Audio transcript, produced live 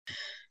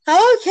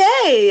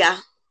Okay,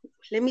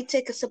 let me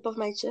take a sip of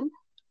my gin.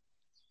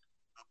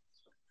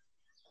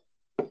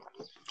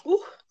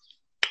 Ooh,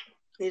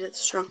 made it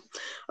strong.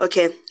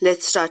 Okay,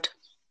 let's start.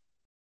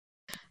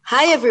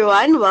 Hi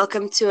everyone,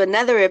 welcome to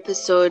another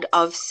episode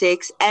of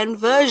Sex and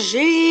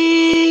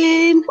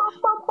Virgin.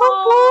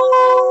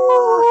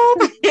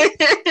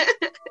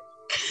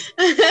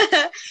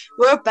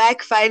 We're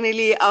back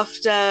finally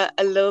after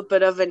a little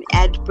bit of an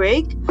ad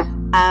break.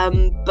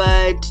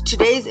 But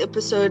today's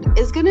episode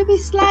is going to be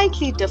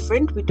slightly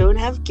different. We don't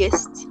have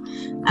guests.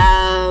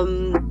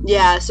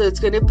 So it's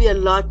going to be a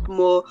lot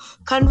more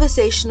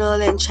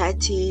conversational and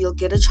chatty. You'll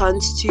get a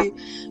chance to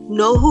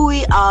know who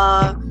we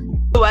are,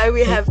 why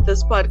we have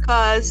this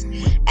podcast,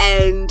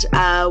 and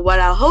what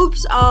our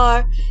hopes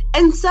are,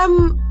 and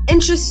some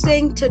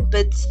interesting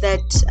tidbits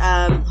that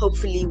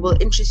hopefully will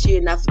interest you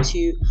enough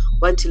to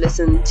want to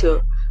listen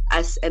to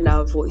us and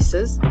our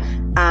voices.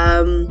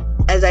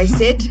 As I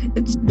said,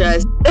 it's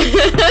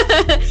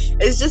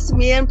just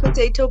me and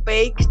Potato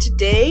Bake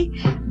today.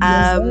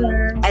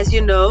 As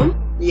you know,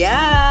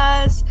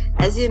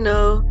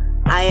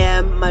 I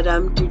am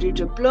Madame Dudu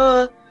de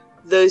Bleu.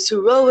 Those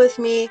who roll with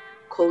me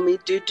call me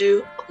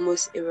Dudu.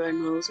 Almost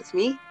everyone rolls with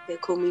me. They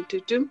call me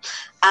Dudu.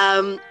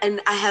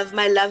 And I have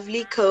my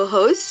lovely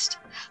co-host,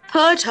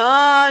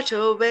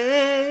 Potato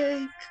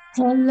Bake.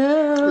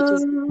 Hello.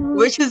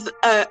 Which is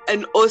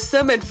an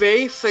awesome and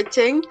very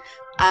fitting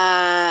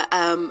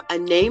a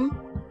name.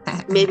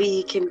 Maybe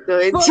you can go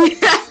into.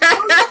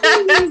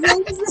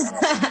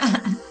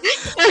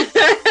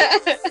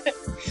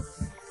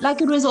 Like,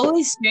 it was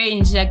always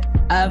strange, like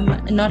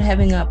not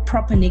having a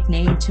proper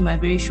nickname to my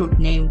very short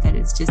name that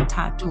is just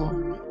Tato.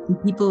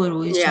 And people would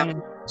always try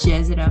to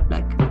jazz it up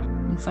like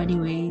in funny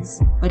ways,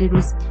 but it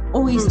was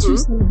always two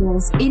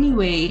syllables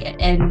anyway,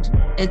 and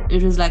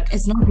it was like,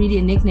 it's not really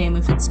a nickname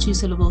if it's two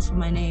syllables for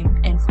my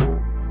name and for,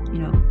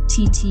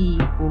 TT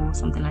or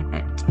something like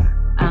that.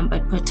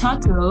 But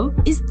Potato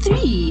is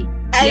 3.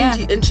 And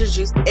you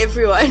introduced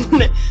everyone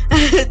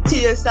to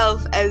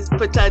yourself as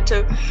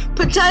Potato,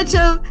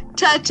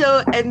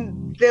 Tato,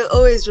 and they'll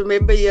always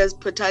remember you as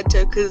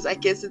Potato because I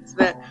guess it's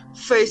the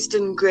first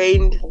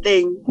ingrained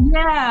thing.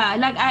 Yeah,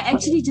 like I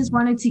actually just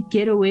wanted to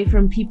get away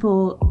from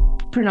people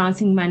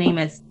pronouncing my name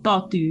as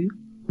Tatu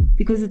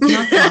because it's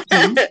not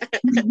Tatu.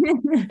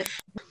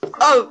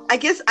 Oh, I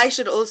guess I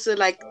should also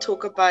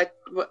talk about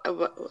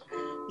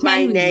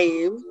my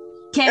name.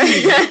 Can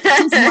we?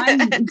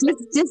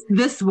 just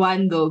this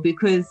one though,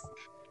 because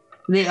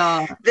there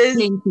are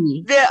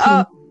plenty. There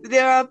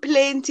are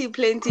plenty.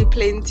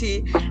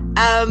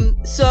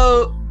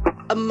 So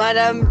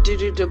Madame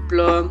Dudu de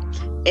Bleu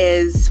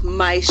is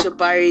my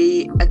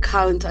Shabari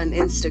account on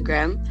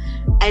Instagram,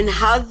 and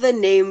how the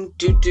name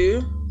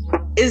Dudu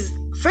is.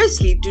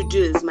 Firstly,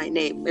 Dudu is my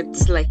name.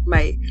 It's like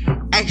my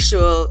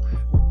actual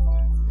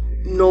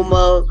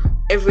normal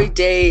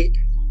everyday.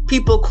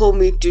 People call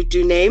me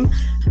Dudu name,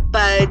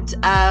 but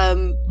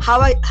how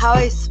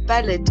I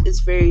spell it is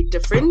very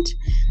different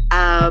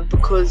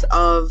because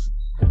of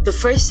the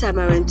first time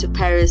I went to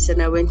Paris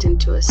and I went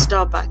into a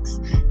Starbucks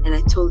and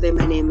I told them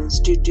my name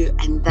is Dudu,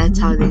 and that's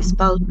how they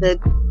spelled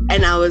it.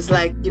 And I was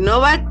like, you know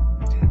what?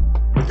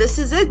 This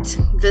is it.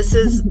 This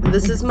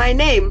is my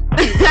name.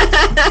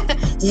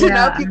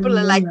 Now people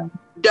are like,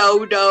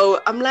 Dodo.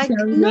 I'm like,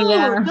 don't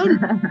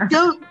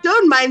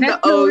mind the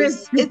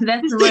O's.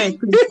 That's the word.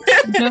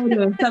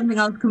 Dodo, something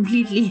else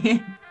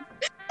completely.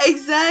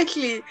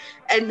 Exactly,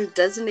 and it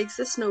doesn't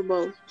exist no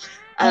more.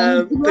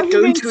 But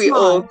don't we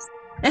all?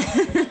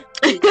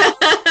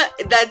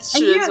 That's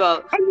true as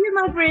well. And you,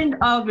 my friend,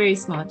 are very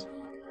smart.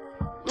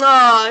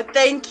 Oh,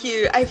 thank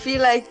you. I feel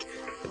like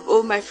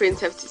all my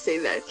friends have to say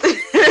that.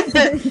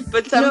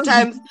 But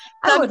sometimes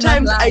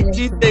I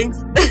do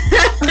things.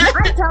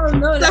 I tell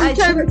no lies. I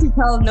try to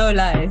tell no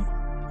lies.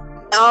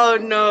 Oh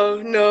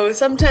no.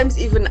 Sometimes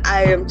even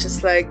I am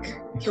just like,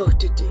 yo,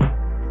 Dudu,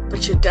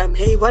 but you're dumb.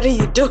 Hey, what are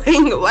you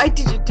doing? Why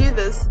did you do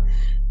this?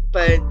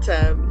 But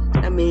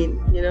I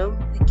mean,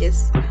 I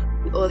guess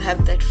we all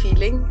have that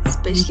feeling,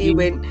 especially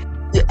when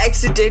you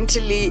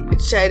accidentally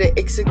try to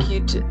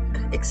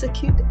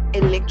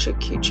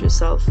electrocute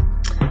yourself.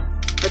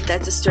 But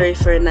that's a story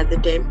for another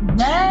day.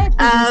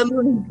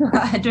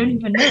 I don't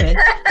even know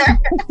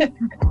it.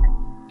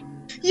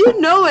 You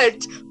know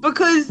it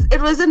because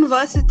it was in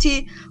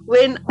varsity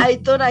when I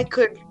thought I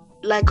could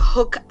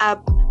hook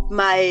up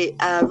my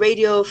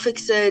radio,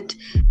 fix it,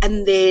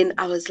 and then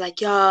I was like,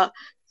 the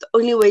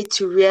only way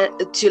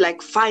to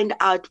find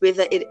out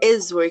whether it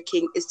is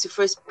working is to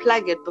first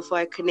plug it before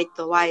I connect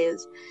the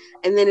wires,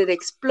 and then it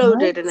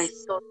exploded. What? And I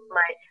thought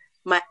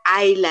my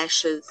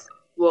eyelashes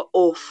were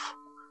off.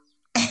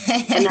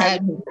 And I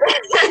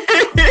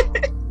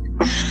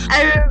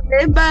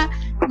remember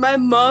my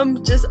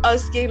mom just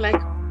asking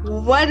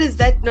what is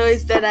that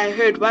noise that I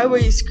heard? Why were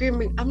you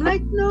screaming? I'm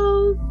like,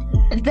 no.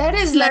 That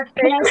is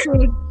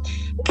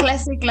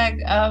classic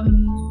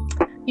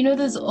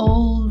those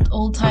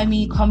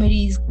old-timey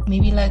comedies,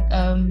 maybe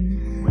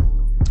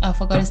I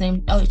forgot his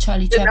name. Oh,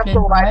 Charlie Chaplin,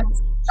 right?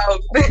 Oh,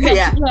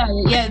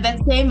 yeah, that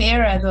same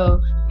era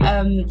though.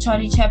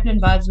 Charlie Chaplin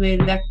vibes where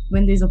like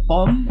when there's a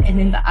bomb and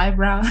then the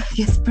eyebrow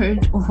gets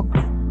burnt off.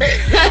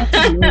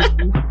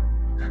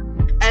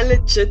 I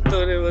legit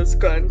thought it was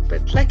gone,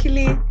 but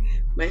luckily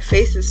my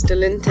face is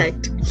still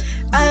intact.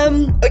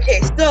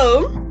 Okay,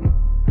 so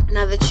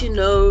now that you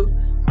know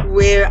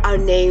where our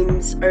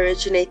names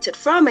originated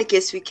from, I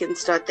guess we can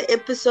start the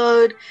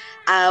episode.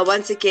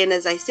 Once again,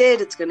 as I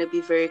said, it's going to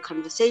be very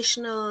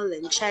conversational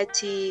and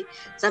chatty,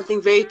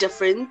 something very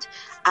different.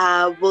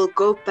 We'll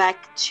go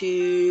back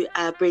to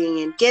bringing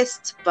in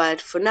guests,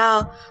 but for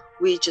now,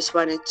 we just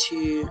wanted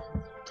to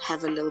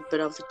have a little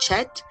bit of a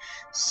chat.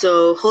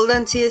 So hold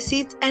on to your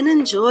seats and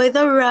enjoy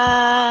the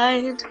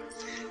ride.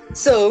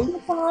 So,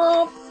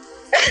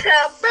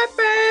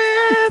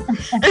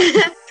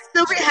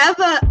 so we have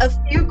a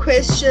few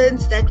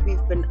questions that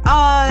we've been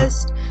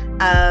asked,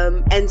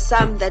 and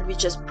some that we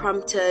just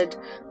prompted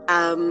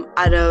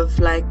out of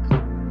like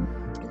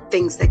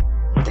things that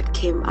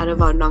came out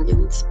of our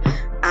noggins.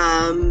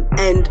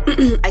 And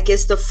I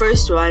guess the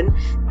first one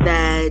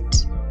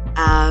that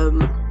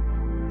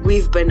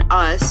we've been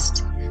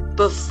asked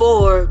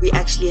before we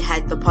actually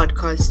had the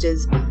podcast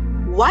is,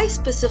 why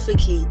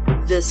specifically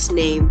this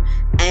name?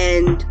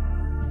 And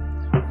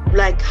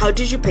like, how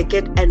did you pick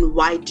it and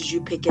why did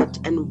you pick it?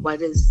 And what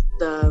is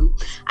I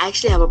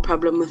actually have a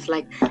problem with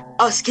like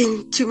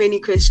asking too many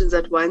questions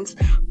at once,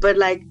 but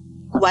like,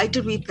 why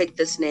did we pick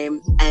this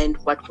name and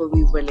what were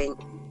we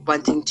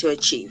wanting to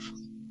achieve?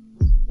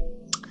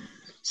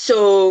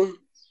 So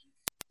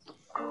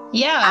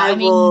I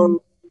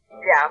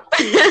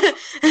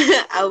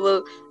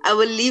will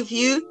leave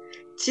you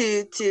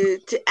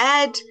to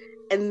add,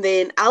 and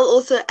then I'll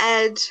also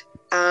add.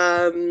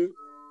 I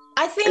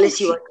think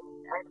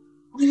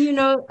we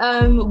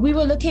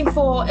were looking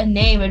for a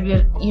name, and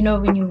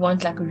when you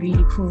want like a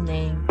really cool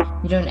name,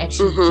 you don't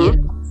actually get it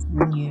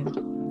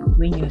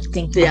when you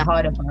think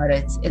hard about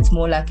it. It's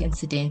more like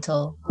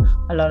incidental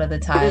a lot of the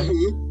time.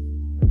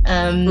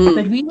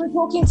 But we were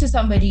talking to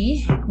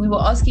somebody. We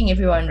were asking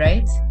everyone,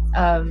 right?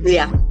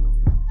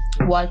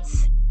 What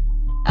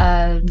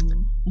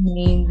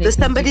name? The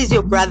somebody's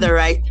your brother,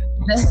 right?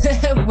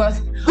 Well, I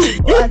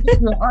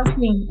think we were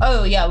asking.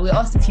 Oh yeah, we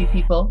asked a few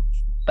people,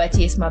 but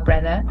yes, my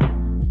brother.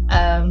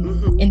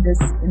 In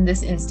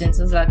this instance,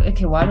 it was like,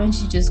 okay, why don't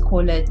you just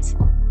call it?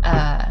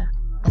 I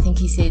think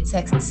he said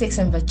sex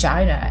and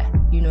vagina.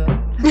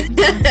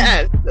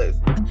 Vagina.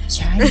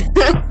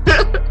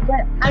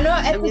 But I know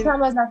at the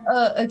time I was like,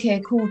 oh, okay,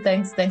 cool,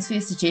 thanks for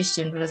your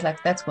suggestion. But I was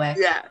like, that's whack.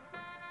 Yeah.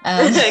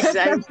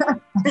 Exactly. I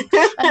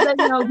was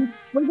like,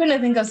 we're gonna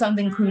think of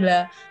something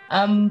cooler.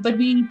 But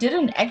we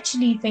didn't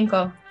actually think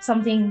of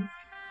something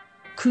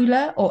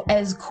cooler or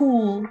as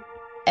cool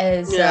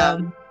as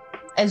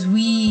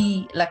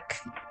we like.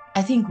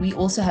 I think we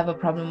also have a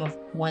problem of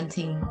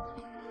wanting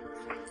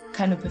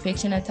kind of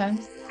perfection at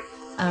times.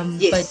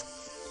 Yes. But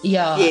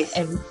yeah, yes.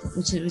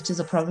 which is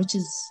a problem,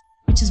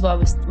 which is why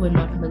we're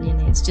not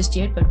millionaires just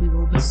yet, but we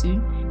will be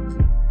soon.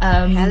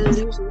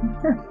 Hallelujah.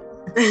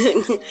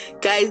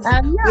 Guys, we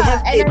have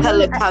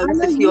PayPal accounts.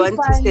 If you want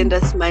to send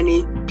us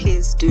money,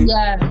 please do.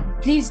 Yeah,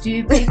 please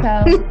do.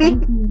 PayPal.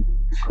 Thank you.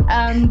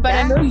 But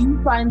I know you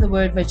find the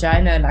word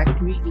vagina like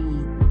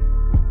really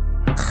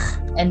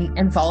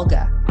and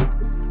vulgar.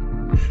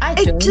 I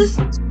don't just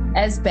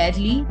as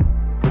badly.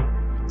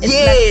 It's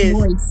like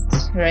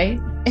moist, right?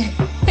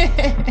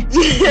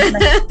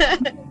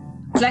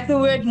 It's like the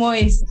word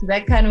moist,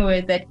 that kind of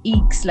word that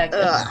eeks like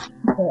out.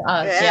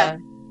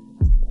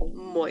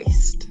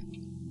 Moist.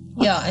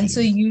 Yeah, and so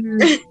you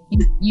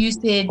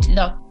said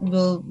like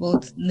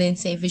we'll then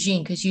say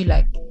vagine because you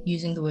like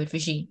using the word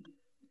vagine.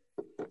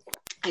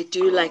 I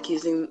do like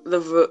using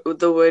the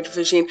word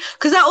vagine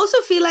because I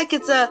also feel like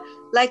it's a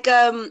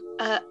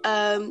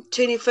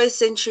 21st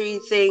century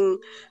thing.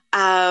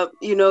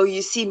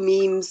 You see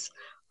memes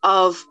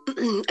of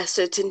a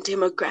certain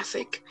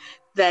demographic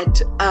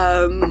that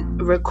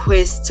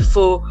request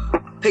for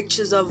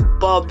pictures of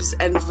bobs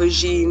and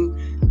vagine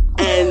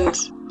and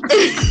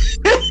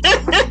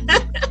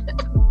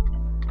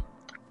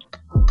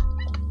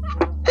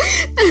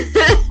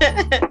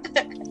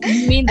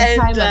you mean the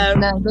timers?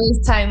 No, those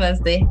timers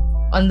there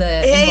on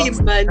the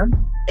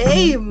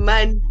Hey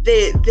man,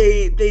 they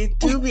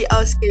do be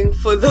asking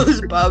for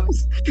those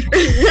bobs.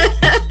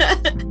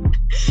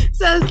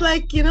 So I was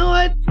like, you know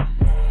what?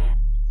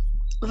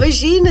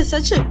 Vagine is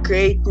such a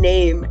great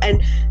name,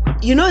 and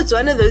it's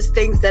one of those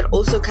things that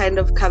also kind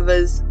of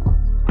covers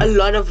a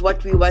lot of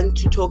what we want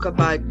to talk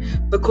about,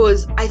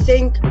 because I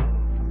think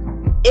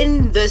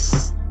in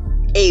this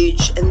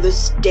age, in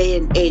this day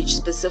and age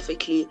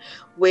specifically,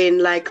 when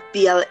like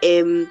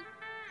BLM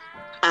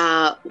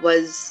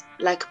was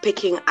like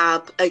picking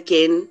up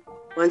again,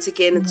 once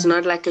again, it's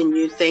not like a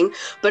new thing,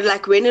 but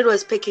like when it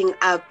was picking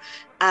up,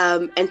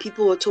 and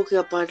people were talking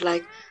about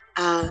like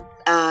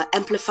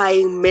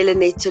amplifying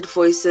melanated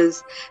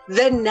voices,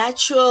 the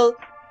natural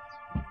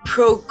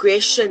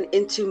progression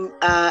into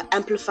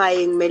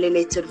amplifying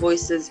melanated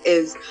voices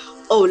is,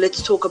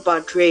 let's talk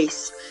about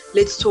race,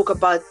 let's talk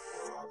about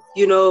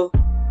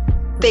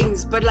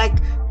things, but like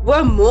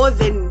we're more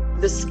than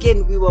the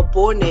skin we were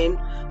born in.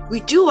 We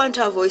do want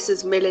our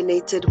voices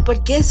melanated,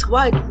 but guess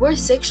what? We're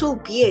sexual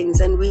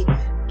beings and we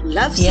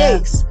love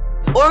sex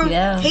or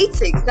hate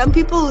sex. Some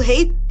people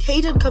hate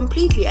it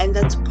completely, and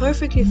that's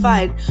perfectly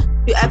fine.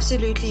 You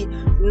absolutely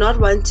not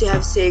want to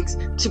have sex,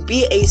 to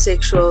be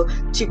asexual,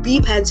 to be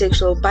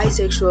pansexual,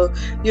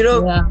 bisexual. You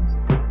know,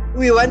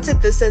 we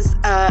wanted this as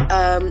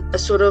a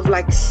sort of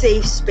like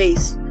safe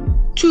space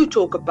to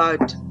talk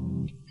about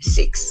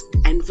sex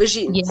and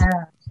vagenes.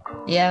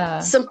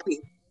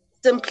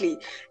 Simply,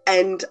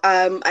 and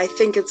I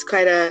think it's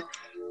quite a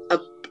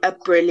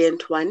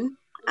brilliant one.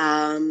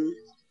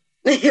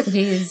 If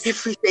we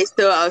say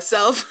so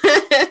ourselves.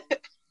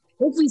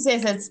 If we say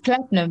it's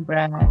platinum,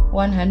 bruh,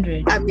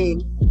 100. I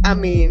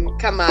mean,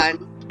 come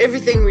on,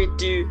 everything we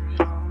do,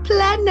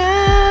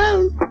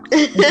 platinum.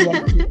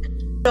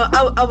 So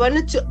I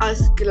wanted to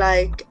ask,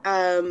 like,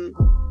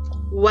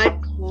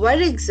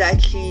 what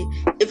exactly,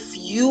 if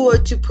you were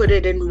to put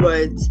it in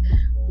words,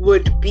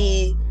 would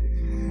be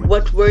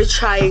what we're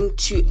trying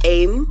to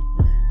aim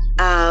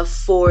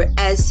for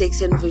as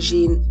sex and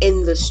vagine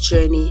in this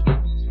journey?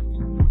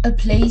 A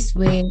place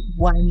where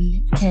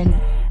one can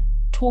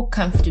talk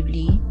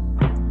comfortably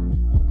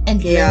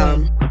and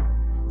learn,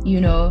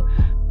 you know.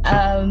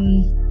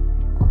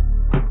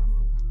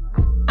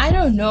 I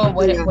don't know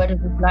what it was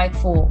like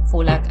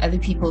for like other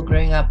people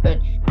growing up, but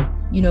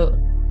you know,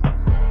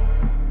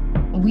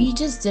 we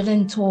just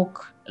didn't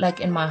talk,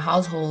 like in my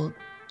household,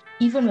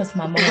 even with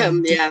my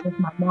mom.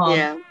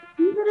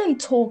 We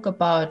didn't talk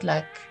about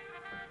like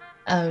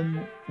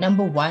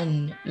number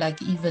one,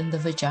 like even the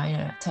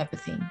vagina type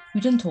of thing.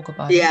 We didn't talk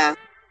about it.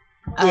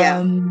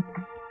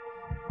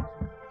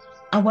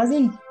 I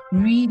wasn't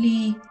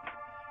really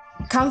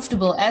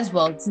comfortable as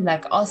well to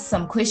like ask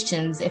some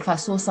questions if I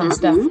saw some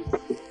stuff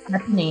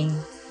happening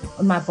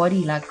on my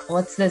body, like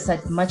what's this?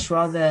 I'd much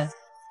rather,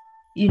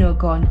 you know,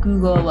 go on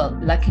Google. Well,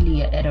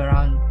 luckily at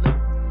around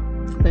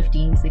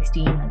 15,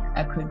 16, like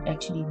I could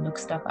actually look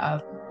stuff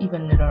up.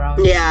 Even at around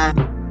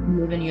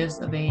 11 years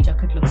of age, I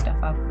could look stuff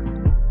up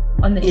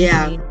on the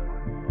internet.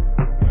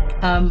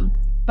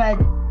 But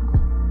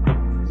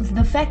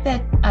the fact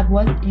that I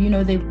was, you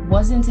know, there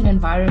wasn't an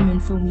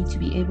environment for me to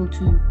be able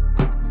to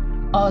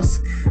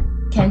ask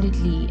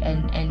candidly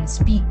and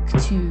speak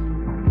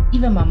to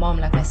even my mom,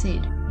 like I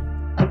said,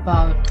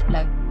 about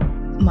like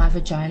my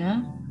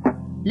vagina,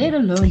 let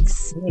alone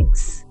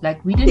sex.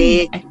 Like we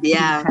didn't actually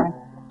have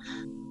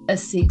a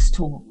sex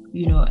talk,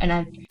 you know. And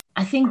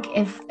I think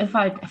if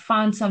I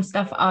found some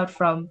stuff out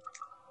from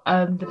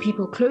the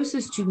people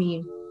closest to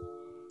me,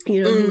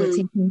 you know, who were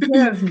taking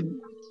care of me,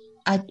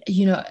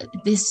 you know,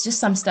 there's just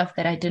some stuff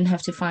that I didn't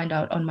have to find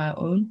out on my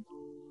own.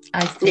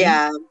 I think.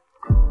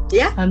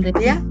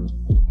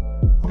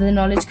 The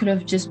knowledge could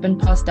have just been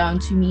passed down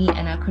to me,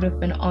 and I could have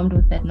been armed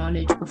with that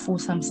knowledge before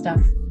some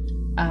stuff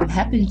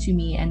happened to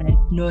me, and I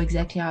know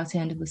exactly how to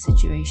handle the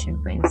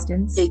situation, for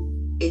instance.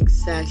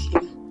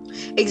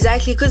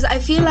 Exactly, because I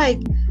feel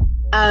like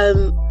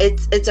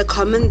it's a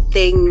common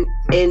thing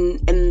in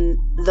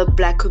the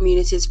Black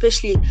community,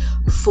 especially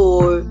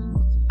for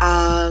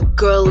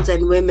girls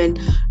and women,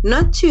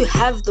 not to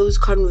have those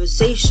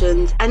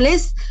conversations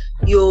unless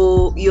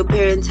your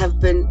parents have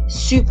been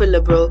super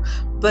liberal,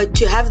 but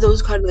to have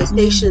those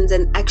conversations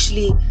and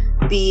actually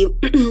be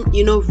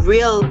you know,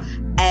 real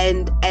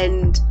and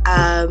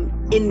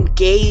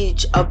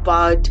engage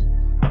about,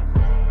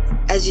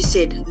 as you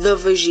said, the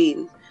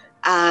vagine,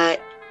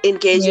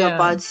 engaging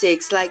about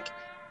sex. Like,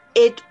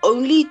 it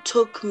only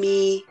took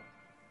me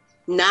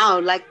now,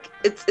 like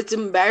it's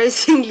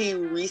embarrassingly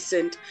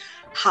recent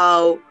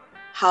how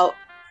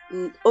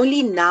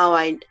only now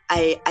I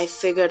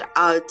figured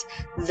out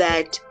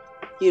that,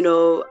 you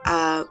know,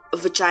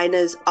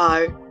 vaginas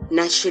are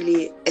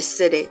naturally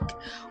acidic,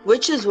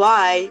 which is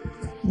why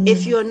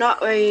if you're not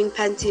wearing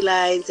panty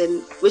lines,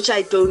 and which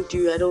I don't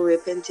wear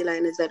panty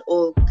liners at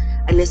all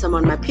unless I'm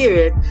on my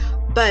period,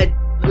 but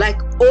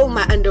like all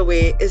my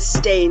underwear is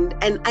stained,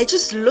 and I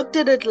just looked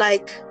at it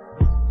like,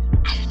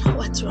 I don't know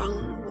what's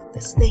wrong with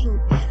this thing.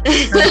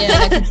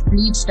 Like it's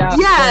bleached out.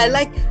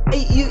 Like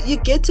you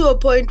get to a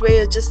point where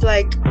you're just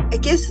like, I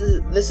guess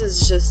this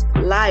is just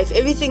life.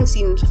 Everything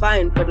seems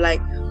fine, but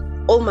like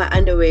all my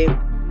underwear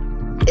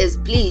is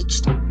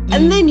bleached.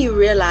 And then you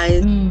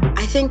realize,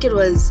 I think it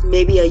was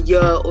maybe a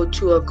year or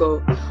two ago,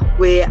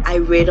 where I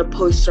read a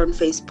post on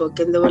Facebook,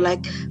 and they were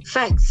like,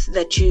 facts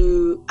that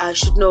you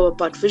should know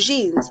about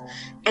vagenes.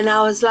 And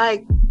I was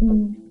like,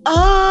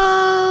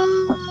 oh,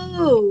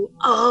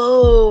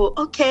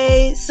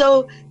 okay,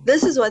 so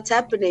this is what's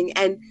happening.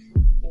 And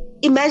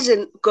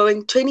imagine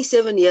going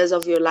 27 years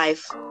of your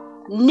life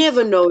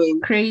never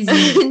knowing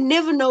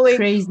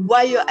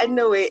why your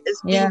underwear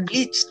is being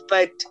bleached,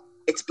 but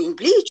it's being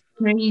bleached.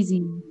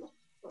 Crazy.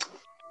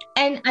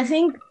 And I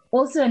think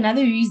also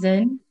another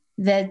reason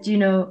that, you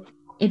know,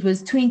 it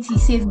was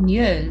 27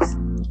 years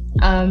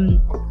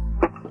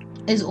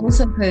is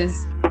also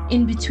because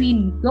in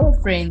between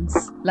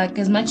girlfriends, like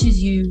as much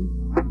as you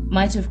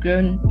might have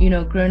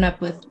grown up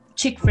with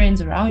chick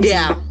friends around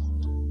you,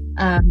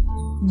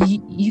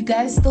 you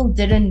guys still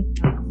didn't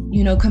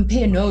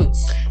compare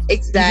notes.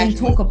 Exactly.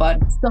 Even talk about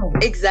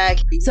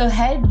it. So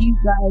had you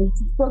guys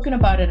spoken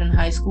about it in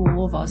high school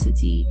or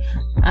varsity,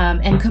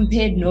 and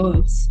compared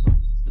notes,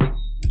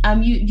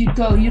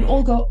 you'd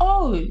all go,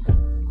 oh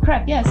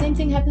crap, yeah, same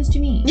thing happens to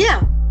me.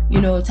 Yeah.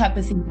 Type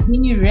of thing.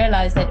 Then you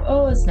realize that,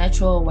 oh, it's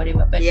natural or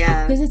whatever. But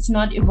because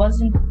it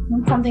wasn't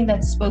something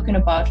that's spoken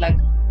about like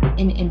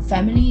in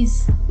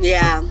families.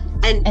 Yeah.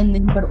 And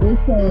then but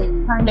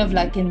also kind of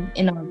like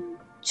in our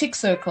chick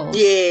circles.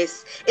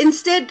 Yes.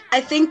 Instead,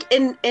 I think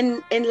in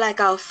like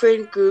our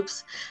friend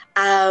groups,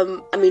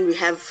 we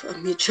have a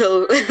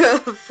mutual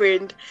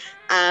friend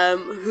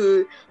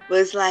who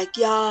was like,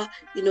 yeah,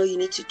 you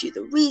need to do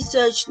the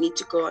research, you need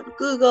to go on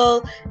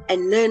Google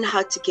and learn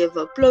how to give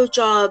a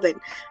blowjob,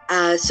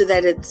 and so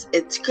that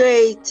it's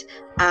great.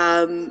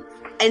 And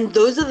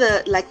those are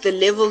the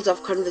levels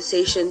of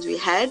conversations we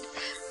had,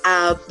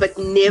 but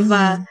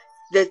never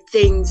the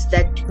things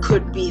that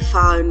could be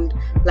found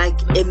like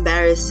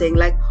embarrassing.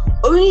 Like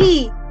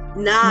only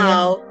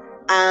now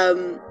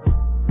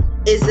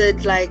is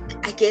it like,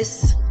 I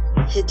guess,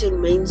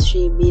 hitting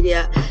mainstream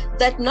media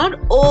that not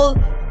all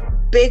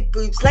big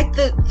boobs, like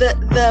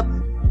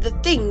the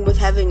thing with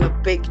having a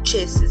big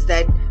chest is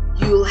that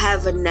you'll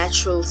have a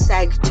natural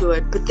sag to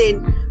it, but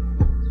then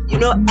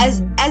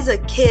as a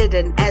kid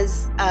and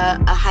as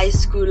a high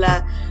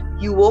schooler,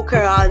 you walk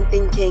around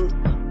thinking,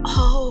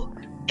 oh,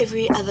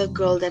 every other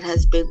girl that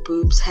has big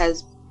boobs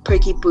has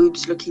perky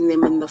boobs looking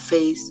them in the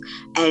face,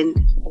 and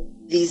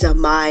these are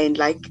mine.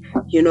 Like,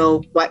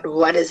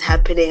 what is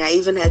happening? I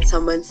even had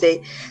someone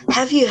say,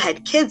 have you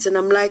had kids? And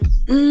I'm like,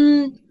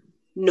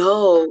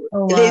 no.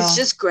 Oh, wow. There's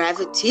just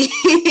gravity.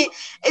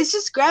 It's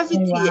just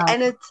gravity. Oh, wow.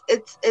 And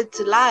it's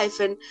life.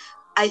 And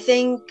I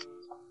think,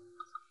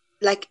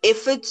 like,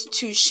 efforts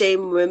to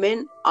shame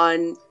women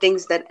on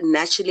things that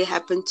naturally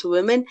happen to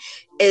women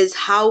is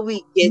how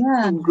we get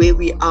to where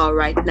we are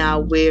right now,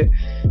 where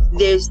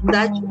there's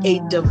such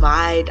a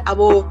divide.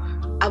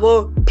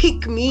 Our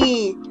pick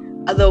me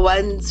are the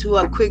ones who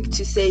are quick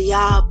to say,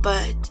 yeah,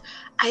 but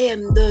I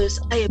am this,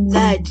 I am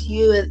that.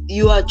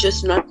 You are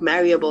just not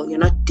marryable. You're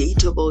not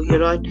dateable.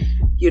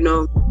 You're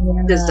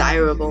not,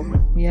 desirable.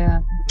 Yeah.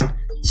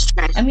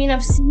 I mean,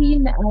 I've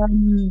seen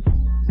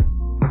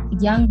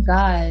young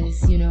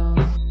guys,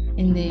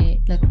 in their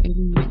like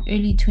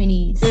early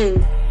 20s,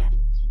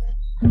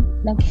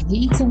 like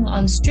hating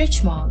on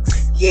stretch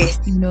marks. Yes.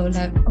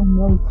 Like, oh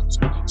no,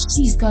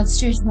 she's got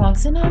stretch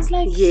marks, and I was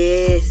like,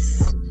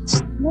 yes,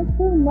 that's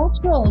so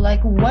natural.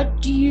 Like,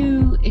 what do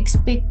you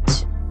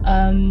expect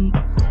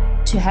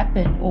to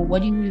happen, or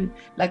what do you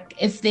like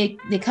if they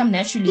come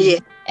naturally?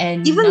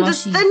 And even the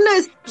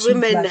thinnest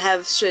women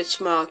have stretch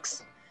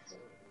marks.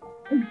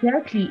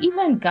 Exactly.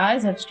 Even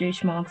guys have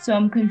stretch marks. So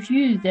I'm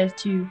confused as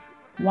to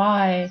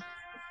why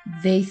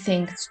they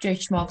think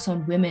stretch marks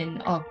on women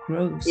are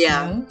gross.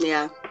 Yeah.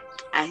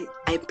 I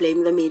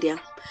blame the media.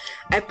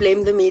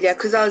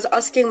 Because I was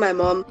asking my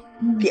mom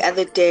the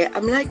other day,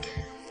 I'm like,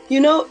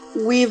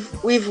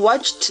 we've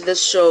watched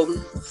this show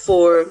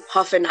for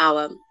half an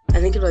hour. I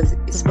think it was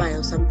Spy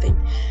or something.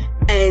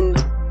 And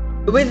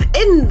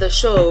within the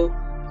show,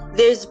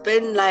 there's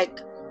been like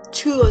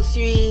 2 or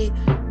 3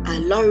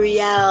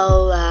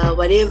 L'Oreal,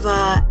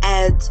 whatever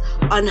ads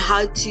on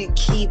how to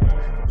keep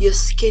your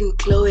skin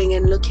glowing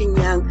and looking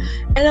young.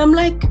 And I'm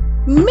like,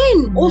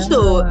 men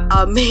also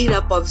are made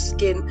up of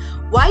skin.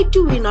 Why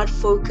do we not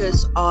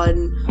focus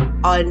on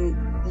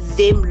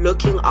them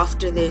looking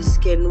after their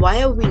skin?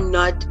 Why are we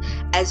not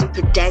as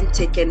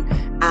pedantic and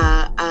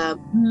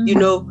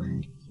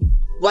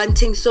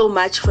wanting so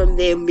much from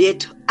them?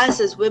 Yet us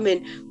as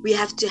women, we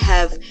have to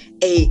have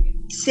a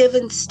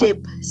 7-step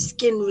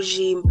skin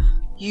regime.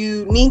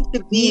 You need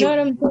to be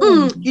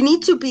you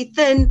need to be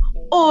thin,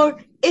 or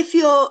if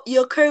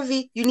you're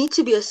curvy, you need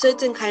to be a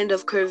certain kind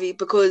of curvy,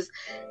 because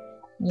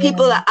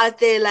people are out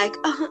there like,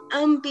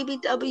 I'm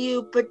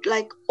BBW, but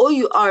like all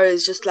you are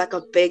is just like a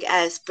big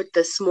ass but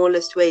the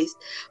smallest waist.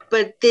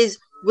 But there's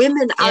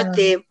women out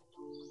there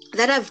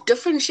that have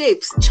different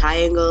shapes,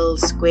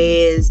 triangles,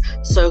 squares,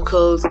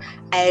 circles,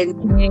 and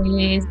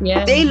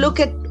they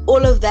look at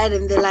all of that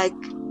and they're like,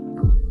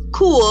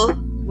 cool,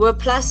 we're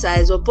plus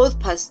size, we're both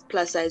plus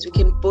size, we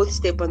can both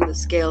step on the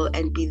scale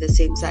and be the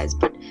same size,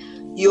 but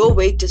your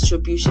weight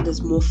distribution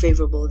is more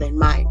favorable than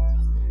mine.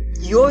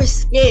 Your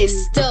skin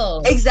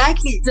to this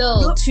day,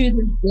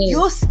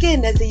 your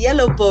skin as a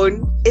yellow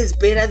bone is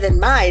better than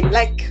mine.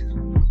 Like,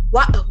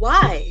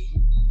 why?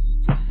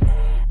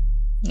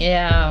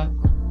 Yeah.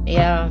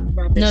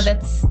 No,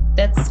 that's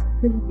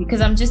crazy,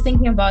 because I'm just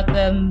thinking about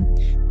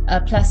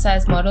the plus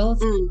size models.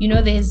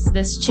 There's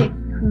this chick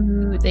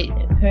who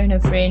her and her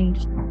friend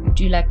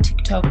do like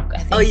TikTok, I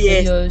think,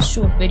 videos,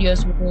 short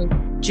videos where they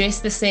dress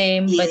the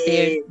same, but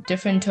they're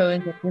different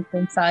tones and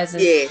different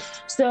sizes.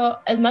 So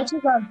as much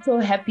as I'm so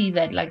happy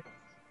that like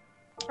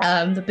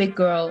the big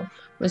girl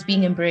was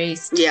being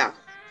embraced,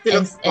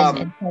 and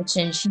such,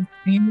 and she's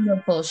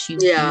beautiful.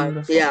 She's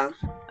beautiful.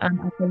 I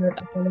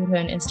followed her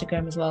on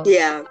Instagram as well.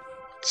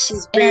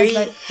 She's very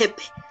hip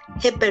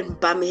and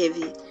bum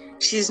heavy.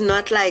 She's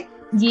not like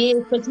Yes,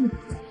 but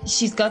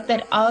she's got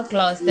that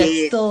hourglass that's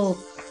Yes. still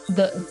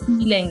the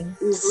appealing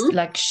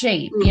like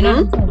shape. You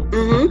know what I'm saying?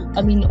 Mm-hmm.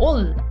 I mean,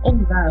 all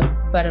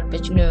love, but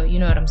you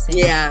know what I'm saying.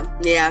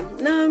 Yeah.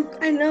 No,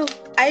 I know.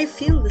 I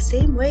feel the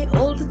same way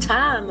all the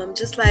time. I'm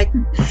just like,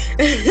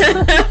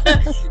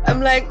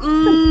 I'm like,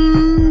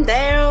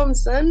 damn,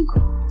 son.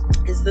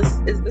 Is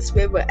this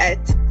where we're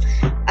at?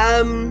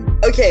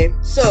 Okay,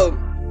 so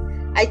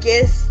I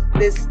guess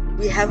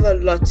we have a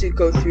lot to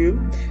go through,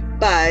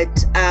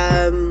 but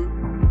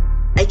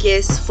I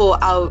guess for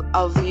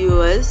our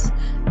viewers,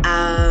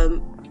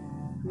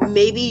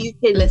 maybe you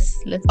can. Let's.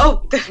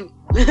 Oh,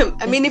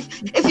 I mean,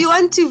 if you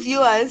want to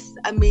view us,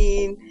 I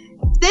mean,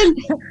 then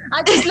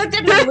I just looked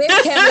at my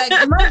webcam like,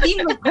 am I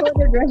being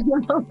recorded right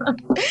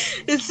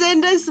now?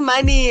 Send us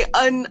money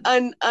on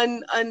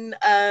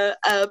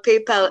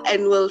PayPal,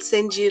 and we'll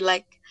send you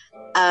like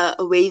a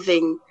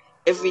waving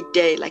every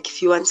day. Like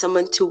if you want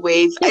someone to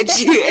wave at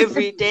you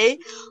every day,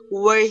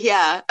 we're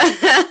here.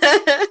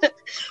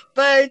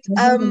 But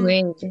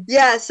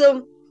yeah,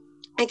 so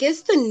I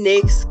guess the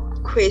next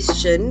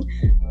question,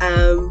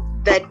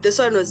 that this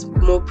one was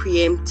more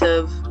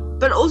preemptive,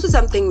 but also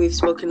something we've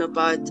spoken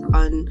about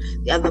on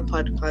the other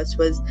podcast,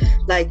 was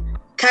like,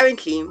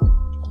 currently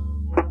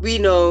we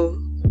know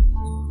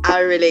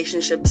our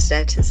relationship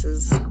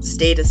statuses.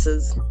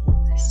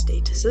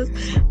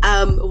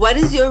 What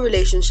is your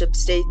relationship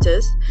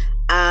status,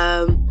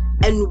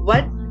 and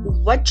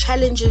what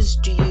challenges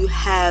do you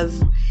have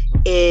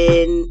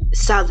in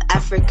South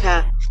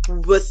Africa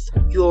with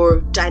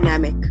your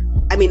dynamic?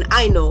 I mean,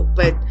 I know,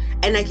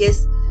 and I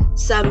guess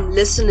some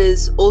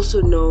listeners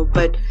also know,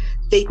 but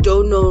they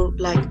don't know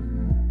like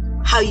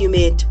how you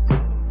met,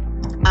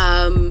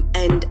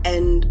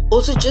 and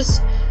also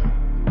just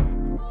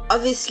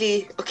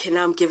obviously, okay,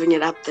 now I'm giving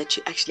it up that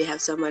you actually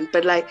have someone,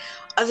 but like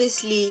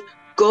obviously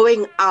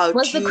going out.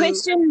 Was the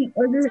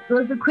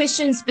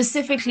question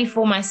specifically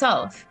for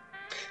myself?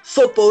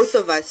 For both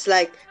of us,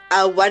 like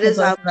what is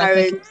our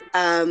current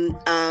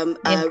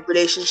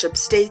relationship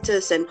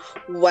status, and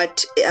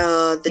what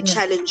the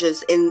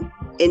challenges in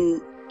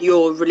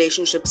your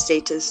relationship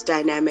status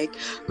dynamic?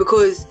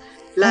 Because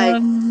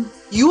like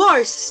you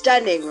are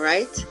stunning,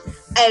 right?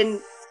 And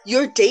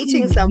you're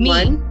dating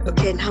someone. Me.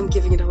 Okay, now I'm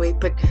giving it away,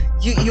 but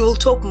you will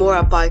talk more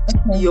about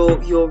your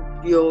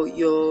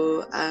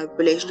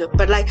relationship.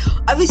 But like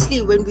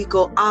obviously when we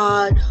go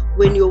out,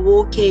 when you're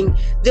walking,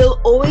 there'll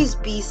always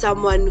be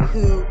someone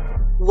who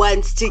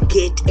wants to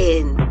get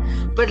in.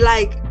 But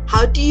like,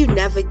 how do you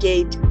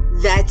navigate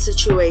that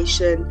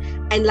situation?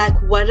 And like,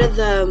 what are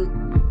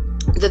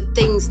the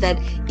things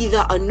that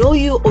either annoy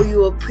you or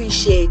you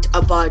appreciate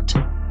about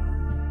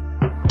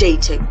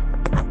dating?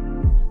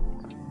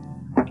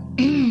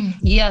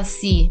 Yeah,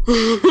 see.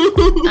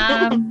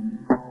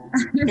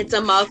 It's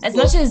a mouthful. As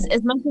much as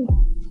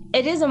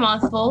it is a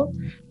mouthful,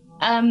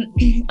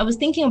 I was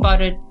thinking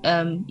about it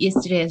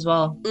yesterday as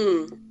well,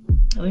 when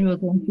we were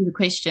going through the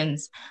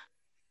questions.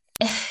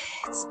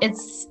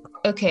 It's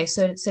okay,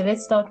 so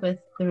let's start with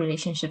the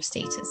relationship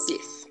status.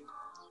 Yes.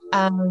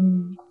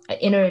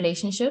 In a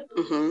relationship,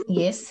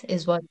 yes,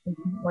 is what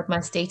my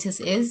status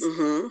is.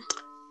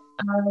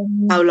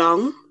 How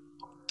long?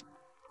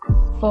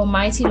 For a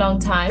mighty long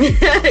time.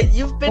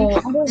 You've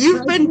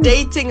been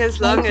dating as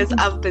long as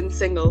I've been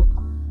single.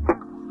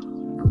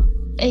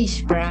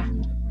 Eish, bruh.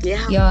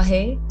 Yeah. Yeah,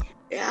 hey?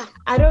 Yeah.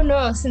 I don't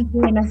know since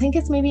when. I think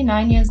it's maybe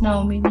 9 years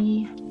now.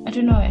 Maybe, I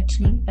don't know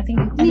actually. I think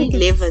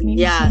 2011.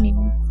 Yeah.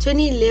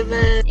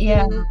 2011.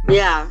 Yeah.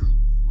 Yeah.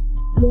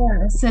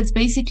 Yeah. So it's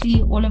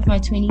basically all of my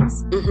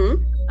 20s.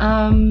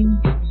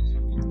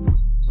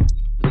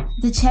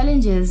 The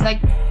challenges,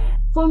 like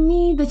for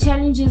me, the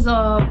challenges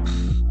are.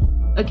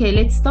 Okay,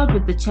 let's start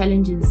with the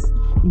challenges.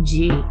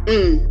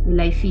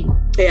 Life.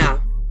 Yeah.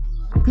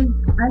 Because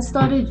I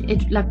started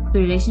it, like the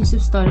relationship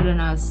started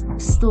when I was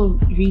still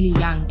really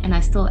young, and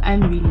I still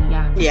am really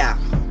young. Yeah.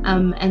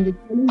 And the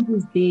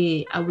challenges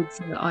there, I would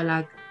say, are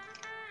like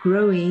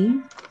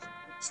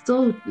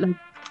still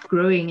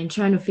growing and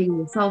trying to figure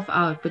yourself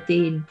out, but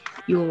then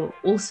you're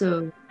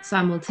also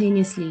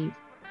simultaneously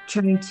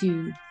trying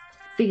to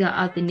figure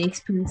out the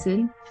next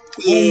person,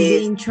 and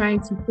then trying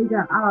to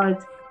figure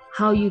out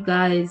how you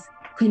guys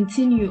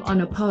continue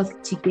on a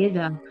path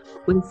together.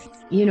 With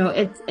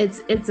it's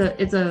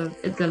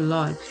a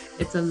lot.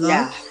 It's a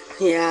lot.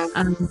 Yeah.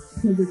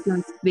 Because it's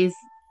like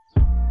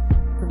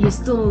you're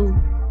still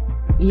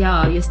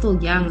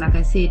young. Like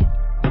I said,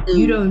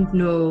 you don't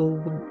know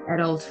what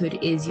adulthood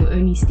is. You're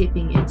only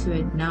stepping into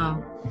it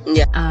now.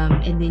 Yeah.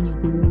 And then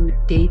you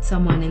date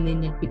someone, and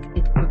then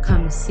it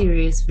becomes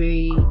serious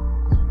very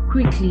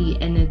quickly,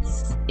 and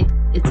it's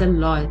a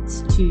lot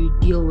to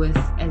deal with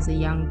as a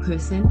young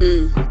person.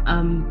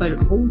 But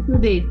also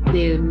there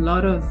are a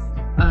lot of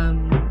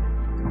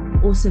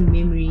awesome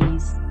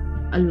memories,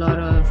 a lot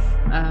of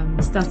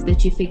stuff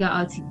that you figure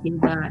out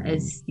together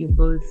as you're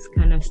both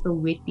kind of still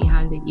wet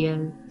behind the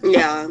ears.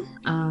 Yeah.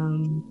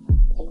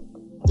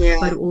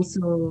 But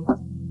also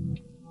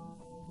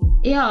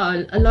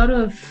a lot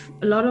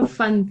of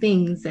fun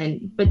things,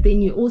 but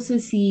then you also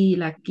see,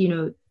 like,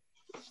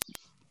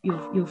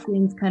 your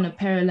friends kind of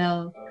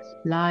parallel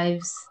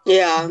lives.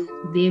 Yeah.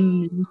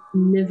 Them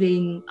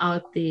living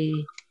out their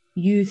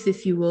youth,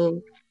 if you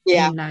will,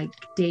 Yeah. and like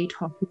date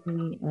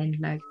hopping and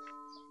like,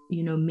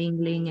 you know,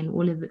 mingling and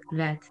all of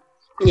that.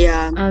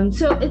 Yeah.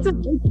 So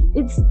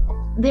it's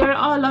there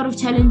are a lot of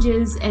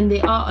challenges, and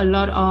there are a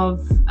lot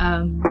of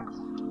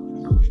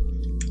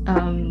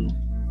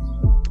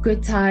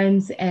good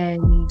times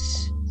and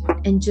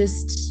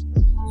just,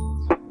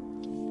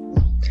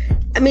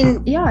 I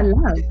mean, yeah,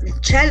 love.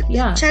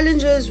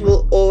 Challenges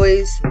will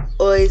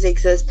always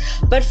exist,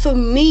 but for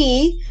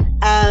me,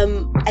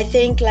 I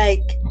think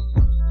like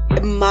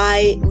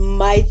my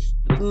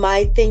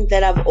thing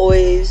that I've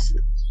always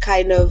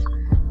kind of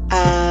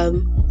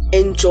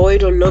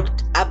enjoyed or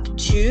looked up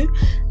to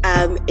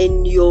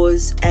in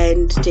yours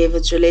and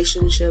David's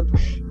relationship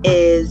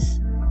is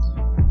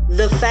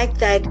the fact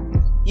that,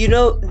 you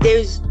know,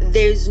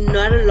 there's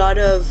not a lot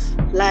of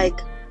like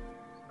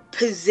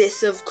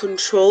possessive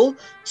control.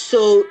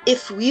 So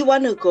if we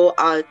want to go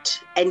out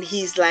and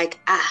he's like,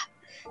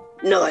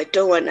 no, I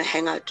don't want to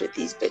hang out with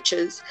these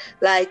bitches,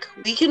 like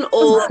we can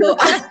all go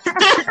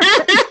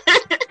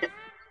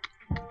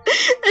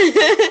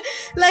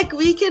like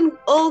we can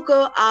all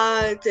go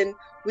out and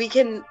we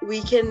can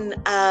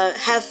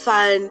have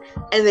fun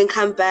and then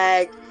come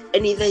back,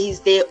 and either he's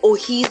there or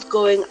he's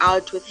going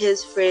out with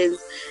his friends.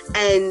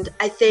 And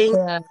I think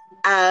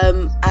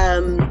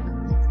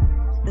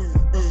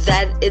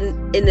that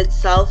in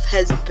itself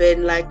has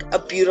been like a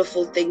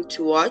beautiful thing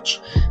to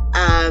watch,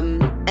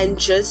 and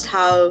just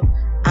how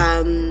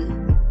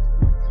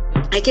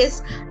I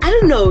guess, I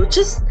don't know,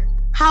 just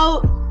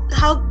how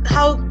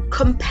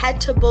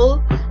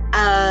compatible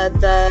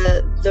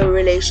the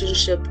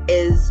relationship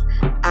is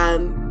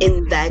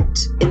in that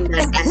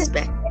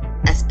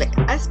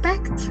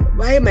aspect.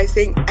 Why am I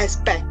saying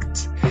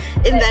aspect?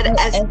 In that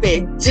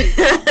aspect.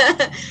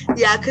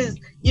 Yeah, because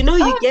you know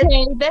you get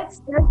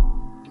that's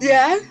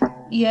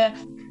yeah.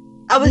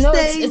 I was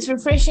saying it's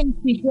refreshing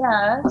to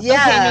hear.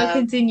 Yeah. Okay, no,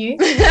 continue.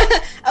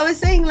 I was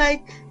saying,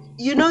 like,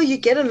 you know, you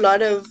get a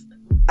lot of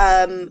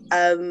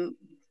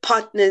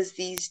partners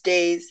these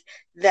days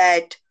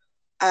that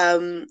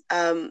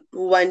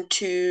want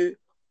to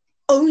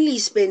only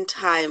spend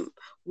time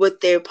with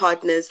their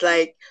partners.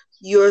 Like,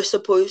 you're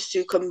supposed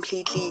to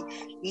completely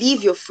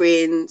leave your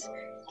friends,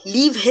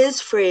 leave his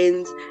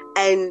friends,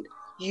 and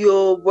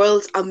your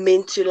worlds are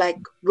meant to like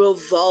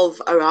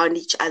revolve around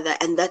each other,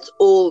 and that's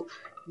all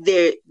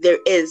there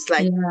is.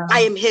 Like,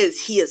 I am his,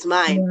 he is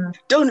mine.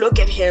 Don't look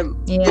at him,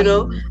 you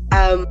know.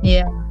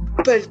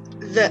 But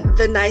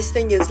the nice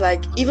thing is,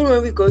 like, even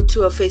when we go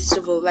to a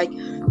festival, like,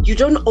 you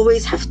don't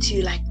always have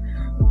to like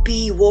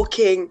be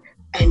walking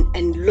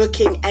and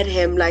looking at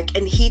him, like,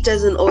 and he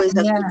doesn't always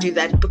have to do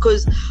that,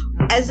 because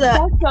as a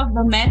fact of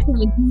the matter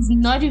is, he's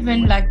not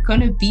even like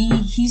gonna be,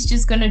 he's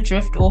just gonna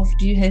drift off,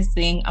 do his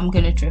thing, I'm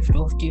gonna drift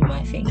off, do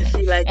my thing,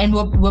 like, and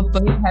we're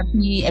both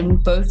happy, and we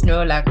both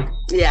know, like,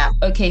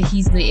 okay,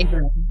 he's the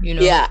everyone, you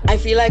know. I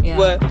feel like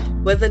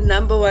we're the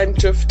number one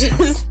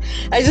drifters.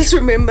 I just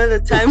remember the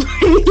time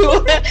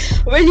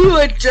when you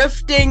were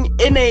drifting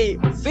in a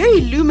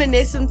very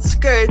luminescent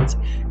skirt,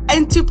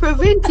 and to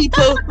prevent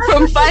people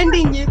from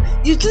finding you,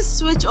 you just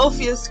switch off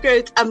your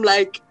skirt. I'm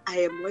like, I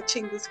am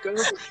watching this girl,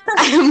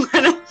 I am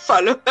gonna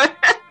follow her.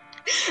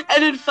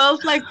 And it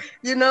felt like,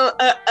 you know,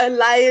 a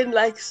lion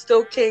like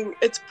stalking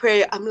its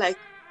prey. I'm like,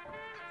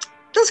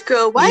 this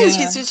girl, why is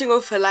she switching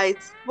off her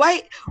lights?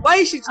 Why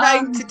is she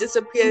trying to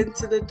disappear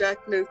into the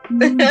darkness?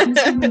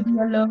 Just be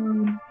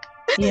alone.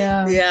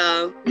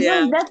 Yeah.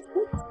 That's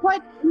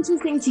quite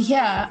interesting to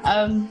hear.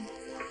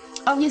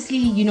 Obviously,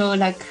 you know,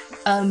 like,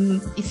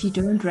 if you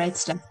don't write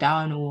stuff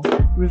down or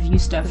review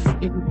stuff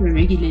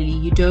regularly,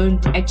 you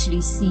don't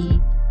actually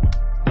see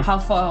how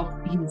far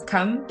you've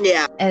come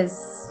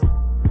as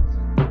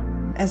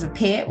a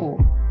pair or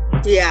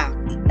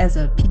as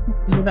a people,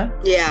 whatever.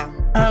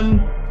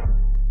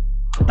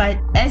 But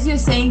as you're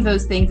saying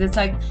those things, it's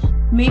like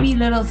maybe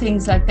little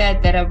things like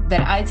that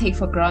I take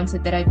for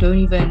granted, that I don't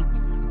even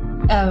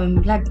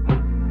like.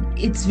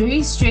 It's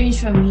very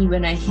strange for me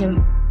when I hear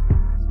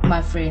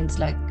my friends,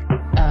 like,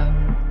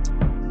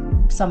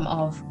 some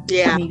of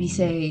maybe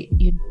say,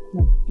 you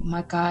know,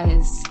 my guy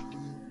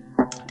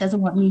doesn't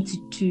want me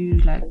to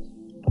like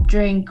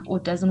drink, or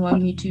doesn't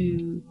want me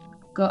to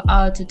go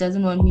out, or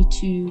doesn't want me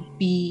to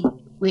be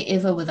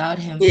wherever without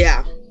him.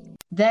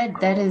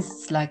 That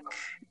is like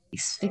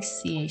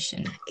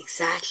asphyxiation.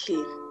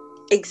 Exactly.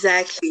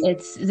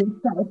 It's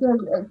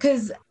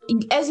because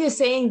as you're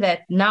saying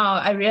that now,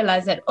 I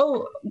realize that,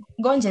 oh,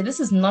 Gonja, this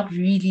is not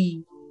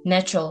really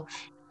natural,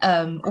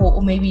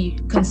 or maybe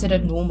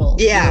considered normal.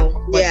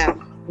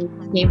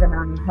 Dave and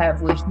I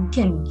have, where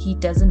he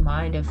doesn't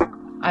mind if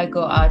I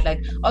go out.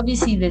 Like,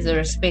 obviously there's a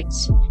respect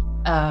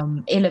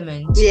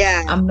element.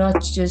 I'm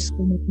not just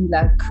gonna be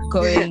like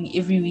going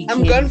every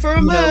weekend. I'm gone for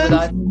a month.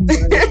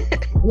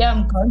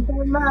 I'm gone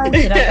for a month.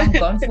 Like, I'm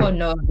gone for I'm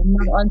not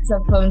answer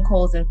phone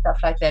calls and stuff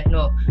like that.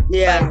 No.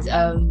 But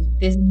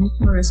there's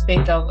mutual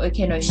respect of,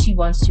 okay, no, she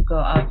wants to go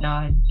out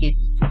now and get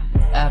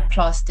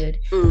plastered.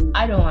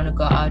 I don't want to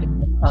go out and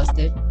get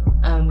plastered.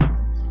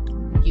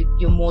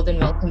 You're more than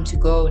welcome to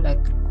go, like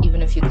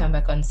even if you come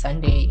back on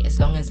Sunday, as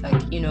long as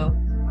like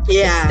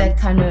it's that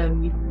kind of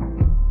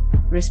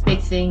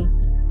respect thing.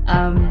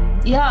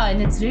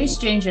 And it's very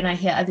strange when I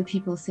hear other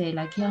people say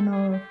like,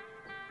 my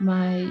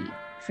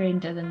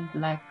boyfriend doesn't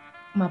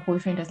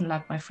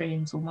like my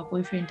friends, or my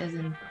boyfriend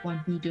doesn't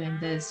want me doing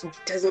this, or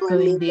doesn't want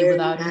going me there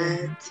without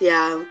him.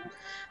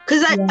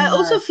 Because I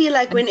also feel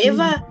like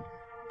whenever,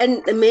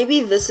 and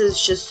maybe this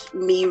is just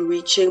me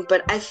reaching,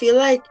 but I feel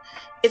like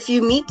if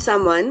you meet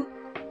someone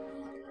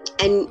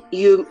and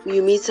you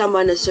meet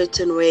someone a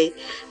certain way,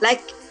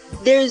 like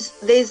there's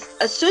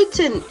a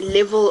certain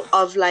level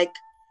of like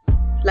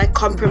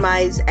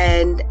compromise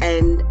and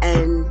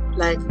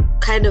like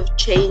kind of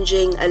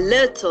changing a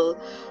little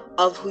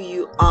of who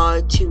you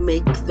are to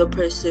make the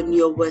person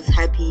you're with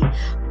happy.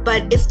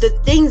 But if the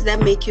things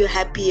that make you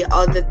happy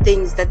are the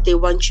things that they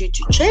want you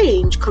to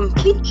change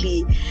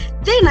completely,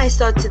 then I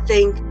start to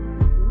think,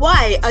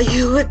 why are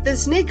you with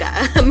this nigga?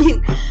 I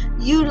mean,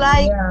 you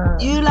like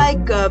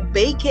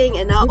baking,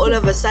 and now all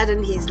of a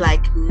sudden he's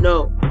like,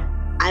 no,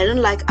 I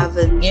don't like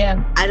ovens.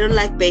 I don't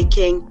like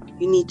baking.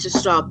 You need to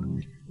stop.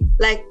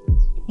 Like,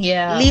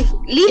 leave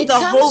the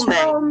whole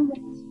man.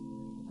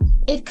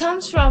 It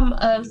comes from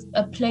a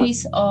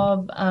place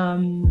of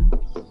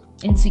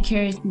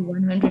insecurity,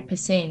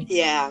 100%.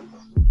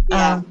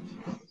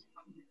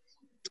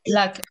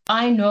 Like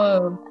I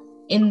know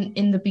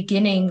in the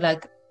beginning,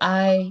 like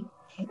I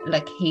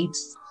hate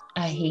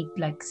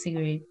like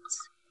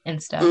cigarettes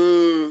and stuff.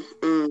 I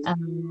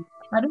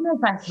don't know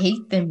if I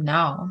hate them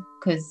now,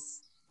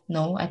 because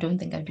no, I don't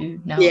think I do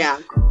now.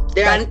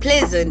 They're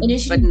unpleasant,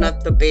 but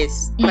not the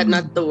best, but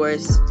not the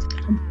worst.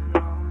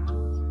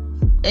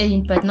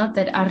 But not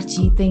that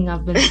Archie thing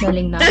I've been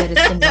selling now that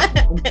it's been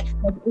that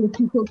all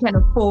people can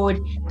afford.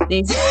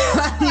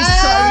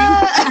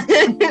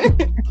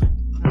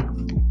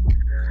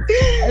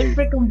 I'm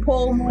freaking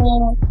Paul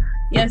more.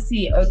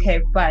 Okay,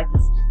 but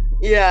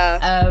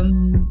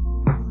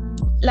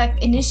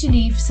like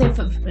initially, say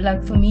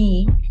for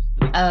me,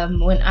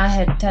 when I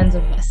had tons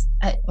of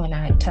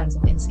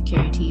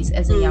insecurities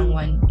as a young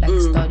one, like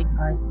starting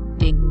out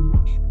dating,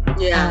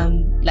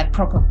 like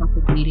proper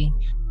dating,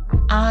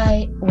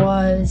 I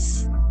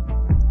was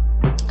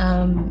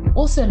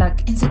also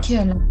like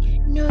insecure and like,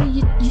 no,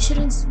 you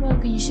shouldn't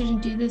smoke, and you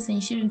shouldn't do this, and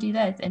you shouldn't do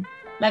that. And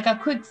like I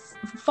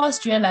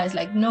fast realized,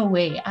 like, no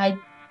way, I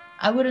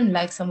wouldn't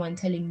like someone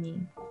telling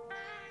me,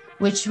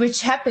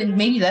 which happened.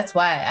 Maybe that's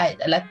why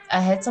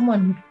I had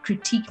someone who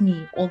critique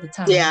me all the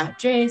time, how I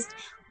dressed,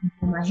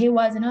 how my hair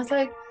was, and I was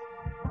like,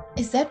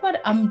 is that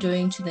what I'm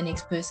doing to the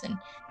next person?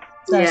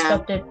 So I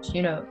stopped it,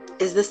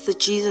 Is this the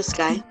Jesus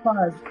guy?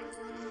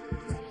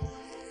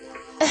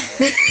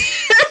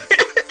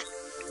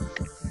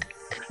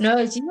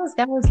 No, Jesus,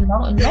 that was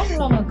long ago.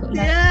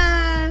 Like,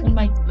 in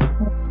my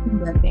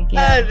I think.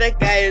 Oh, that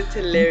guy is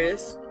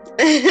hilarious.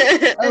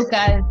 Oh,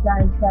 guys,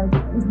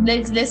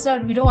 let's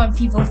not. We don't want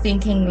people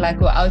thinking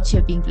like we're out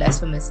here being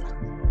blasphemous.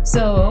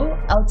 So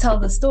I'll tell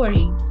the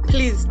story,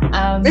 please. When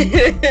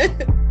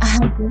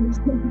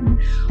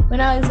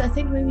I was, I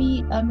think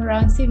maybe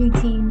around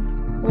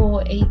 17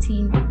 or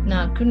 18.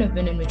 No, it couldn't have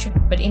been in mature.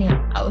 But anyhow,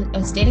 I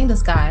was dating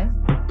this guy.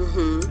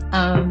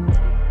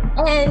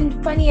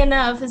 And funny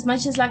enough, as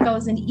much as like I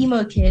was an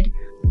emo kid,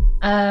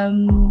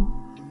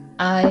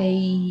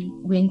 I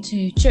went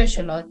to church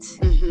a lot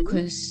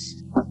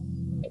because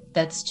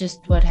that's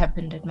just what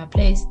happened at my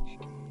place.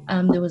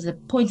 There was a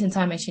point in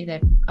time actually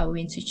that I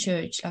went to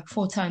church like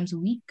 4 times a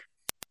week.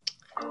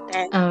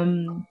 But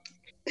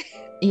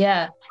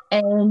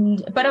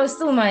I was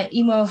still my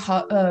emo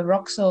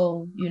rock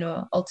soul,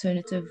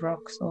 alternative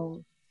rock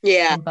soul,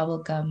 and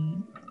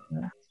bubblegum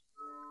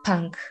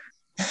punk.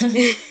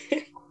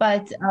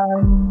 But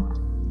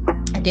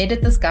I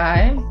dated this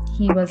guy.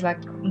 He was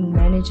like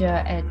manager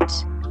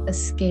at a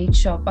skate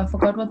shop. I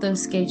forgot what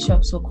those skate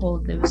shops were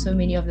called. There were so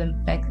many of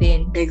them back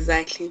then.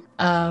 Exactly.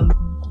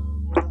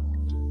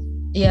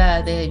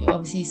 They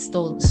obviously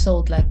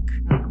sold like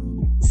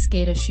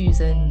skater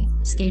shoes and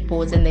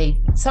skateboards, and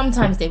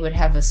sometimes they would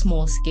have a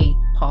small skate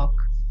park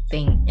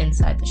thing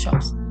inside the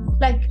shops.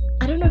 Like,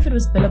 I don't know if it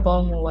was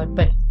Billabong or what,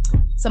 but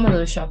some of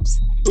those shops.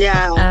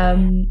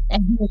 And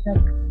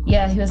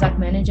he was like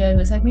manager. He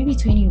was like maybe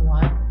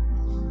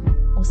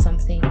 21 or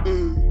something.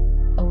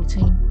 Or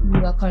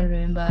 22, I can't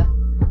remember.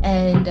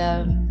 And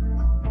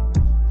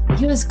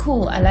he was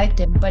cool. I liked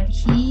him, but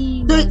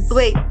he was...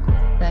 Wait,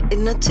 like,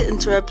 not to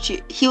interrupt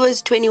you. He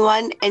was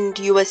 21 and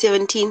you were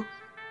 17?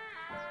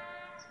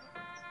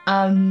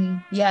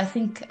 I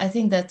think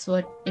that's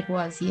what it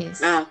was,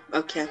 yes.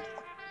 Okay.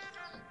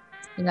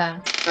 Yeah.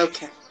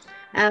 Okay.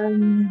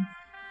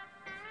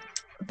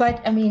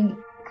 But I mean,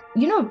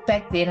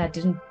 back then I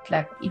didn't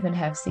like even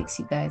have sex,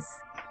 you guys.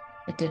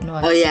 I did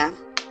not. Oh yeah.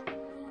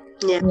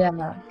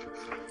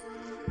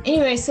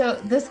 Anyway, so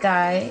this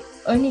guy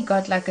only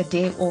got like a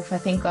day off, I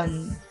think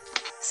on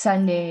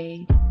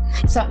Sunday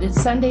So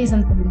it's Sundays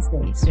and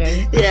Thursdays,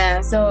 right?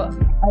 Yeah. So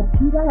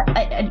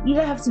I'd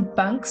either have to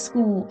bunk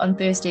school on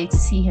Thursday to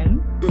see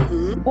him,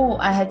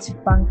 or I had to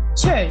bunk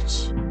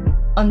church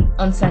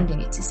on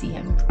Sunday to see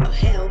him. Oh,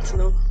 hell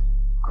no.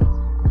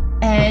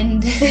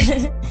 And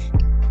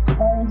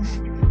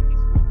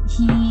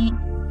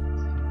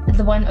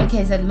so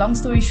long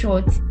story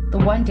short, the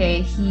one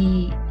day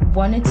he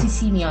wanted to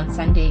see me on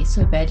Sunday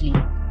so badly.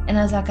 And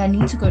I was like, I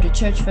need to go to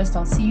church first.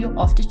 I'll see you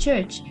after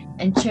church.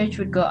 And church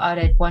would go out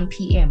at 1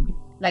 p.m.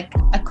 Like,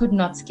 I could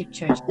not skip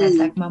church. That's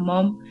like, my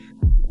mom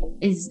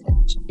is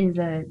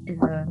a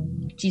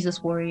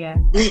Jesus warrior.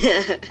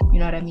 You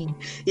know what I mean?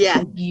 Yeah.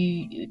 Like,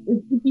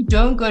 if you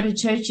don't go to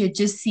church, you're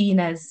just seen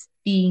as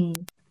being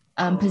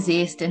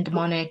possessed and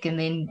demonic, and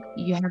then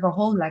you have a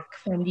whole like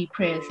family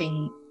prayer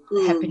thing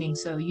happening.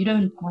 So you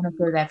don't want to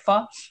go that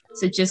far.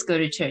 So just go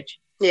to church.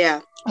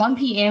 Yeah. 1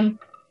 p.m.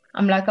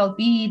 I'm like, I'll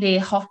be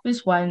there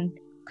 1:30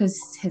 because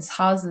his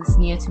house is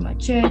near to my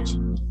church.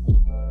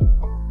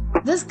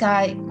 This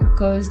guy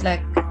goes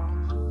like,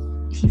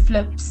 he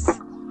flips.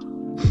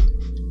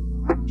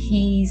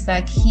 He's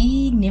like,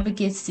 he never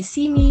gets to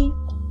see me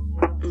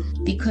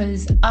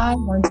because I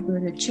want to go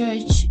to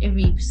church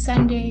every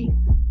Sunday,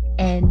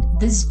 and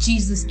this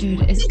Jesus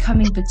dude is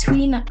coming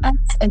between us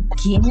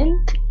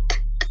again.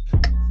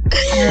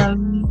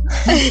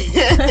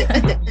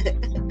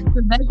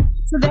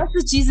 So that's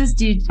the Jesus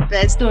dude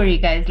story,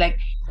 guys. Like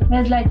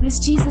this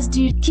Jesus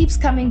dude keeps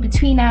coming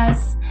between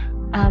us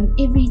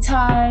every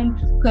time,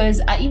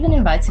 because I even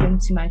invited him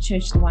to my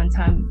church the one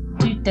time.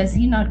 Dude, does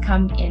he not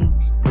come in?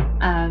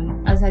 I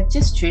was like,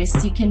 just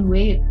dress. You can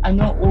wear, I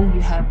know all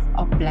you have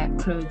are black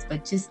clothes,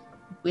 but just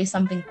wear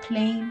something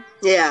plain.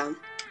 Yeah.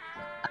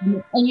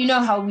 And you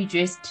know how we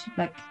dressed,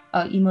 like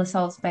our emo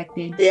selves back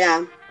then.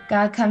 Yeah.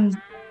 Guy comes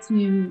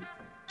to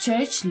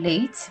church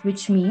late,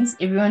 which means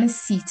everyone is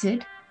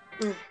seated.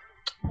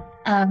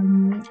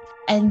 And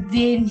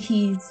then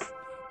he's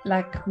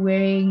like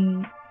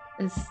wearing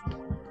this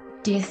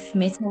death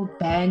metal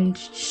band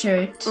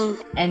shirt,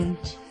 and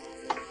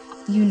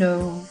you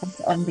know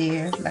what's on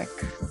there, like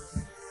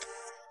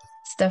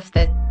stuff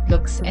that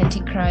looks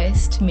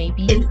antichrist,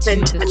 maybe.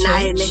 Infant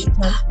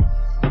annihilator.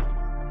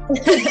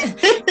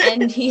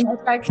 And he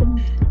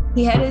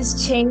had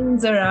his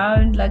chains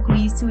around, like we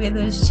used to wear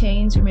those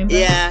chains, remember?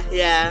 Yeah.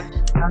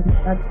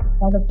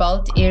 By the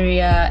belt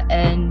area,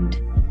 and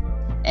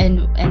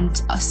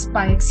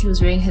spikes. He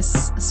was wearing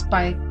his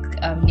spike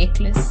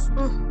necklace,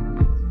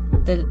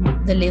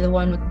 the leather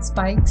one with the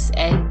spikes,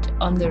 and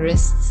on the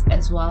wrists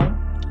as well.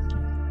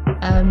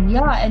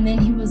 And then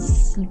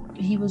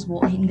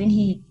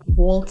he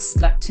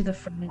waltzed like to the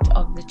front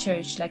of the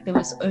church. Like there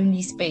was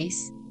only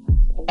space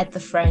at the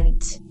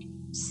front,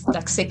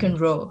 like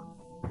second row,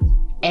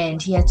 and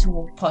he had to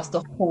walk past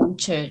the whole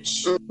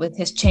church with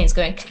his chains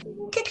going.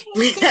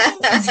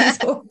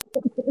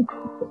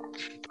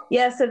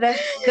 Yeah, so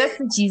that's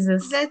the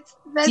Jesus. That's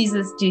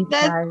Jesus dude.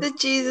 That's the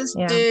Jesus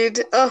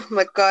dude. Oh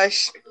my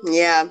gosh.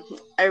 Yeah,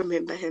 I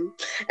remember him.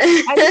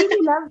 I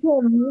really loved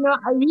him. You know,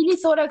 I really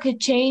thought I could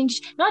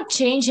not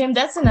change him.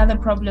 That's another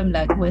problem,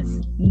 like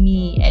with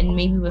me and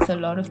maybe with a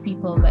lot of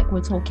people, like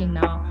we're talking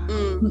now,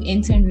 who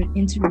enter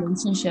into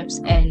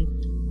relationships and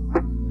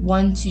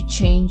want to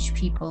change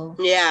people.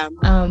 Yeah.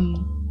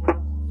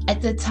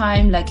 At the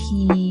time, like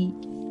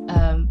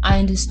I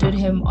understood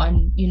him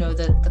on, you know,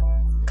 the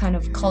kind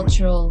of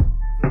cultural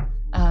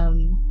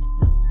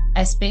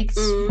aspects.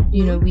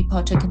 You know, we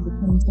partook in the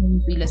same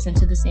things, we listened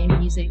to the same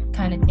music,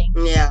 kind of thing.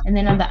 Yeah. And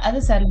then on the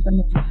other side, like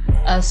on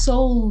a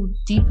soul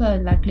deeper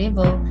like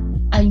level,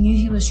 I knew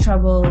he was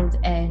troubled,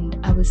 and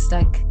I was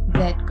like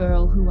that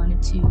girl who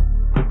wanted to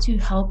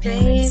help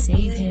him and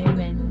save him,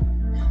 and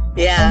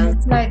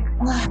it's like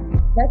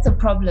that's a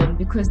problem,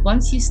 because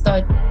once you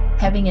start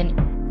having an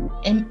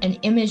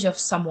image of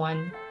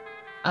someone,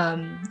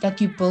 like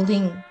you're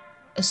building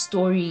a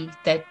story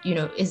that, you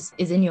know, is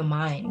in your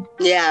mind,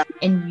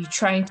 and you're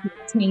trying to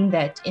attain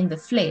that in the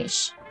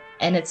flesh,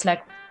 and it's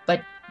like,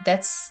 but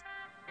that's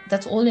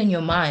all in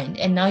your mind,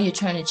 and now you're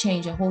trying to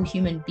change a whole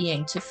human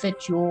being to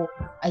fit your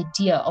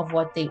idea of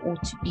what they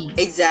ought to be.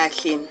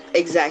 Exactly.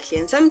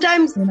 And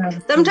sometimes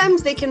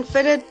they can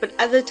fit it, but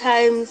other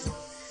times,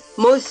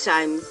 most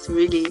times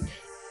really,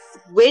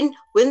 when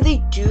they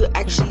do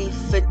actually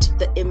fit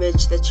the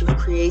image that you've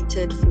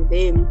created for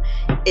them,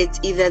 it's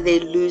either they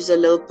lose a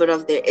little bit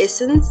of their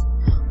essence,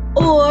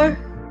 or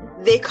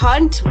they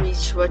can't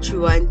reach what you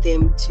want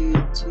them to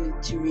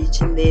reach,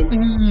 and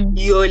then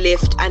you're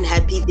left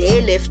unhappy,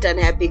 they're left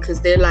unhappy,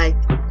 because they're like,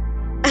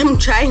 I'm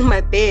trying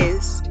my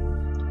best.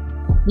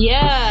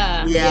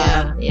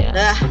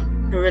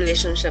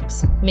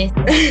 Relationships.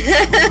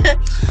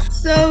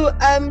 So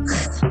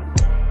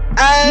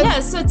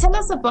so tell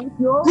us about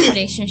your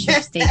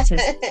relationship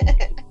status.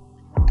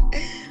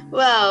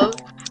 Well,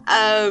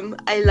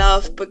 I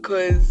laugh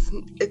because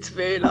it's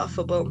very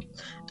laughable.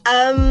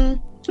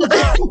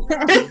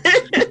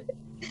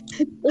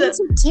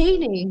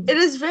 Entertaining. It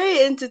is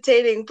very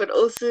entertaining, but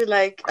also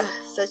like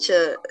such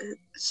a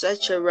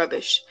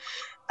rubbish.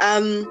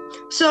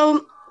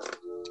 So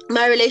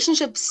my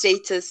relationship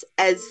status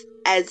as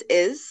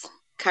is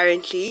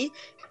currently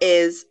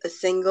is a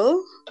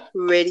single,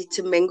 ready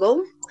to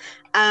mingle.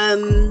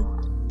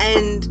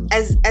 And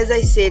as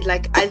I said,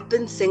 like, I've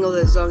been single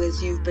as long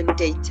as you've been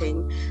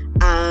dating.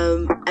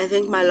 I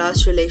think my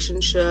last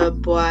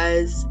relationship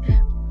was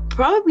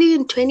probably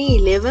in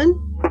 2011.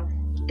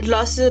 It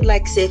lasted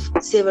like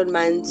 7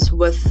 months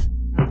with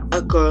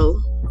a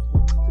girl.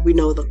 We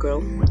know the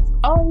girl.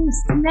 Oh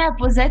snap!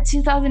 Was that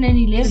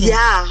 2011?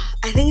 Yeah,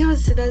 I think it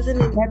was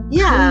 2000.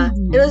 Yeah,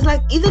 crazy. it was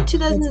like either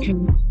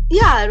 2000.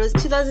 Yeah, it was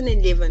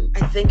 2011.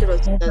 I think it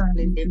was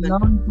 2011. A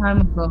long time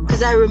ago.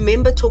 Because I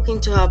remember talking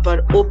to her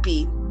about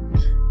Opi.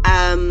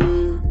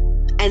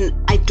 And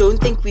I don't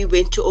think we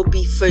went to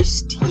Opi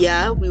first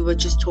year. We were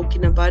just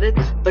talking about it,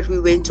 but we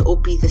went to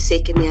Opi the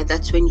second year.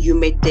 That's when you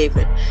met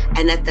David.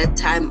 And at that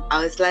time,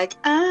 I was like,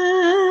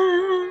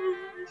 I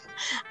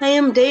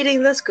am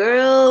dating this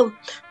girl.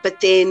 But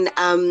then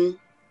I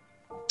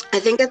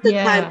think at the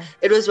time,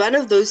 it was one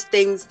of those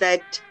things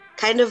that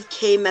kind of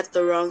came at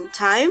the wrong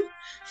time.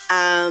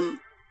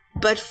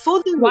 But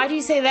why do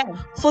you say that?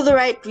 For the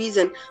right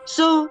reason.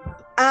 So,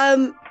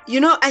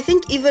 I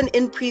think even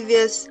in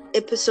previous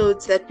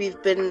episodes that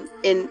we've been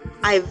in,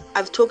 I've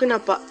spoken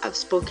about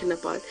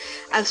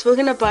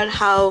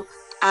how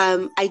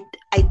I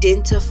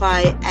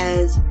identify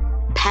as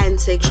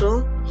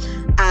pansexual,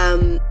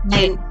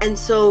 and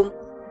so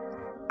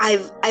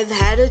I've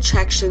had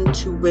attraction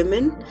to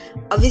women.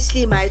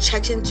 Obviously, my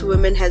attraction to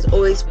women has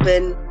always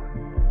been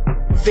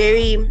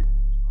very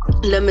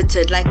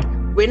limited. Like,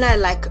 when I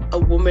like a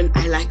woman,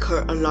 I like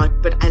her a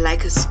lot, but I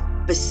like a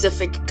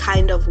specific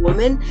kind of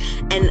woman.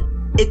 And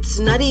it's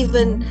not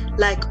even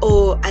like,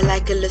 oh, I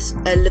like a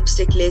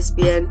lipstick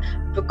lesbian,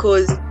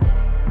 because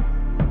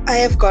I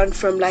have gone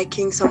from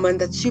liking someone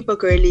that's super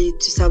girly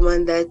to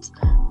someone that's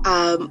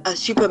a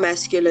super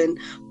masculine.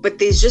 But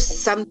there's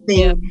just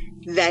something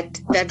that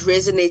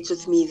resonates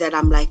with me, that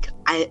I'm like,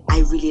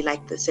 I really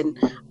like this, and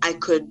I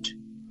could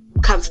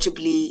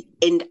comfortably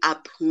end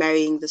up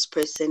marrying this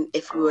person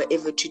if we were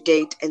ever to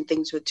date and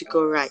things were to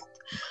go right.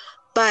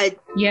 But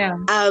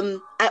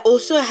I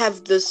also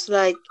have this,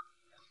 like,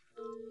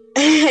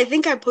 I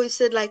think I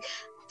posted, like,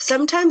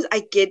 sometimes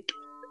I get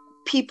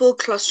people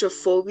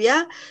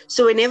claustrophobia.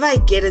 So whenever I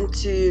get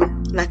into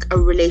like a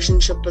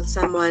relationship with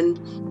someone,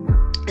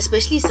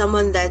 especially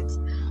someone that's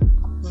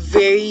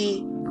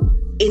very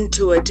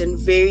into it and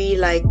very,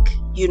 like,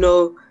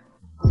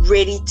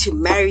 ready to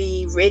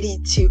marry, ready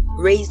to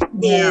raise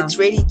kids,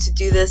 ready to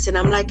do this, and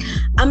I'm like,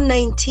 I'm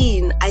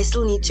 19, I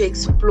still need to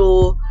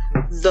explore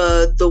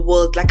the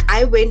world. Like,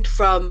 I went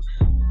from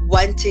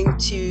wanting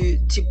to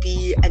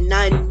be a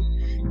nun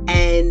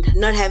and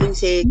not having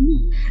sex.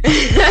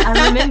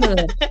 I remember.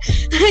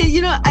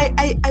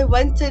 I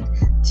wanted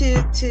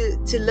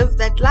to live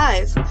that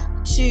life,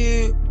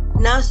 to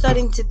now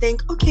starting to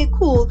think, okay,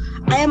 cool,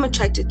 I am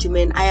attracted to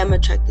men, I am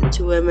attracted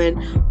to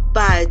women,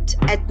 but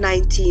at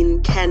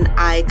 19, can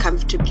I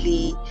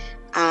comfortably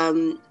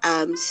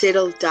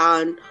settle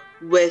down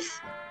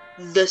with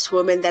this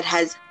woman that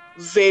has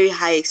very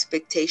high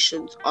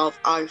expectations of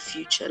our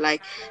future?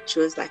 Like, she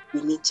was like,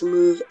 we need to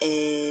move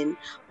in,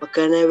 we're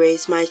gonna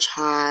raise my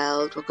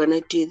child, we're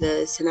gonna do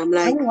this, and I'm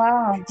like, oh,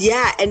 wow.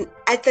 Yeah. And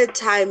at that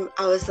time,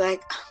 I was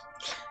like,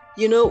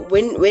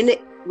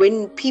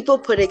 when people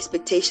put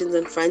expectations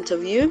in front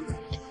of you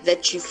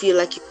that you feel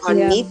like you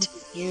can't meet,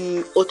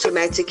 you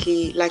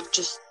automatically, like,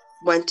 just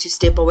want to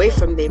step away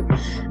from them.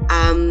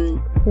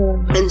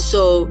 And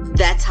so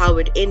that's how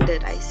it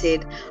ended. I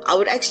said I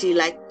would actually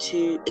like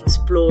to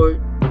explore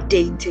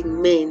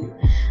dating men,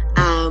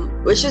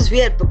 which is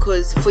weird,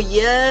 because for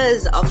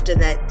years after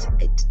that,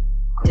 I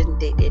didn't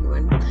date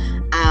anyone.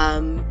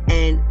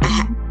 And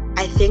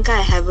I think I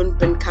haven't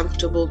been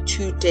comfortable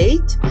to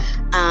date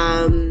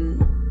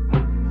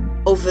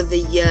over the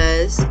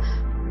years.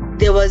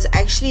 There was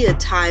actually a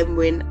time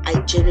when I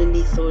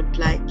genuinely thought,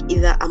 like,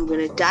 either I'm going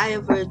to die a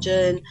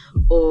virgin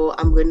or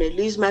I'm going to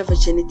lose my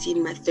virginity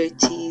in my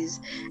 30s.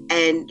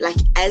 And, like,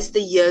 as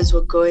the years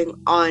were going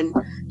on,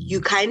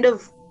 you kind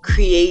of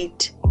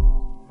create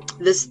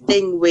this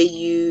thing where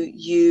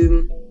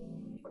you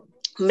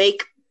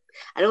make,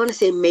 I don't want to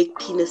say make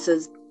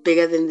penises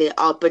bigger than they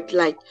are, but,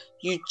 like,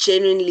 you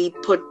genuinely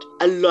put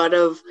a lot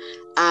of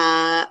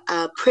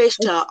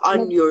pressure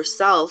on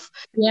yourself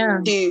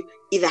to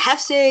either have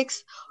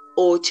sex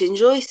or to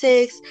enjoy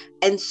sex.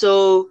 And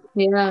so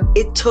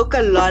it took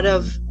a lot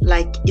of,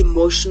 like,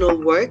 emotional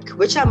work,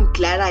 which I'm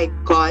glad I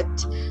got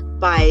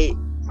by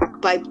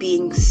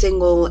being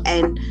single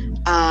and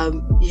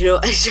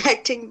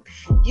attracting,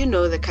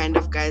 the kind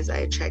of guys I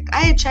attract.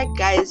 I attract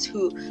guys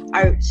who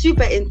are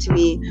super into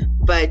me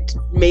but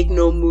make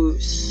no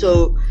moves.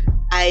 So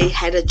I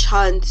had a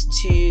chance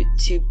to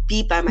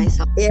be by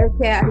myself. Yeah,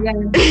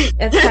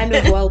 it's kind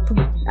of well put.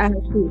 I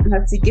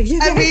have to give you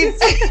that. I mean,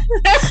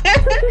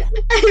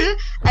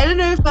 I don't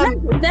know if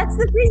I'm... That's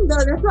the thing,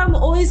 though. That's why I'm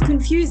always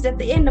confused at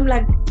the end. I'm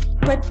like,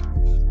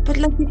 but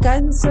but like you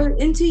guys are so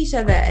into each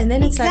other, and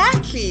then it's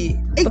exactly.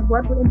 like, but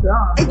what went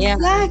wrong?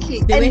 Exactly.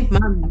 Yeah. They went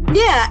mum.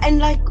 Yeah, and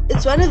like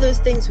it's one of those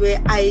things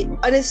where I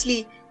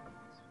honestly,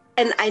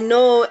 and I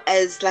know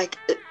as like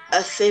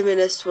a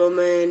feminist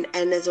woman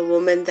and as a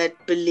woman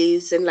that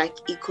believes in like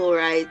equal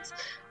rights,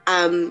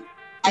 And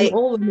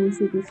all women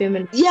should be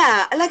feminist.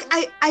 Yeah, like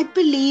I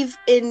believe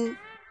in,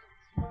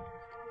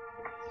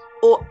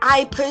 or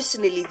I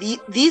personally,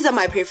 these are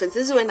my preferences.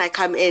 This is when I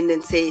come in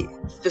and say,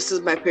 this is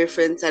my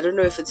preference. I don't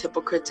know if it's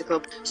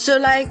hypocritical. So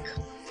like,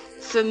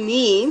 for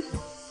me,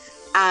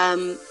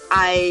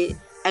 I,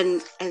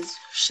 and as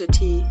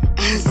shitty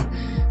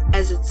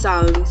as it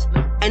sounds,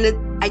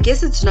 and I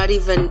guess it's not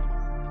even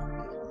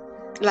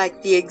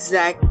like the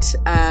exact,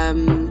 I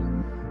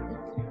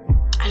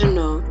don't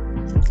know,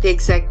 the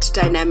exact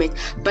dynamic,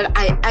 but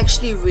I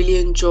actually really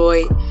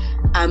enjoy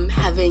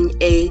having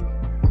a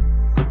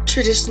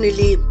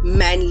traditionally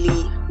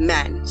manly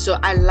man. So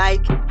I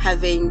like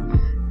having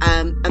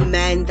a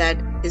man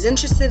that is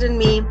interested in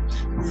me,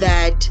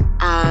 that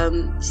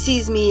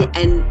sees me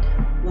and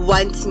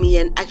wants me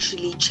and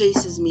actually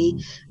chases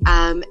me.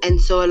 And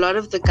so a lot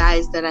of the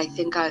guys that I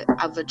think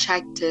I've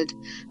attracted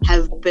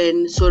have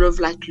been sort of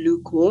like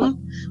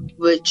lukewarm,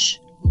 which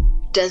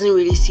doesn't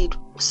really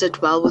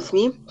sit well with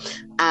me.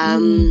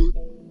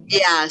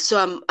 Yeah,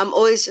 so I'm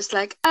always just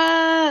like,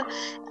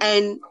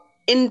 and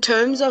in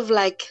terms of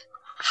like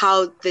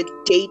how the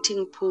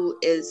dating pool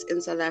is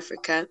in South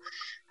Africa,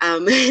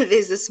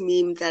 there's this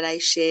meme that I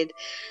shared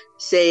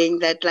saying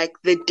that like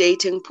the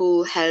dating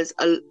pool has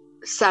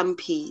some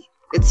pee.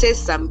 It says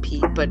some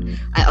pee, but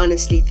I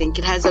honestly think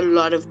it has a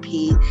lot of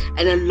pee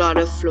and a lot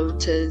of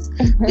floaters.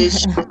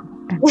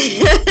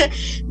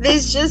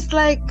 There's just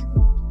like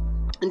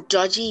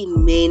dodgy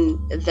men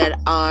that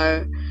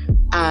are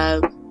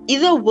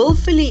either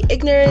willfully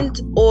ignorant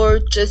or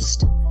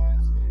just,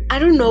 I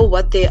don't know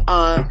what they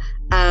are.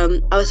 I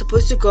was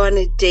supposed to go on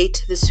a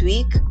date this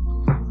week,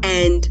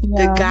 and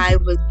the guy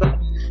was like,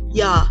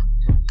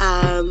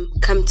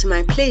 come to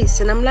my place.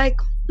 And I'm like,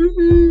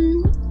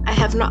 I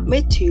have not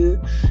met you.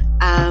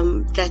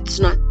 That's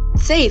not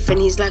safe. And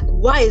he's like,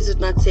 why is it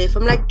not safe?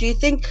 I'm like, do you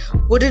think,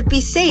 would it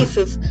be safe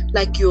if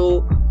like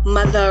your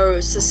mother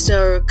or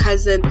sister or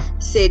cousin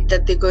said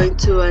that they're going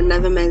to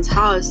another man's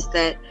house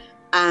that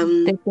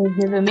they've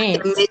never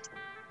met?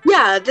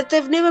 Yeah, that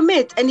they've never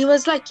met. And he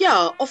was like,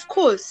 yeah, of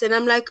course. And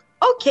I'm like,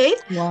 okay,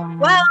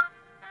 well,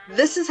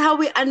 this is how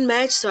we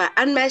unmatched. So I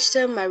unmatched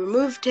him, I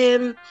removed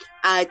him,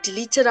 I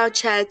deleted our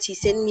chats. He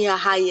sent me a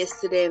hi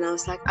yesterday, and I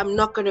was like, I'm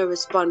not gonna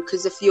respond,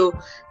 because if you're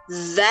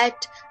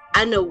that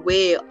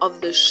unaware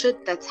of the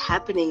shit that's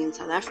happening in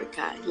South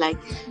Africa, like,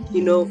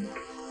 you know,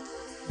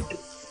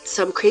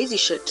 some crazy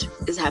shit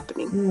is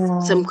happening.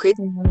 Some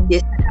crazy.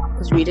 Yesterday I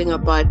was reading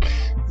about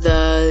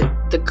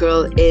the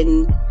girl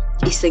in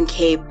Eastern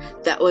Cape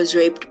that was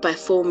raped by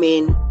 4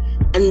 men,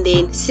 and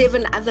then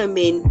 7 other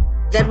men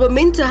that were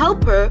meant to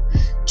help her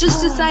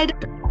just decided,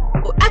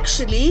 oh,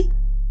 actually,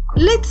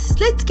 let's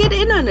get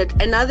in on it.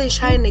 And now they're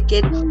trying to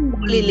get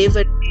fully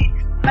livid.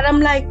 But I'm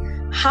like,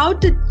 how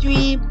did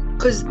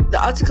because the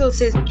article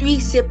says 3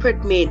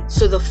 separate men.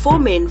 So the 4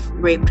 men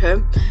raped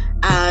her.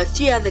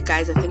 3 other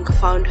guys, I think,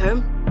 found her.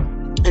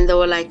 And they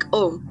were like,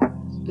 oh,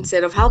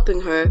 instead of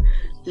helping her,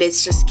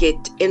 let's just get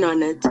in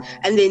on it.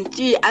 And then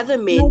 3 other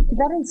men. Like,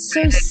 that is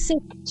so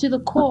sick to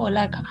the core.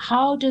 Like,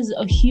 how does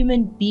a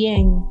human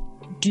being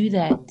do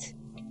that?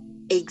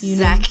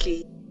 Exactly.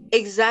 You know?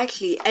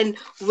 Exactly. And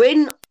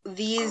when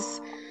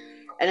these,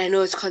 and I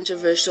know it's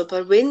controversial,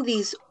 but when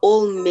these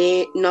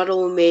not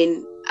all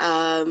men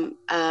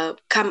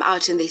come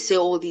out and they say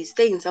all these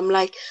things, I'm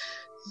like,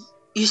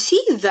 you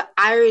see the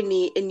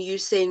irony in you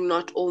saying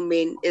not all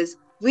men is,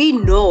 we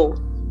know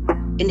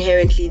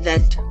inherently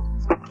that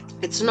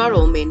it's not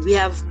all men. We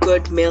have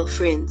good male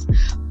friends.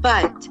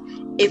 But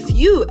if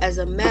you as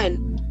a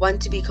man want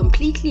to be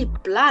completely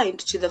blind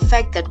to the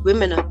fact that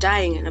women are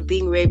dying and are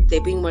being raped, they're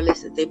being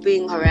molested, they're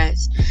being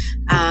harassed,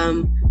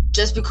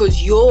 just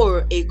because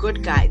you're a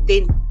good guy,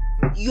 then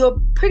you're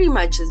pretty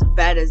much as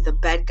bad as the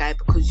bad guy,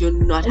 because you're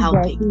not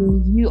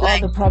helping. You are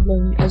the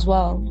problem as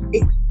well.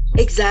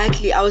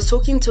 Exactly. I was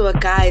talking to a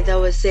guy that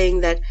was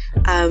saying that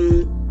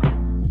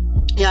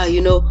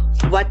you know,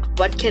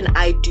 what can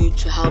I do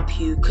to help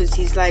you? Because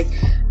he's like,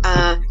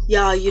 you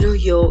know,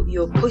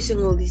 you're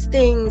posting all these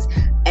things,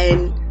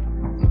 and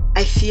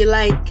I feel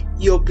like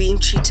you're being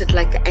treated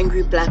like an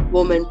angry black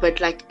woman,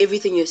 but like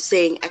everything you're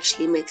saying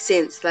actually makes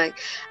sense. Like,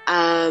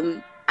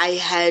 I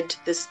had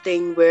this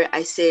thing where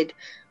I said,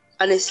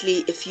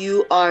 honestly, if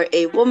you are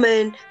a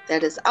woman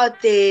that is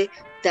out there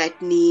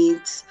that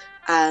needs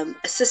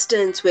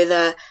assistance,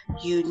 whether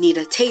you need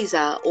a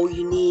taser or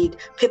you need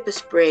pepper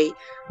spray,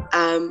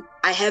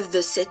 I have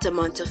the set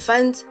amount of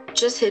funds.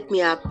 Just hit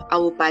me up. I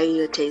will buy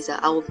you a taser.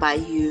 I will buy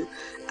you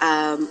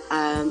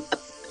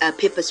a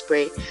pepper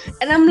spray.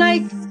 And I'm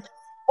like,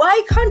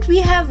 why can't we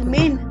have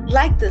men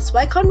like this?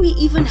 Why can't we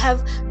even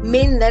have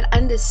men that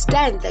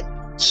understand that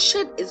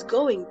shit is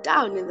going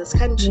down in this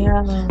country?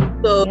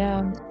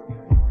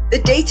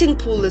 The dating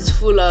pool is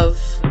full of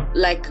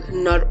like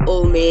not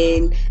all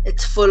men.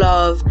 It's full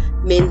of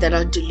men that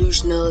are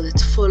delusional.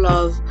 It's full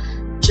of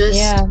just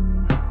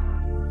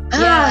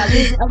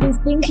I was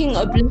thinking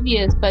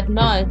oblivious, but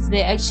not.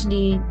 They're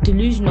actually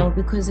delusional,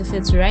 because if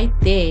it's right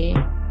there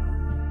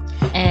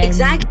and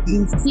exactly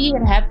we see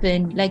it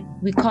happen, like,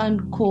 we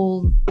can't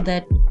call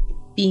that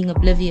being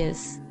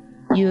oblivious.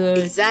 You're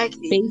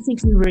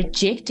basically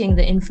rejecting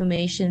the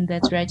information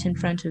that's right in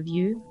front of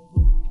you.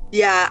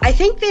 Yeah, I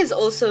think there's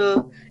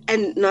also,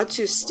 and not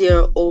to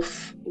steer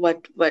off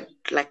what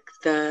like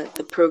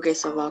the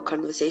progress of our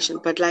conversation,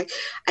 but like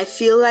I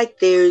feel like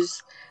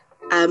there's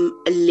a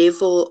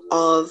level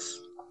of,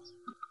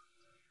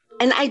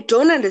 and I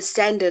don't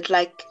understand it,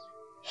 like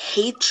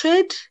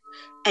hatred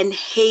and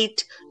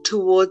hate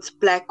towards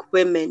Black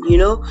women, you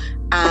know?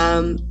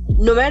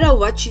 No matter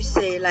what you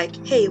say, like,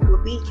 hey,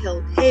 we're being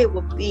killed, hey,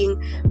 we're being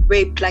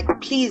raped, like,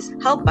 please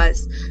help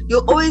us. You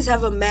always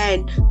have a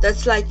man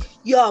that's like,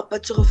 yeah,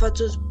 but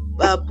Tsholofato's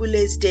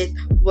Pule's death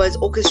was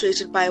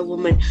orchestrated by a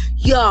woman.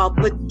 Yeah,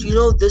 but you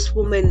know, this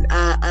woman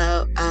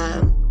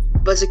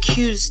was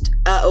accused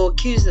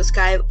this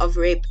guy of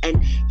rape,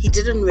 and he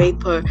didn't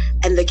rape her,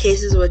 and the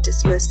cases were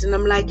dismissed. And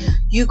I'm like,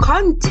 you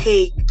can't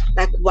take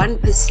like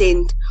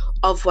 1%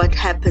 of what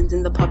happens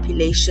in the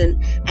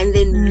population and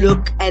then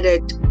look at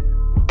it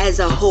as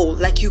a whole.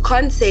 Like, you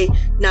can't say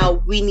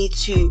now we need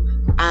to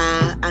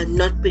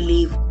not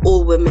believe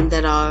all women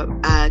that are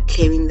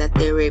claiming that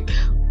they're raped.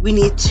 We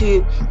need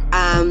to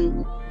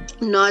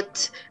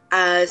not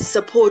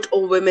support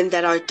all women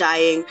that are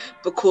dying,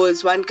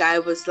 because one guy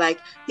was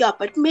like, yeah,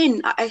 but men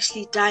are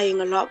actually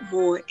dying a lot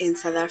more in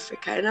South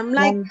Africa. And I'm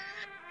like,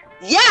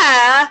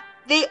 yeah,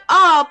 they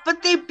are,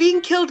 but they're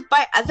being killed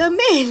by other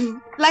men.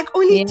 Like,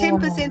 only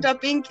 10% are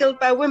being killed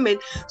by women.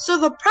 So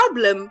the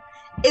problem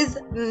is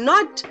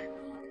not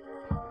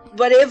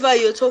whatever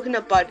you're talking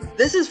about.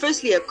 This is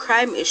firstly a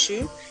crime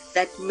issue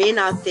that men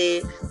out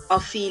there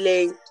are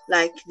feeling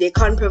like they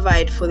can't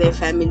provide for their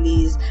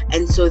families,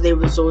 and so they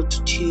resort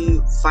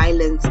to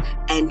violence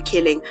and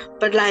killing.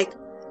 But like,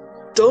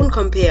 don't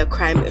compare a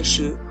crime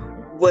issue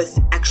with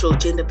actual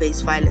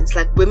gender-based violence.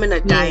 Like, women are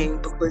dying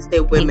because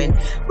they're women.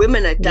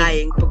 Women are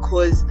dying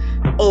because,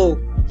 oh,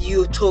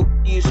 you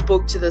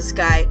spoke to this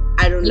guy,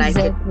 I don't like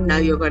it, now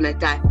you're gonna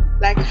die.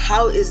 Like,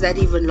 how is that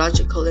even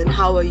logical, and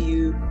how are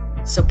you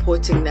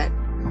supporting that?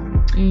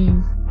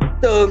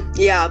 So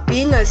yeah,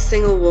 being a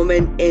single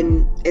woman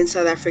in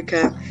South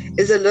Africa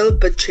is a little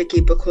bit tricky,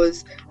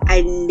 because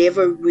I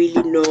never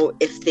really know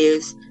if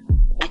there's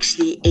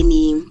actually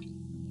any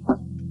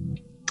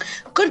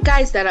good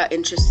guys that are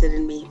interested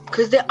in me,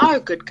 because there are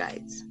good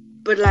guys,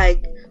 but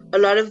like a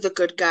lot of the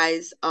good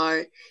guys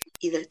are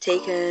either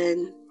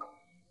taken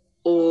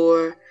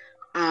or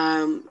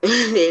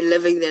they're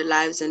living their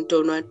lives and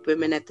don't want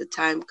women at the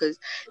time because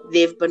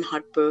they've been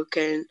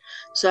heartbroken.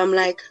 So I'm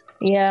like,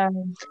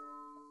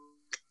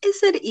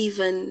 is it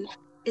even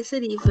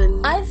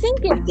I think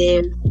it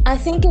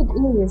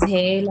is,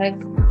 hey, like,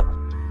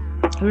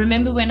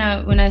 remember when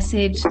I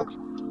said,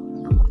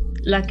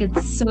 like,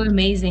 it's so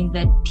amazing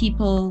that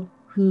people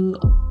who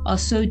are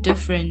so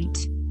different,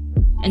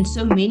 and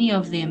so many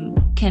of them,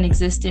 can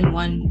exist on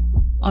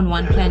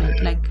one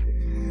planet. Like,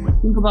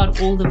 think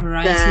about all the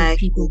variety of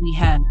people we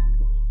have.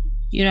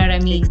 You know what I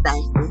mean?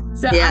 Exactly.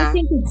 So I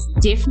think it's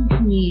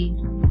definitely,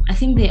 I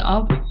think there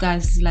are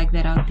guys like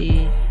that out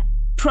there,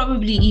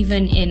 probably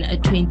even in a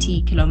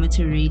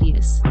 20-kilometer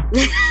radius.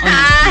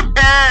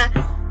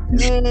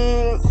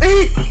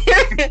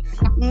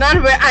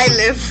 Not where I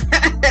live.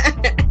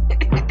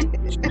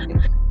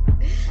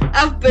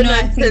 I've been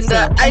on Tinder.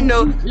 So. I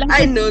know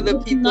the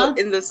people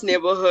in this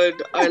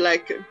neighborhood are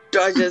like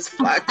dodge as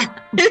fuck.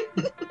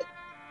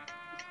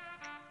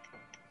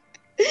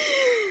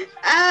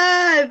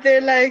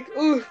 They're like,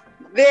 ooh,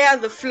 they are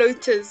the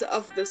floaters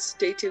of the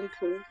dating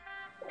pool.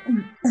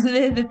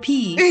 They're the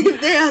pee.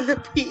 They are the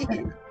pee.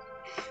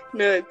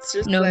 No, it's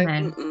just no, like,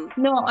 man.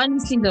 No,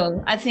 honestly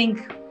though, I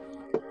think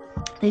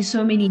there's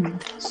so many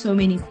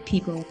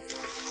people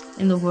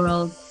in the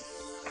world,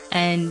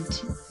 and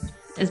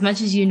as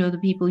much as you know the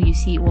people you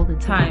see all the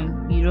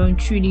time, you don't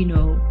truly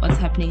know what's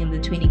happening in the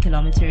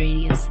 20-kilometer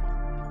radius.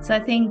 So I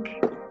think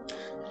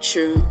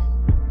true.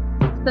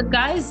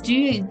 Those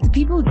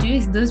people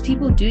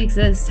do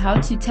exist. How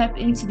to tap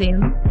into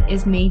them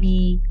is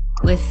maybe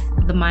with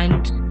the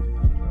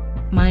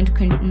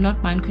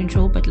not mind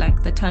control, but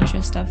like the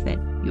tantra stuff that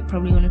you're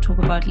probably going to talk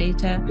about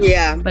later.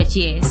 Yeah. But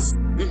yes,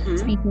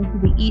 speaking to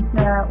the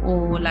ether,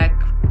 or like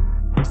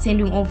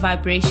sending off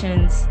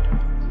vibrations.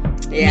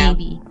 Yeah.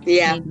 Maybe.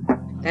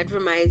 That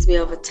reminds me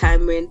of a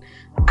time when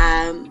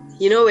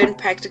when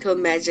Practical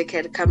Magic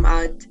had come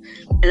out,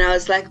 and I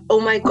was like, oh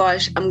my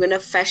gosh, I'm gonna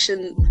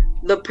fashion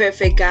the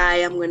perfect guy.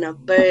 I'm gonna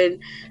burn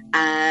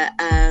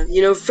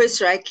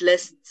first write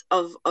lists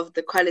of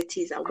the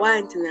qualities I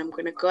want, and then I'm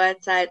gonna go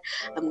outside,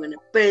 I'm gonna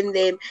burn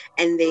them,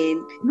 and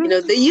then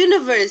the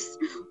universe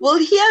will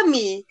hear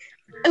me.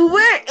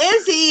 Where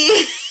is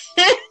he?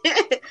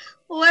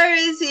 Where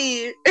is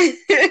he?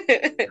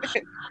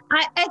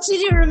 I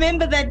actually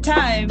remember that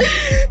time.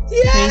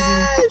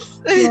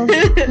 Yes.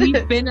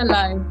 We've been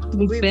alive.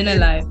 We've been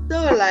alive.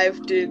 So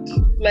alive, dude.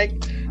 Like,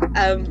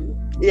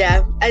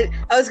 yeah. I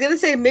was gonna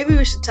say maybe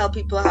we should tell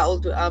people how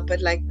old we are,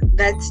 but like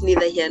that's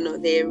neither here nor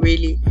there.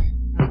 Really,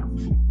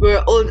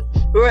 we're old.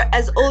 We're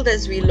as old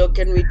as we look,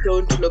 and we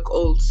don't look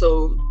old.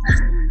 So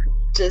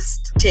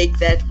just take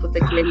that with a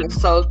grain of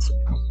salt.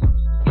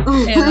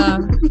 Yeah.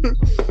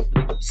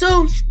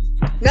 So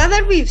now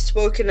that we've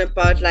spoken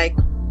about like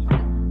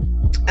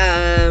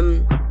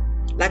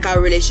our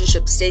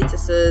relationship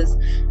statuses,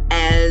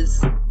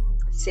 as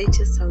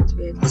status sounds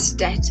weird,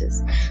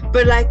 status,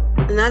 but like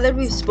now that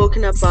we've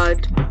spoken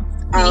about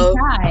our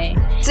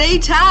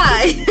date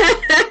high.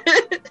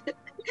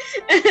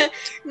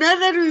 Now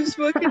that we've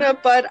spoken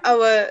about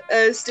our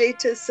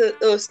status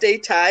or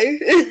state high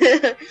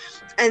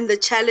and the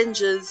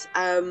challenges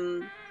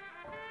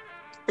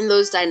in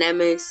those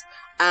dynamics,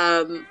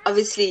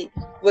 obviously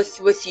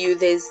with you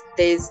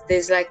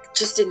there's like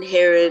just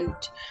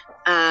inherent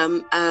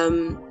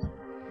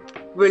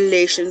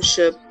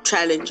relationship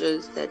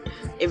challenges that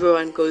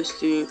everyone goes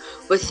through.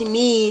 With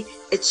me,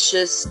 it's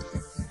just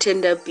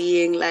Tinder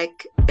being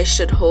like a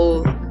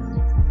shithole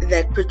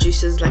that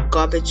produces like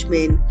garbage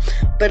men.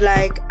 But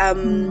like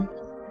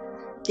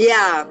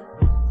yeah,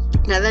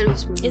 now that we've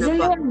spoken Isn't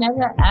about, there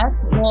another app,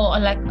 or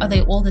like are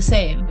they all the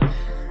same?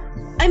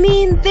 I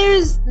mean,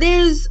 there's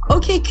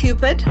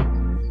OkCupid,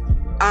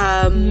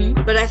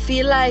 but I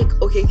feel like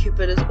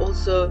OkCupid is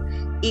also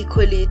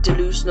equally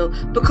delusional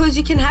because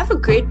you can have a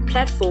great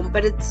platform,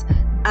 but it's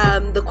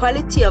the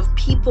quality of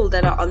people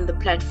that are on the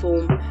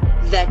platform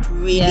that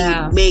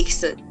really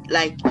makes it.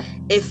 Like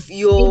if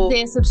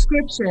their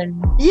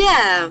subscription.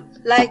 Yeah,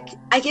 like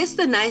I guess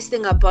the nice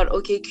thing about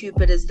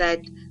OkCupid is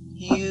that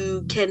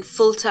you can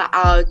filter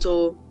out,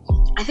 or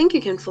I think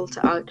you can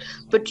filter out,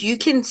 but you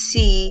can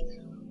see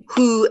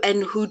who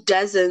and who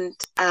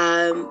doesn't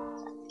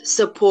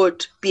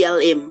support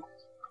BLM.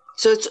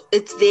 So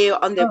it's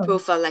there on their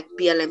profile, like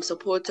BLM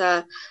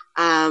supporter.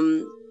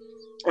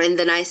 And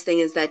the nice thing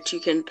is that you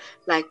can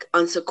like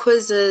answer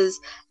quizzes,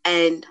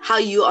 and how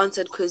you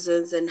answered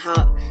quizzes and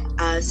how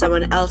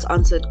someone else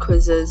answered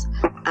quizzes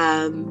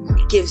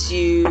gives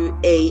you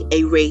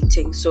a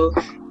rating. So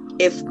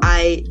if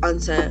I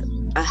answer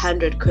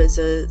 100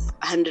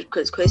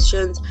 quiz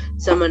questions,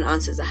 someone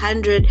answers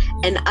 100,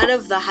 and out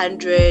of the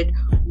 100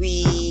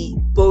 we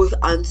both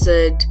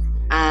answered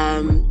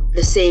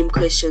the same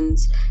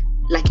questions,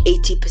 like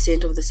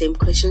 80% of the same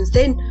questions,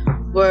 then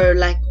we're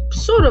like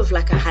sort of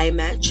like a high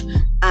match.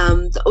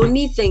 The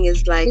only thing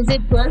is like, is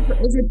it both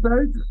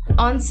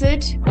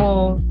answered,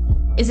 or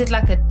is it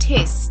like a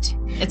test?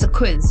 It's a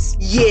quiz.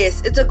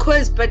 Yes, it's a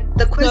quiz, but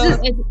the quiz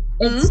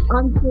it's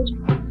answered.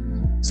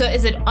 So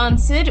is it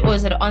answered, or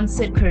is it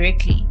answered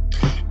correctly?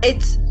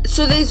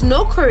 So there's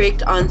no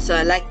correct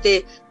answer. Like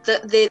there's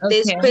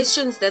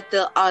questions that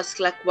they'll ask,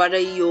 like, what are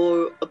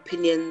your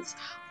opinions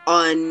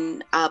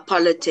on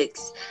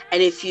politics?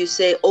 And if you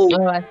say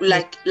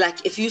like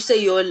if you say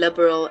you're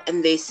liberal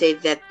and they say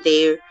that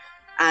they're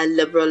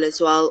liberal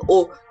as well,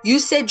 or you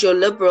said you're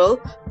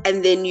liberal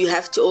and then you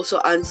have to also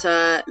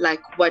answer like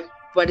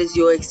what is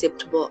your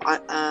acceptable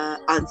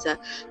answer.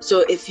 So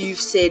if you've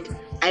said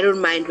I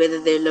don't mind whether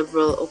they're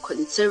liberal or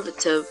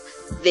conservative,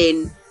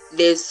 then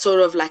there's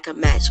sort of like a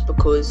match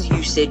because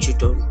you said you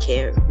don't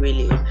care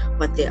really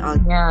what they are.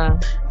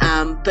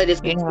 But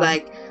if it's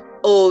like,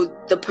 oh,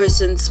 the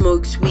person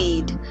smokes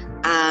weed,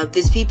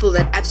 there's people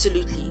that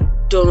absolutely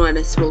don't want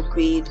to smoke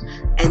weed,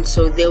 and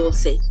so they will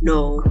say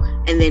no,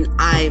 and then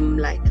I'm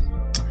like,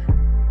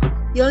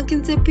 you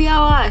can say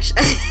wash.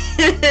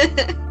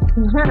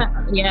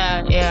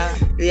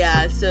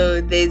 Yeah,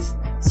 so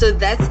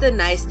that's the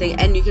nice thing.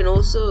 And you can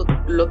also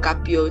look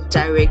up your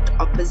direct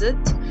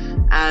opposite,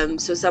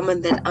 so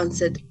someone that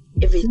answered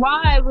everything.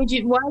 Why would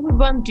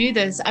one do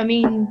this? I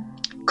mean,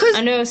 because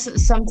I know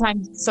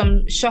sometimes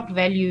some shock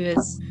value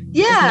is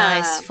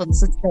nice for the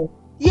system.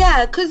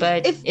 Yeah, because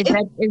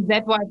is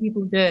that why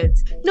people do it?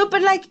 No,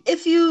 but like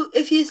if you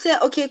say,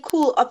 okay,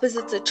 cool,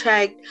 opposites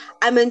attract,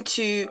 I'm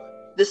into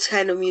this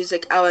kind of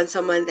music, I want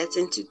someone that's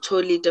into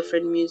totally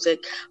different music,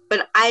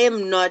 but I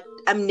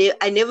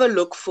never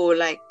look for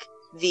like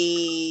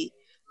the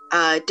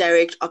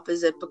direct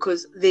opposite,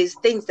 because there's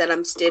things that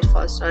I'm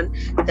steadfast on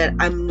that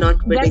I'm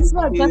not willing that's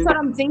what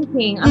I'm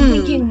thinking. I'm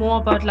thinking more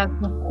about like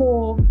the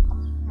core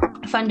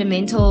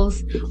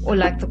fundamentals, or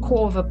like the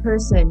core of a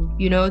person,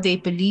 you know, their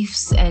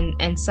beliefs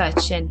and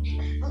such. And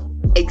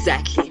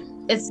exactly,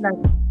 it's like,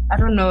 I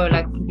don't know,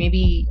 like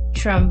maybe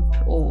Trump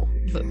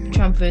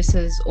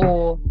versus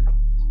or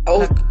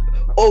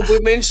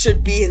women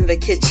should be in the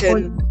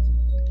kitchen,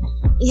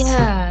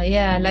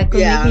 like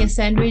maybe a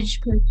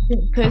sandwich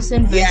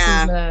person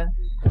versus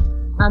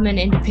I'm an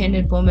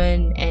independent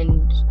woman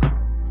and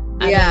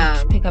I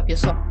don't pick up your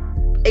sock.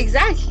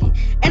 Exactly.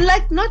 And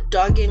like, not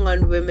dogging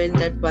on women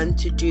that want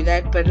to do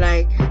that, but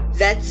like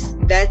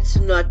that's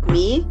not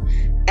me.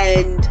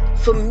 And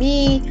for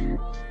me,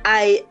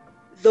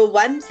 the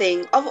one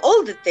thing of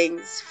all the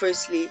things,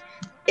 firstly,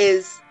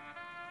 is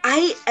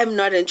I am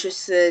not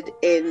interested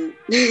in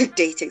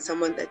dating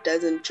someone that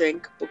doesn't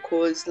drink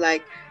because,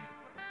 like,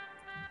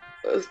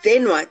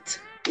 then what?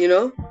 You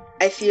know?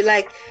 I feel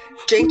like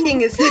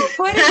drinking is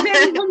what does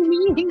that even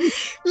mean?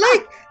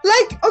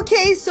 like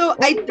okay, so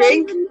What I does that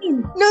drink. even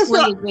mean? No,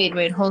 so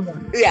Wait, hold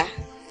on. yeah.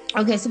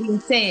 Okay, so you're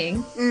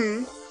saying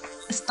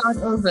start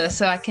over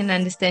so I can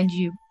understand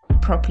you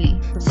properly.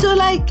 So,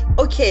 like,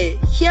 okay,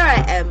 here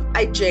I am.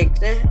 I drink.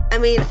 I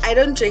mean, I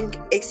don't drink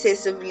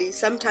excessively.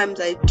 Sometimes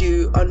I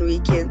do on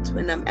weekends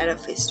when I'm at a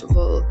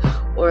festival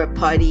or a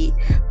party.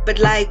 But,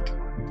 like,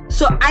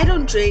 so I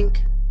don't drink.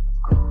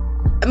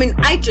 I mean,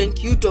 I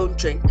drink. You don't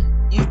drink.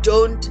 You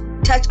don't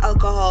touch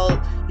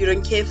alcohol. You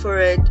don't care for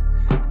it.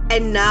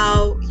 And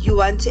now you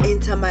want to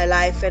enter my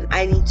life and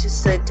I need to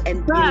sit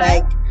and be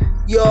like,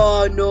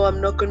 yo, no,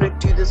 I'm not going to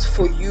do this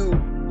for you.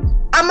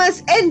 I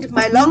must end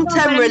my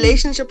long-term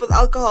relationship with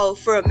alcohol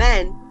for a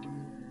man.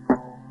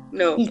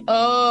 No.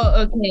 Oh,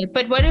 okay.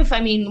 But what if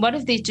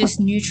they're just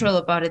neutral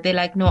about it? They're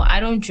like, no, I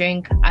don't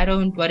drink, I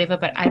don't whatever,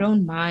 but I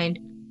don't mind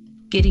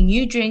getting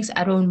you drinks.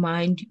 I don't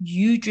mind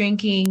you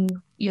drinking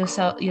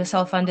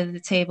yourself under the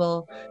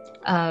table.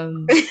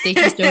 They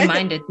just don't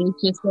mind it. They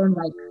just don't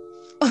like.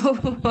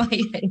 Oh,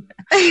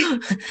 yeah.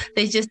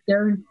 They just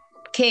don't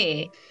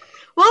care.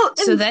 Well,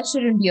 so that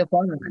shouldn't be a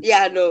problem.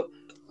 Yeah, no.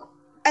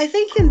 I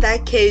think in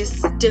that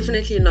case,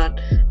 definitely not.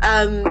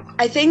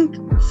 I think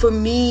for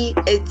me,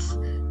 it's,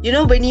 you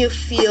know, when you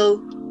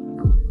feel,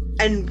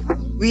 and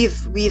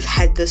we've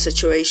had the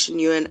situation,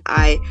 you and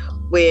I,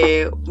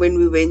 where when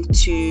we went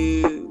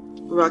to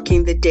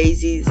Rocking the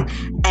Daisies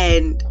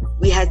and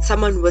we had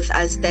someone with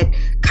us that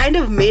kind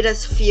of made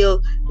us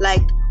feel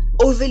like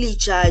overly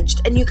judged,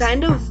 and you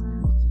kind of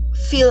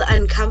feel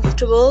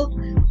uncomfortable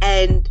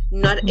and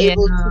not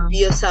able to be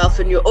yourself,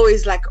 and you're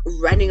always like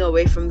running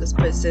away from this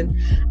person.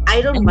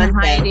 I don't want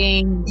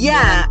hiding. That.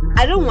 Yeah,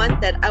 I don't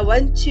want that. I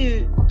want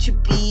to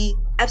be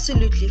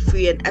absolutely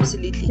free and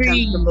absolutely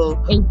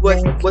comfortable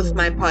with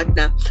my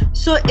partner.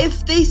 So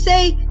if they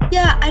say,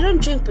 yeah, I don't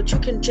drink, but you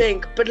can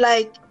drink, but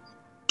like,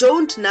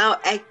 don't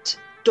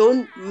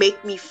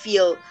make me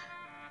feel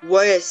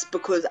worse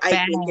because I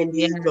drink and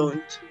you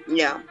don't.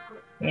 Yeah.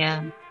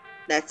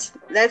 That's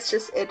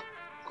just it.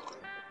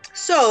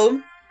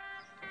 So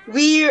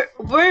we're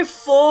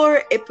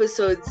 4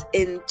 episodes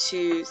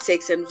into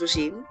Sex and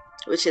Vagine,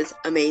 which is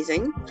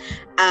amazing.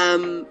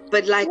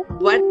 But like,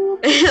 what?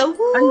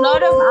 A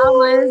lot of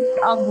hours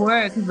of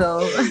work,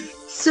 though.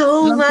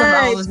 So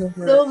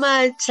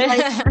much.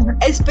 Like,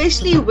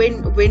 especially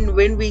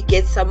when we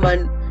get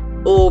someone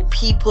or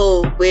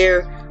people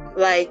where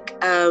like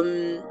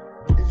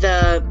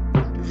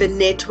the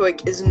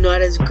network is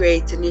not as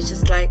great, and you're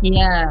just like,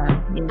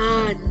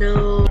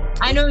 no.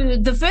 I know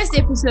the first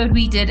episode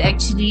we did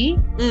actually,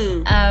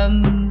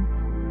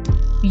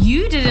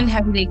 you didn't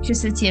have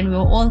electricity and we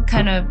were all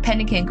kind of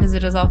panicking because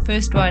it was our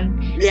first one,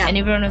 and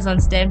everyone was on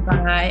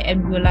standby,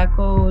 and we were like,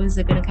 oh, is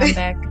it gonna come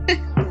back?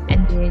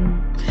 And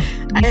then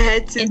I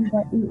had to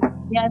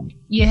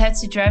you had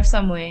to drive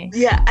somewhere.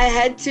 I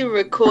had to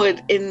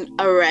record in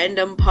a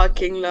random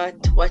parking lot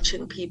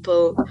watching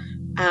people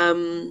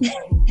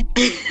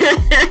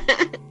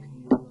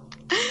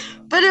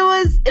but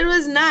it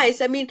was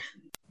nice. I mean,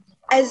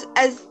 as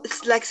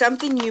like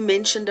something you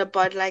mentioned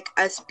about like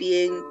us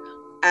being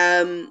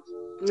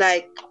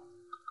like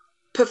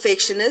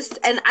perfectionists,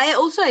 and I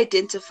also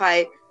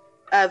identify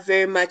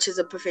very much as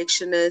a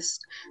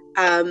perfectionist,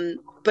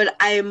 but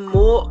I am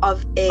more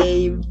of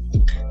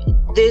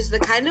there's the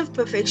kind of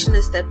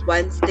perfectionist that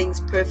wants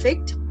things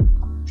perfect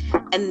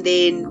and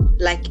then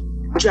like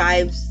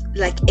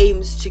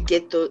aims to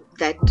get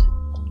that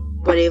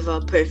whatever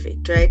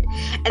perfect, right?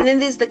 And then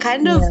there's the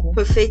kind of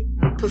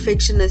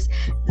perfectionist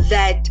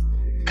that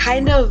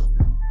kind of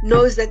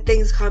knows that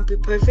things can't be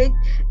perfect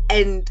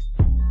and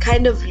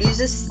kind of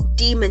loses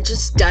steam and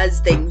just does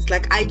things.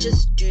 Like, I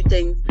just do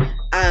things.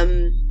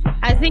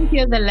 I think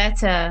you're the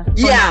latter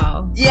for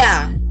now.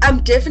 Yeah,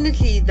 I'm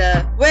definitely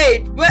the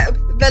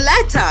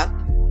latter.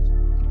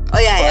 Oh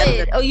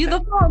yeah, you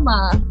the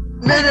former?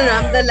 No,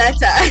 I'm the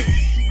latter.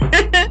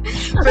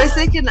 For a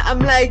second, I'm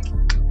like,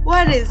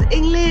 what is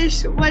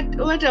English?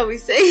 What are we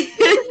saying?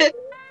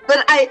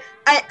 But I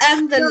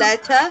am the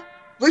latter,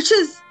 which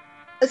is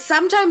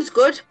sometimes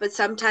good, but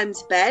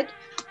sometimes bad.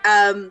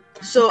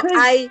 So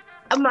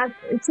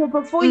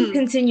before you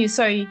continue,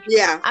 sorry.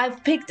 Yeah.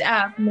 I've picked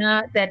up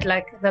now that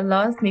like the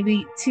last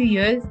maybe 2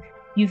 years,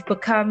 you've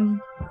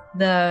become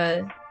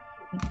the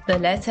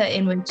latter,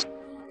 in which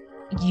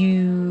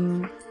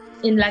you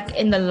in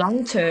the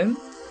long term,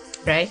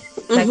 right?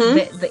 Like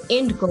the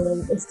end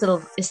goal is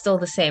still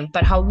the same,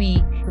 but how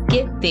we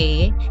get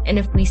there, and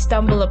if we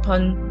stumble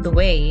upon the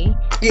way,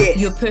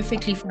 you're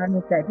perfectly fine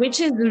with that,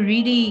 which is a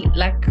really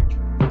like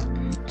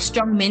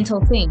strong mental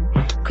thing,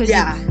 because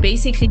you're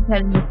basically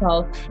telling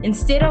yourself,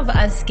 instead of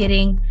us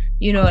getting,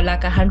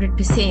 like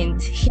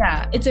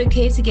 100%, it's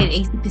okay to get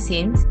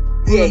 80%.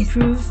 We'll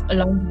improve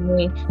along the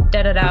way,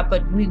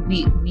 but we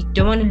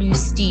don't want to lose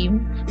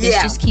steam.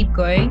 Let's just keep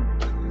going,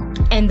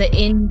 and the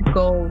end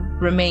goal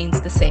remains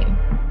the same.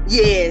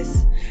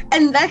 Yes.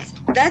 And that's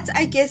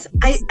I guess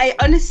I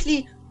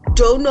honestly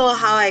don't know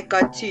how I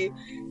got to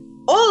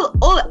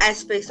all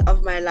aspects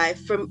of my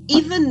life, from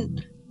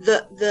even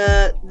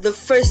the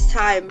first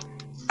time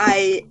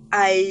I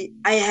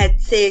had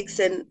sex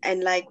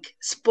and like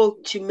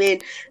spoke to men.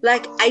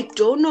 Like, I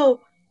don't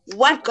know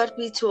what got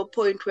me to a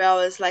point where I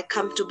was like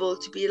comfortable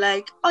to be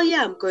like, oh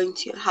yeah, I'm going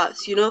to your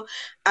house,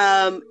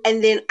 and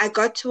then I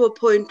got to a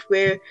point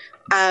where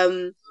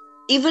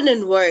even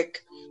in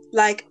work,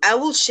 like, I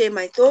will share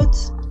my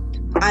thoughts.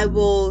 I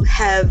will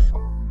have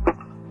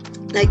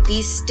like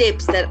these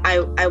steps that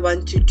I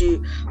want to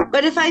do,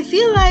 but if I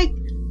feel like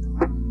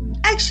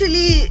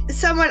actually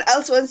someone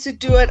else wants to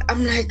do it,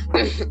 I'm like,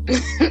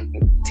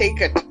 take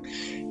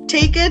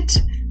it.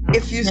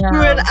 If you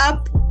screw it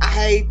up,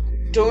 I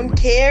don't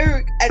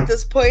care at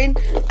this point.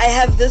 I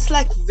have this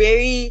like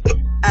very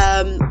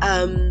I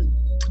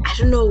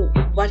don't know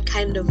what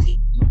kind of,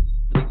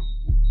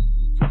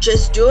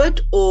 just do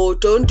it or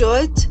don't do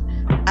it.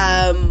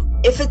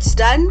 If it's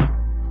done,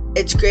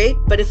 it's great,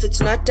 but if it's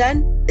not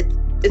done,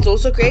 it's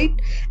also great.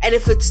 And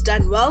if it's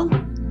done well,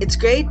 it's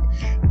great.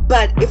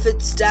 But if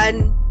it's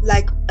done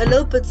like a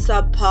little bit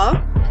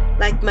subpar,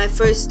 like my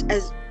first,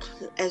 as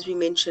we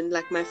mentioned,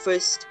 like my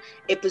first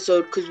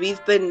episode, because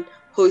we've been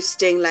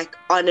hosting like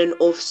on and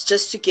off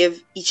just to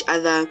give each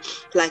other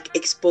like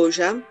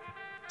exposure,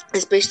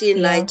 especially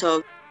in light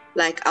of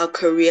like our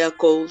career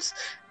goals.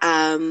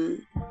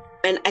 And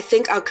I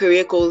think our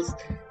career goals,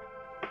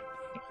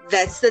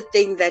 that's the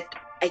thing that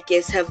I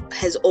guess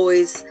has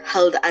always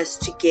held us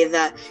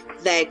together,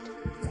 that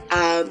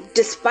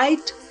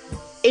despite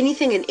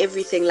anything and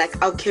everything,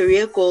 like our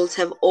career goals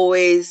have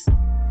always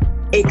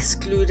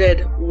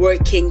excluded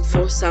working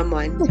for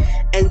someone.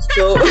 And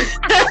so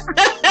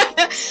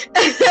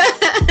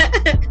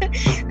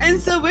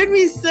and so when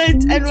we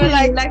sit and we're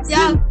like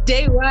yeah,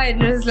 day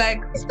one, it was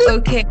like,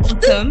 okay,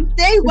 awesome.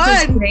 Day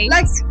one,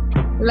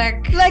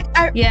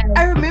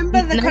 I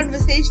remember the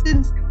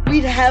conversations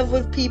we'd have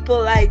with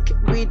people. Like,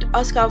 we'd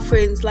ask our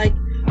friends, like,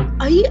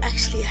 are you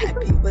actually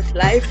happy with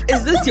life?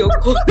 Is this your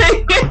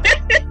calling?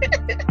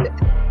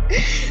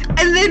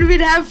 And then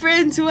we'd have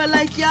friends who are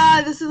like,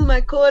 yeah, this is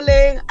my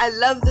calling, I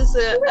love this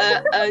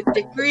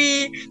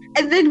degree.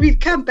 And then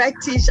we'd come back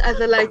to each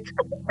other like,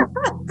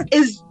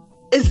 is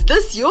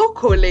this your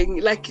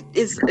calling? Like,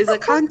 is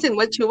accounting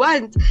what you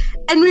want?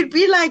 And we'd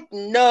be like,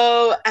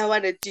 no, I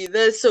want to do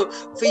this. So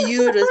for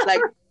you, it was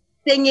like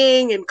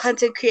singing and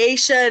content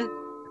creation.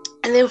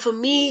 And then for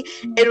me,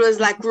 it was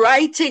like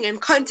writing and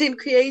content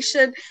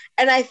creation.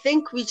 And I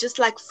think we just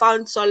like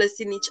found solace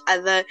in each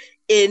other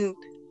in,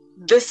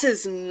 this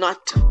is not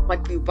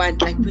what we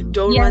want. Like, we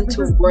don't want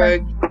to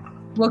work.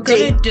 We're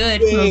gonna do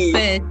it for a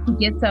bit to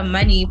get some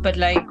money, but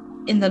like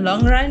in the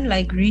long run,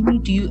 like, really,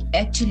 do you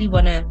actually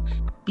want to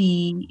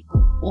be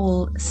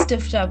all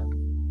stiffed up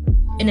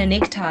in a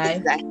necktie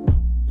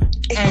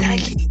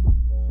and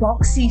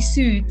boxy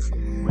suits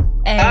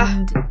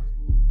and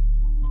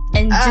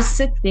just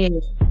sit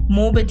there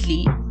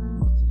morbidly?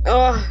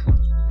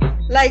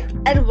 Like,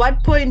 at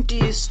what point do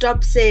you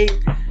stop saying,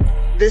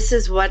 this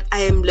is what I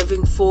am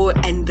living for,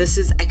 and this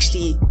is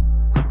actually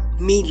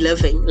me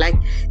living? Like,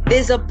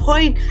 there's a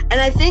point,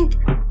 and I think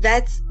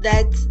that's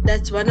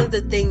one of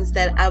the things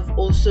that I've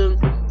also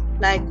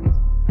like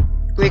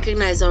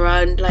recognized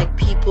around like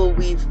people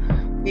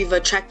we've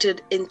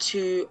attracted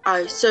into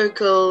our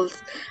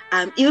circles,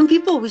 even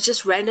people we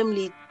just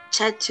randomly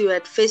chat to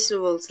at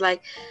festivals.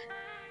 Like,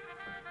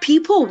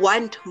 people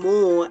want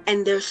more,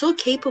 and they're so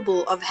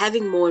capable of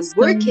having more, and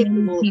we're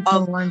capable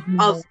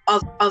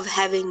of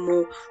having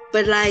more.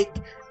 But like,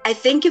 I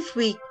think if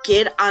we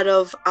get out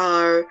of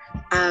our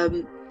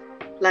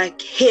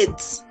like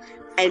heads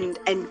and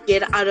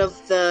get out of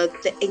the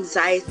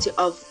anxiety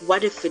of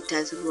what if it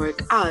doesn't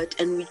work out,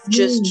 and we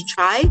just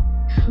try,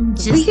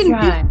 we can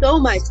do so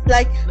much.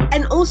 Like,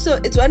 and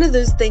also it's one of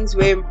those things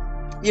where,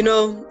 you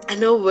know, I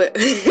know we're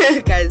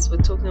guys, we're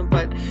talking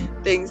about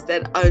things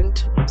that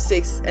aren't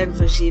sex and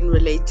vagine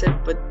related,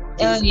 but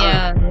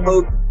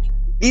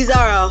these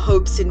are our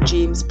hopes and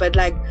dreams. But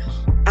like,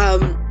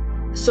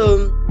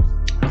 so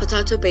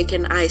Potato Bake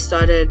and I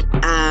started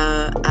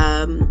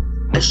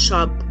a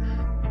shop,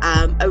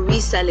 a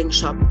reselling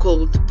shop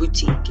called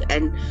Boutique,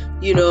 and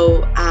you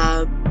know,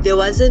 there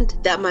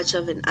wasn't that much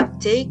of an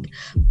uptake,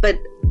 but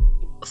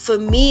for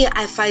me,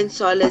 I find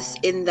solace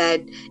in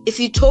that if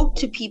you talk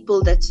to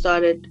people that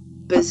started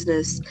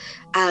business,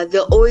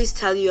 they'll always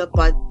tell you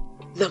about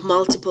the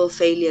multiple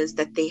failures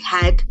that they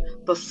had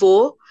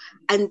before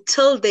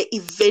until they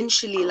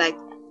eventually like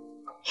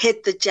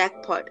hit the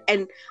jackpot.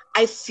 And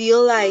I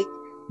feel like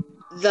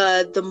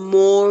the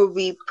more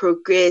we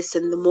progress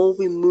and the more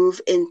we move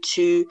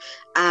into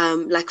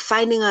like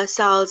finding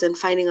ourselves and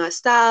finding our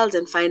styles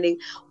and finding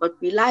what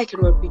we like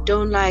and what we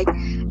don't like,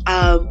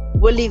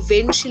 we'll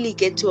eventually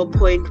get to a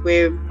point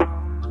where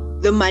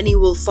the money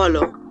will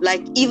follow.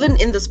 Like, even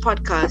in this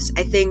podcast,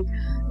 I think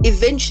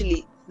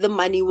eventually the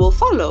money will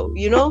follow,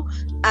 you know?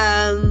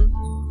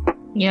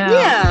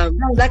 Yeah.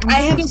 Like,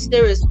 I have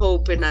serious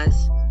hope in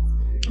us.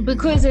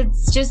 Because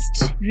it's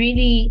just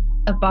really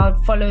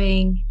about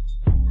following,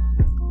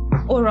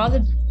 or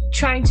rather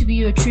trying to be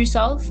your true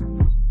self.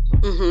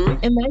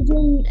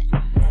 Imagine,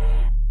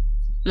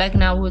 like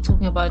now we're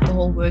talking about the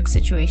whole work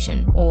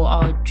situation or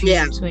our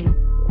dreams. When we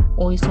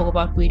always talk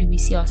about where do we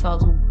see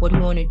ourselves, or what do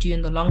we want to do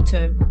in the long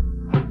term.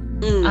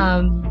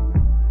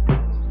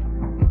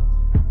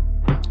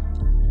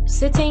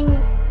 Sitting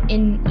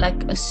in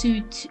like a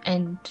suit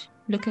and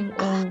looking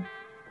all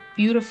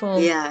beautiful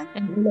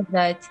and all of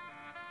that,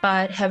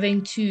 but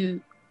having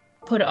to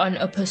put on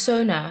a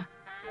persona,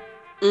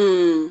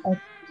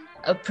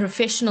 a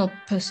professional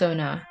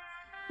persona,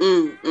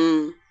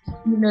 you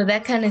know,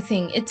 that kind of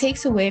thing. It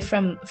takes away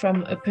from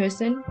a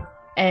person.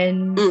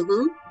 And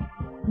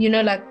you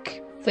know,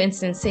 like for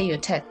instance, say your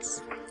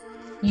tats,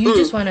 you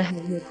just want to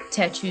have your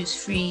tattoos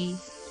free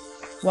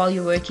while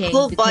you're working,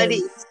 full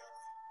body.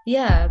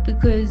 Yeah,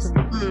 because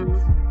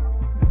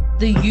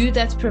the you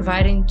that's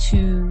providing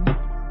to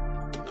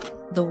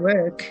the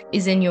work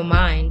is in your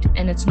mind,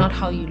 and it's not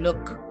how you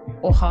look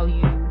or how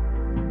you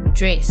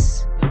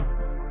dress.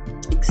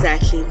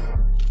 Exactly.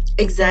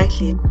 Makes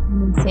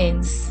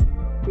sense.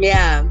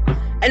 Yeah.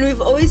 And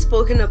we've always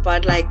spoken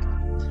about like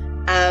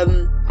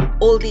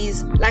all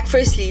these, like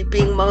firstly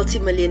being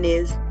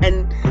multimillionaires,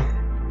 and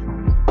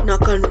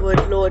knock on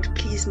wood, Lord,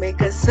 please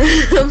make us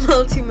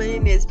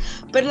multimillionaires,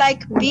 but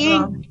like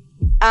being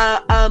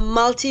a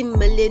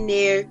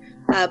multi-millionaire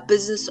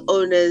business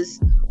owners,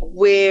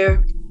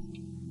 where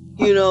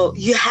you know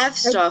you have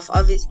staff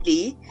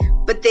obviously,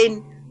 but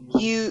then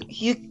you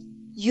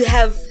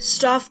have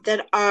staff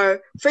that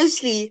are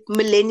firstly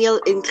millennial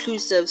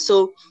inclusive.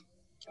 So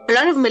a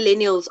lot of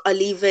millennials are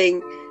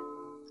leaving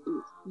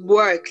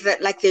work,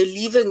 that like they're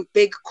leaving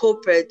big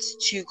corporates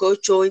to go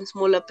join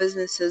smaller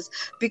businesses,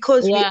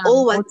 because we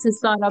all want to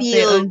start up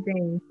their own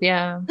things.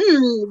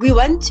 We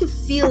want to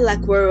feel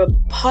like we're a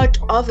part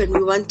of it.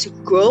 We want to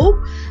grow,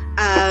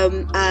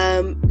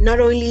 not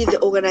only the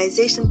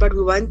organization, but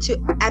we want to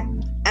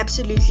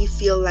absolutely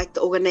feel like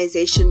the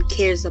organization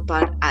cares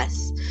about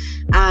us,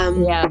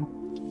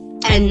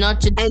 and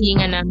not just being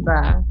a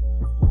number.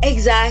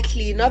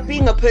 Exactly, not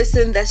being a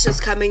person that's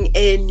just coming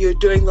in, you're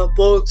doing a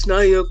box,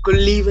 now you're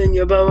leaving,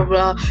 you're blah blah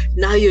blah,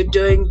 now you're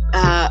doing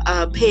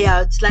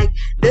payouts. Like,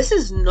 this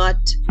is not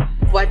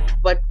what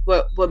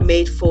we're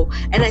made for.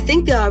 And I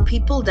think there are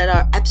people that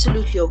are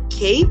absolutely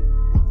okay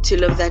to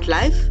live that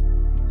life,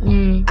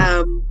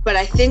 but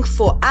I think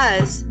for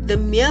us, the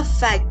mere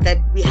fact that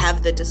we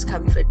have the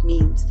discomfort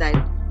means that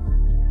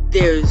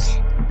there's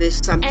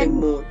something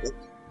more.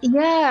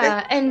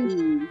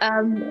 And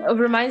it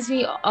reminds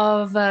me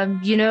of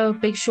you know,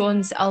 Big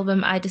Sean's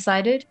album I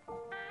Decided.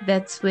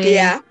 That's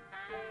where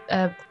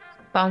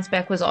Bounce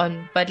Back was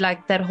on, but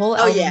like that whole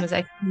album was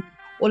actually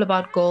all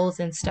about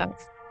goals and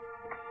stuff.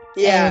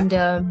 And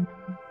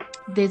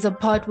there's a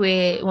part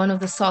where one of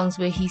the songs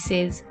where he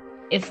says,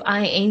 "If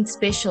I ain't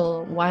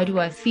special, why do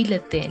I feel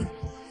it then?"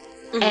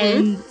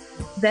 And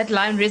that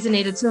line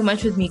resonated so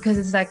much with me, because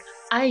it's like,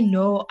 I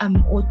know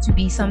I'm ought to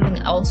be something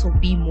else or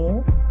be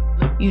more.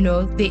 You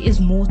know, there is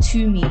more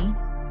to me,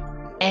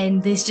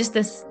 and there's just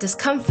this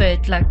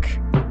discomfort. Like,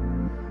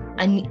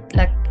 I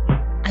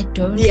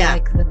don't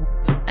like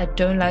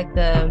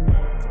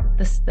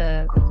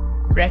the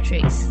rat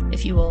race,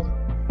 if you will.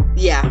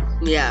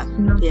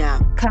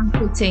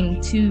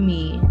 Comforting to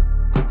me.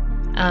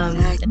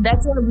 Exactly.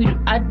 That's what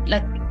I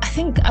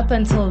think up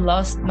until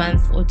last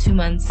month or 2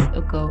 months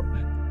ago,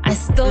 I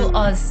still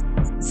asked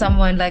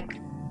someone like,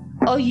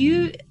 Are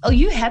you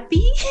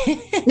happy?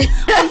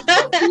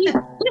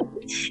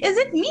 Is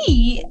it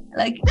me?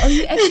 Like, are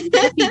you actually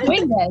happy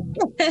doing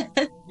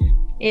that?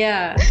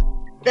 Yeah.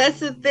 That's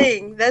the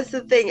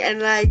thing.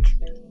 And like,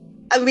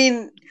 I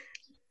mean,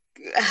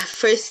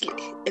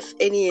 firstly, if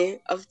any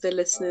of the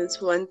listeners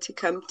want to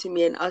come to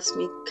me and ask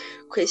me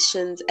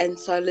questions and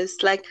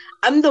solace, like,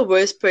 I'm the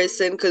worst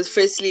person, because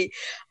firstly,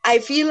 I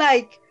feel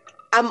like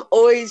I'm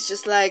always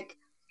just like,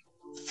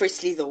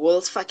 firstly, the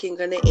world's fucking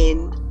gonna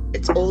end.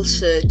 It's all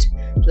shit.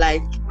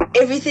 Like,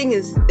 everything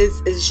is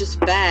just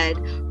bad.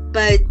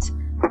 But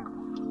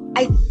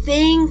I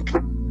think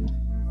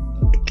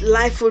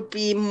life would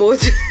be more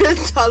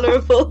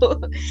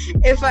tolerable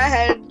if I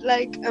had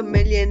like $1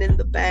 million in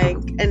the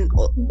bank, and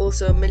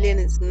also $1 million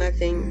is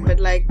nothing, but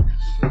like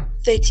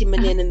 30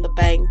 million in the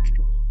bank.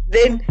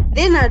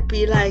 Then I'd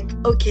be like,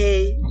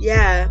 okay,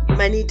 yeah,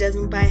 money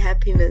doesn't buy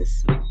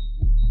happiness.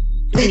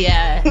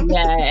 Yeah,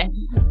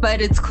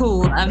 but it's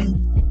cool.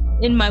 I'm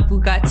in my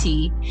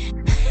Bugatti.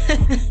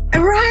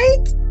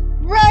 Right.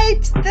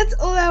 That's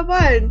all I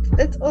want.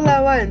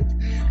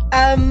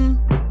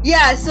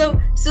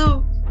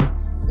 So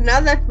now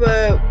that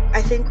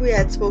I think we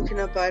had spoken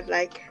about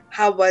like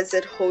how was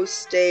it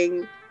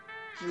hosting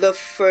the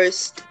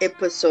first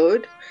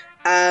episode.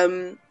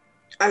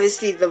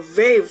 Obviously the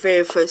very,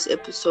 very first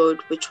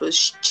episode, which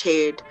was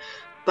chaired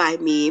by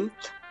me.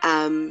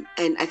 And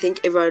I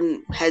think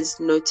everyone has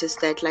noticed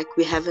that like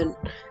we haven't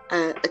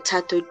a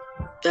tattoo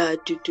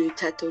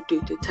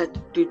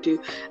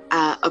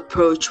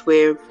approach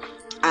where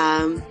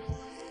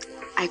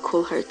I I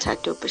call her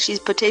Tato, but she's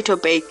Potato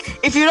Bake.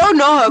 If you don't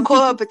know her,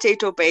 call her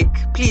Potato Bake,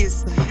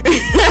 please.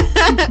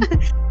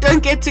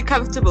 Don't get too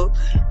comfortable.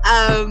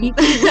 But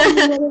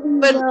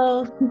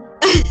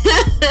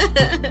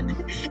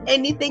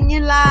anything you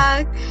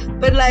like.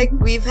 But like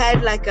we've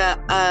had like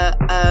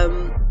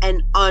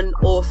an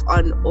on-off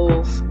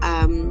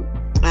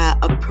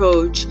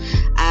approach,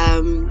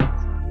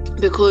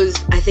 because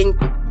I think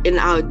in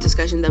our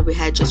discussion that we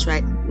had just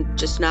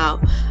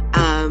now,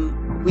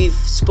 we've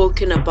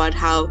spoken about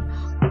how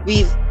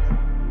we've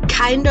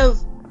kind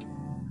of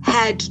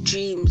had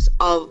dreams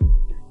of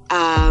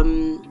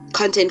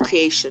content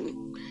creation,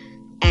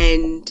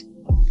 and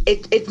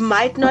it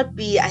might not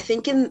be, I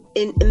think in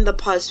the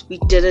past we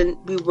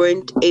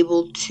weren't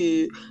able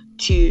to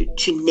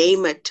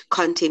name it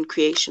content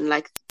creation.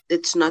 Like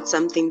it's not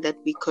something that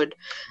we could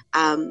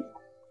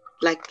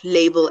like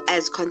label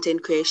as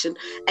content creation,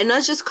 and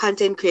not just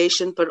content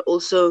creation but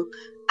also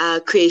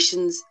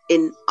creations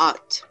in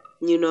art,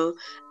 you know.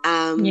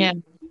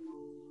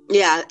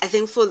 Yeah, I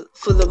think for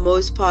the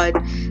most part,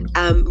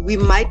 we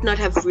might not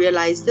have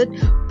realized it,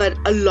 but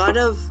a lot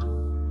of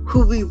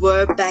who we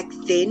were back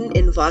then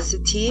in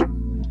varsity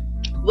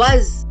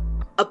was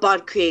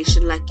about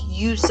creation. Like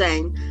you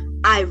sang,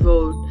 I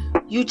wrote,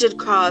 you did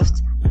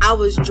crafts, I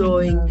was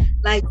drawing.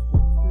 Like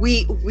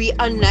we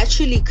are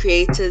naturally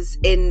creators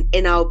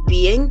in our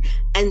being,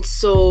 and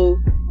so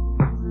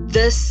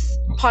this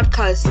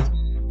podcast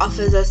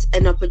offers us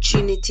an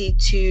opportunity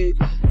to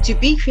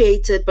be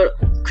creators,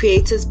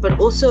 but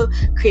also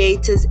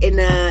creators in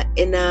a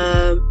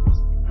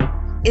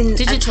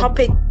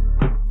topic,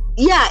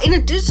 in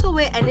a digital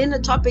way, and in a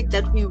topic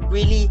that we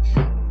really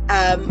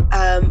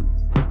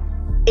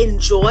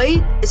enjoy,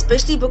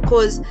 especially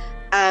because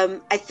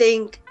I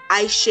think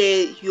I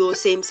share your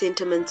same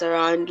sentiments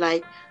around,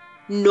 like,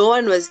 no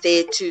one was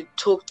there to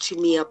talk to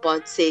me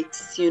about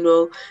sex, you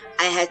know.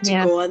 I had to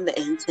go on the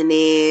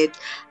internet.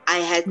 I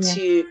had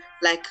to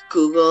like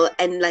Google,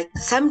 and like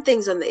some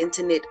things on the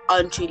internet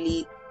aren't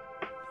really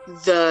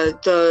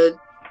the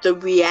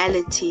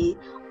reality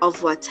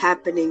of what's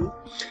happening.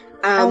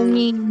 I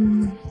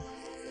mean,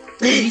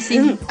 have you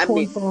seen the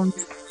porn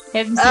films?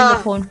 Have you seen the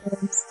porn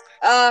films?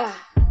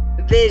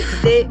 They're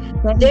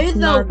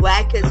the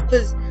wackest,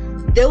 because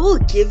they will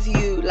give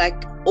you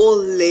like all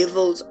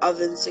levels of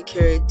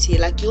insecurity.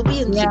 Like you'll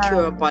be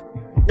insecure about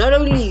not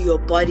only your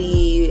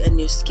body and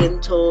your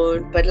skin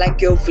tone, but like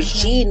your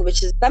vagine,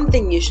 which is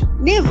something you should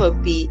never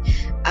be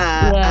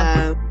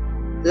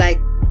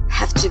like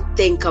have to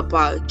think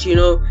about, you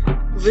know.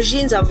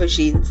 Vagines are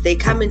vagines. They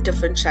come in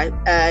different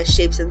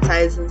shapes and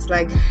sizes.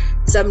 Like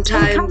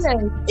sometimes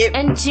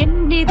and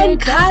generally and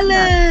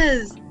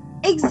colors.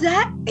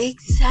 Exactly.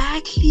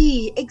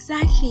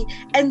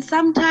 And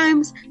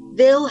sometimes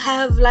they'll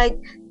have like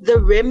the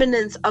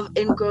remnants of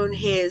ingrown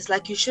hairs.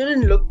 Like you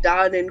shouldn't look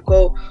down and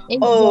go,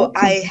 oh,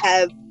 I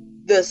have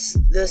this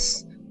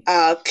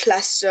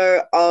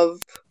cluster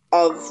of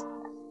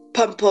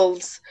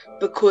pimples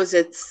because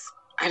it's,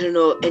 I don't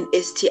know, an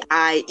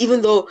STI.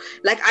 Even though,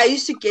 like, I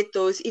used to get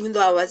those even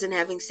though I wasn't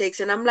having sex,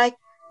 and I'm like,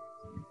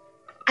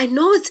 I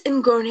know it's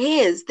ingrown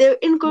hairs. They're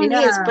ingrown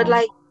hairs, but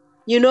like,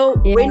 you know,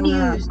 when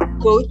you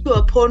go to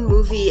a porn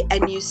movie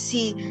and you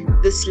see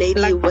this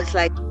lady with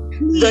like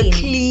the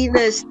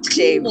cleanest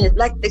shave,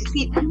 like the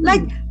clean,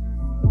 like,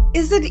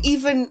 is it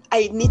even?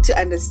 I need to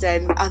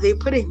understand. Are they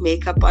putting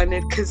makeup on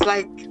it? Because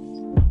like,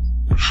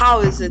 how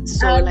is it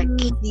so like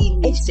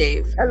cleanly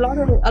shaved? A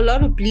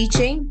lot of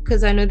bleaching,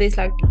 because I know there's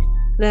like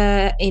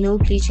the anal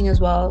bleaching as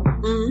well,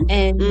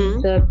 and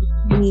the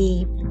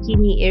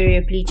bikini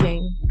area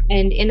bleaching,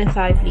 and inner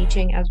thigh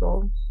bleaching as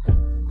well.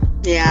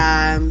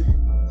 Yeah.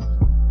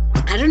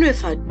 I don't know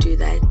if I'd do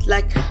that.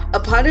 Like, a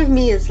part of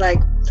me is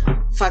like,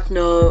 fuck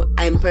no,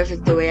 I'm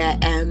perfect the way I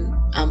am.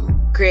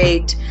 I'm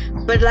great.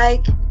 But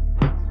like,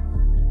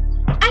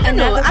 I don't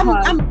know.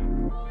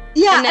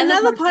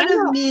 Another part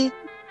of me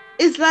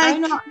is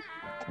like,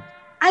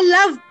 I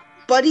love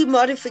body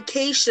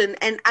modification,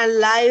 and I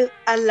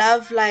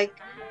love like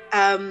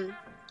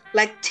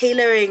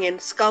tailoring and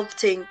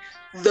sculpting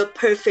the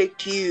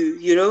perfect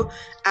you know.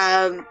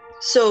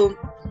 So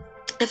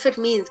if it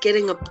means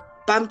getting a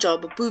bump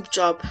job, a boob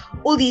job,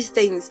 all these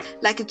things,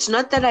 like, it's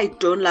not that I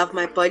don't love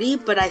my body,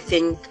 but I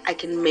think I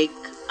can make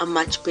a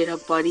much better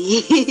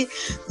body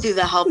through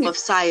the help of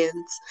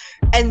science.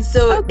 And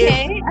so I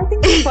think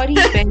your body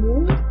is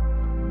banging.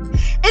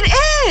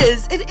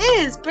 It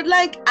is, but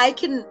like I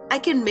can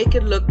make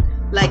it look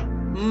like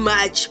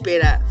much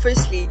better.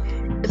 Firstly,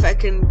 if I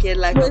can get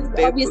like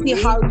obviously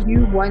how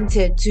you want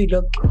it to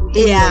look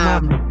in your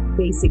mom,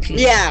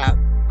 basically.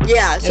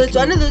 Yeah, so it's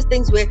one of those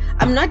things where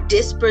I'm not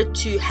desperate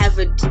to have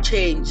it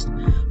changed,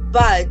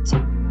 but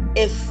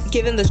if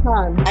given the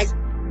chance,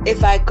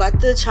 if I got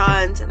the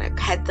chance and I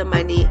had the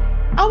money,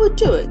 I would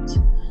do it.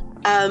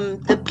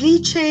 The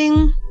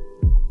bleaching,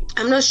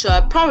 I'm not sure.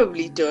 I'd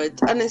probably do it.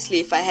 Honestly,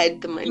 if I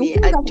had the money,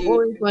 I'd do. I've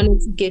always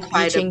wanted to get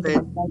bleaching.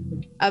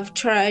 I've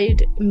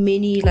tried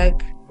many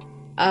like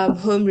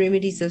home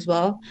remedies as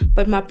well,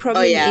 but my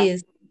problem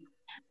is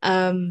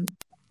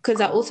because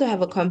I also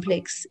have a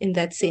complex in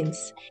that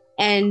sense.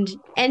 And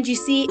you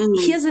see,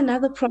 Mm. here's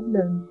another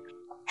problem.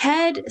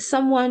 Had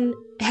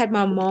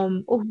my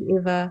mom or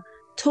whoever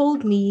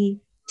told me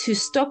to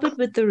stop it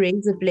with the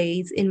razor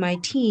blades in my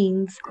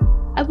teens,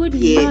 I would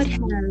not Yes.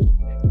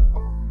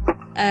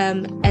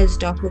 have as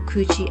dark a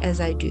coochie as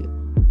I do.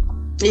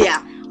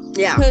 Yeah.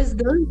 Because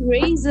those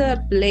razor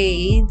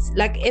blades,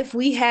 like if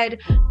we had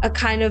a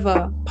kind of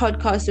a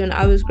podcast when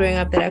I was growing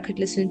up that I could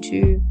listen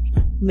to,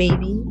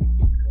 maybe,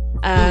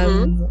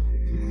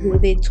 where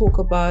they talk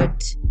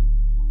about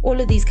all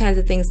of these kinds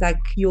of things, like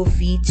your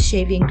Veet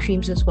shaving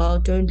creams as well.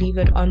 Don't leave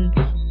it on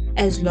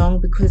as long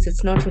because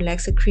it's not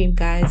relaxer cream,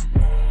 guys.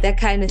 That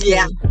kind of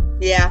thing.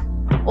 Yeah.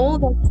 All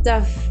that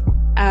stuff,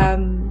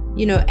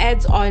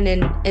 adds on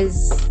and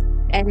is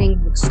adding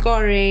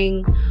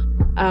scarring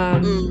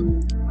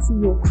to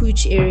your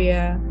cooch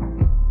area.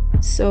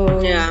 So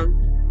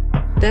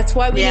that's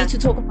why we need to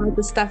talk about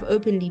this stuff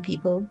openly,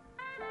 people.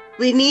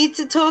 We need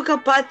to talk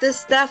about this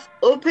stuff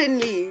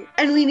openly,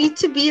 and we need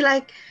to be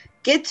like,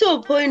 get to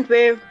a point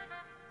where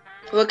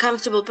we're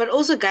comfortable. But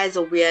also, guys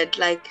are weird.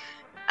 Like,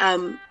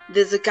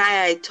 there's a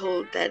guy I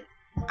told that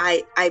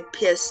I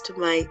pierced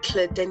my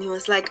clit, and he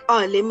was like,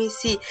 "Oh, let me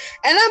see,"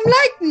 and I'm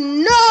like,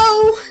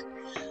 "No,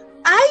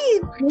 I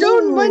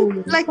don't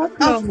want like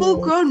a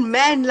full-grown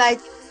man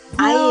like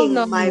eyeing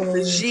my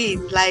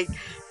vagine." Like,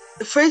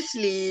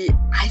 firstly,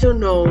 I don't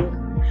know.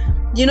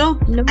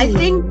 I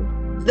think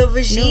the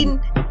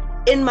vagine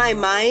in my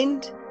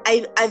mind,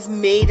 I've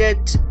made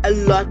it a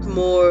lot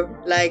more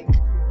like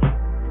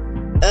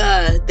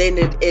than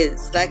it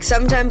is. Like,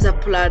 sometimes I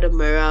pull out a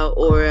mirror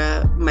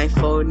or my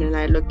phone and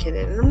I look at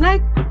it and I'm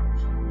like,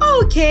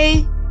 oh,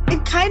 okay,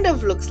 it kind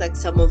of looks like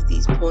some of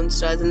these porn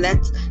stars, and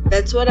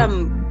that's what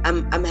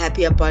I'm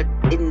happy about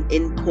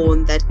in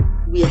porn, that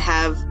we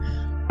have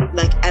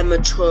like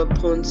amateur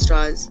porn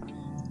stars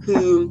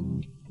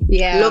who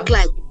look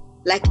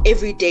like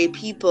everyday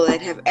people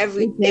that have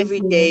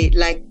everyday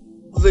like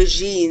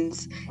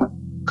vagines,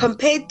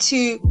 compared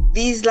to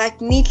these like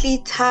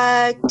neatly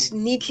tucked,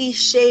 neatly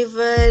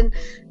shaven,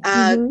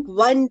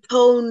 one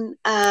tone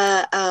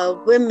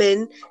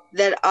women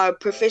that are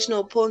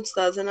professional porn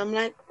stars, and I'm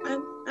like, I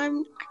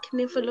can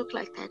never look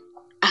like that.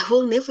 I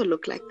will never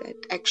look like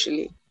that,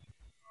 actually.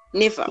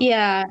 Never.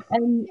 Yeah,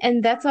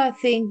 and that's why I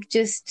think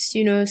just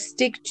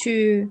stick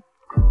to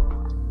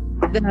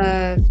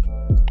the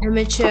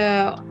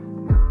amateur,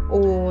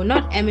 or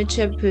not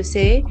amateur per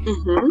se,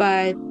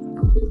 but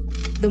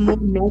the more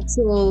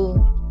natural,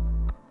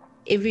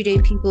 everyday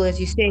people, as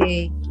you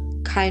say,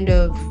 kind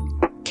of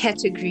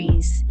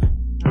categories.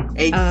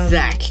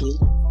 Exactly.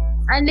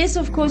 Unless,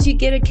 of course, you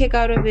get a kick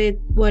out of it,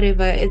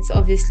 whatever, it's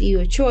obviously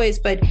your choice.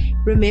 But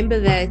remember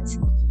that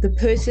the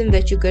person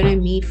that you're going to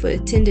meet for a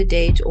Tinder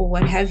date or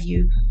what have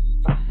you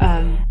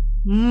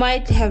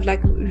might have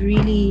like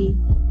really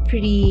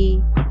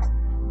pretty,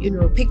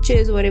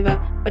 pictures or whatever,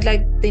 but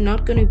like they're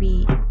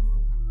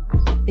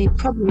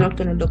probably not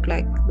going to look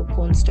like the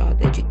porn star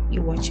that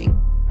you're watching.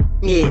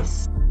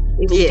 Yes.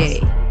 Every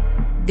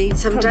day.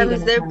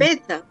 Sometimes they're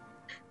better.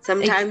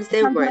 Sometimes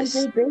they're worse.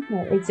 They're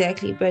better,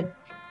 exactly. But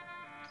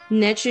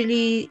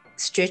naturally,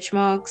 stretch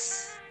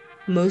marks,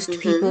 most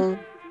people.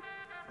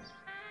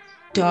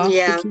 Dark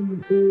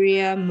bikini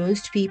area,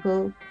 most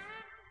people.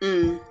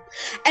 And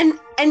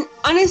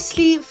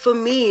honestly, for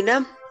me,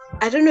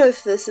 I don't know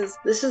if this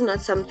is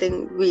not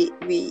something we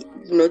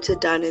noted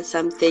down as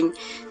something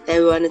that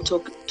we want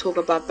to talk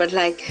about, but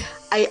like,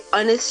 I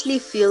honestly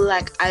feel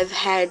like I've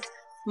had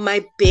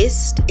my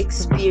best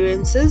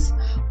experiences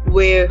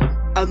where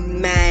a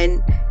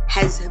man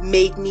has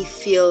made me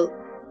feel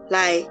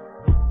like,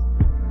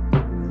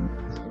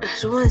 I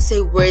don't want to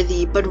say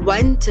worthy, but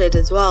wanted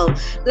as well.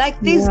 Like,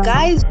 these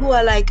guys who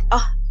are like,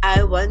 oh,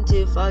 I want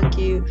to fuck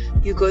you.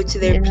 You go to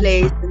their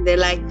place and they're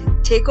like,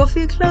 take off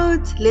your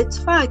clothes, let's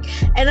fuck.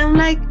 And I'm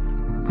like,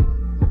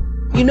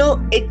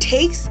 it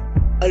takes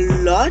a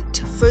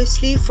lot,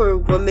 firstly, for a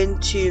woman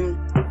to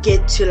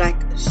get to like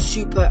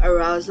super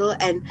arousal,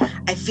 and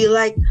I feel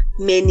like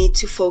men need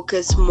to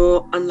focus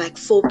more on like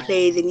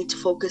foreplay. They need to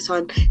focus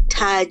on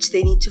touch.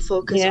 They need to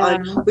focus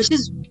on, which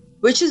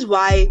is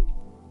why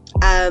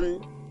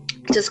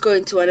just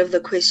going to one of the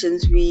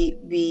questions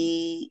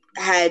we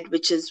had,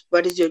 which is,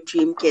 what is your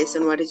dream guest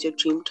and what is your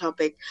dream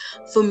topic?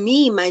 For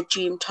me, my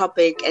dream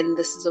topic, and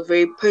this is a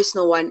very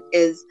personal one,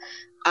 is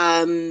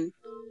Tantra.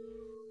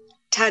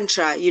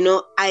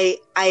 I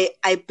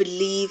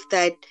believe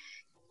that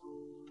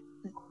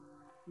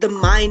the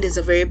mind is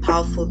a very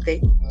powerful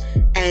thing,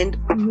 and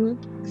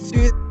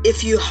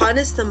if you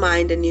harness the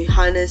mind and you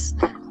harness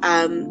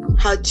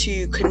how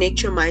to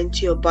connect your mind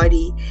to your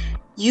body,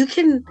 you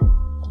can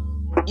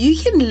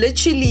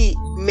literally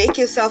make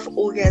yourself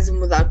orgasm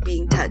without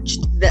being touched.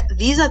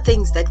 These are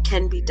things that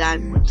can be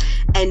done,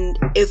 and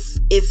if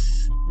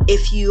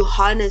you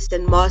harness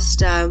and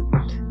master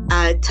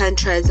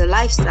Tantra as a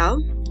lifestyle,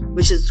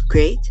 which is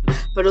great,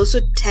 but also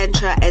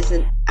Tantra as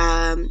an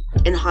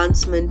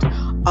enhancement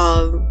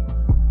of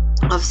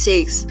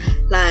sex,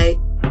 like,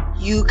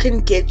 you can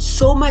get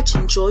so much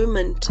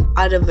enjoyment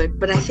out of it.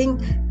 But I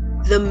think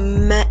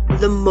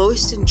the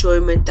most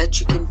enjoyment that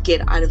you can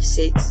get out of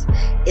sex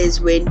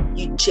is when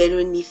you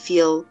genuinely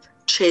feel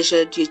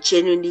treasured, you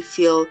genuinely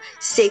feel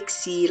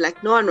sexy.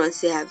 Like, no one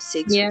wants to have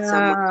sex with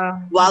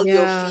someone while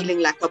you're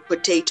feeling like a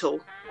potato.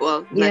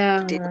 Well,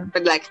 not potato,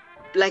 but like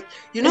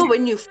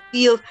when you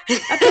feel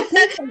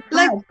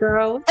like,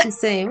 girl, what you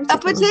saying? A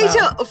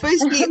potato.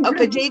 Firstly, a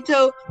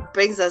potato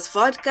brings us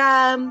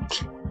vodka,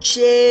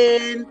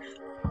 gin,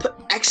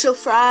 actual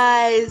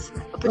fries.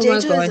 A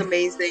potato is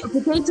amazing. A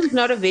potato is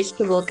not a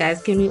vegetable,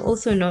 guys. Can we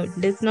also note?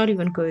 Let's not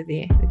even go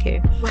there.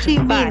 Okay. What do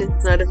you mean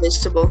it's not a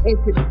vegetable?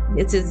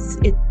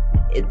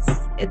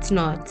 It's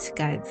not,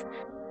 guys.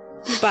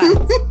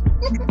 But,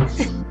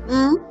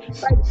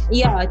 but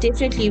yeah,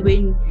 definitely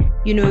when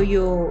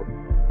you're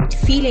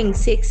feeling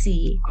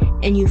sexy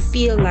and you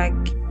feel like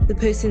the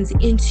person's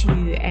into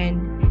you and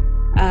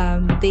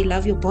they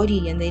love your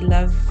body and they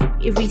love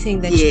everything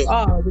that you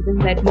are within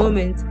that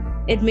moment,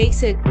 it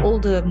makes it all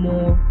the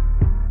more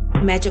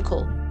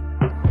magical.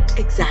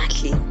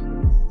 Exactly.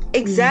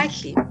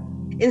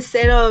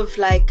 Instead of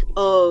like,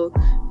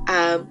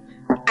 I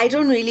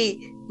don't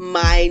really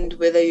mind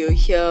whether you're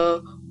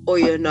here or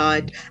you're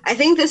not. I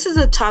think this is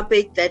a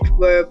topic that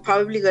we're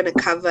probably going to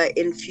cover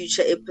in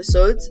future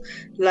episodes,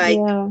 like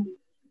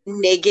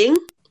negging.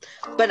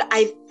 But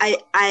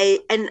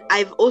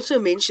I've also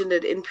mentioned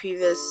it in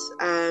previous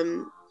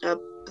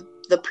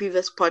the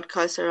previous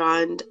podcast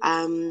around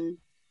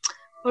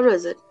what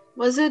was it?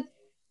 Was it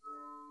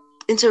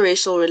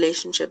interracial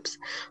relationships?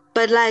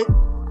 But like,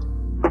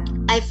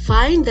 I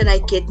find that I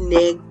get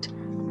negged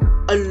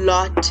a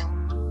lot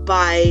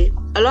by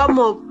a lot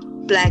more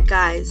black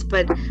guys,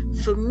 but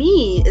for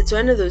me it's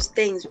one of those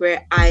things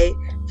where I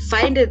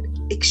find it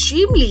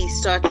extremely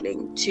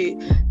startling to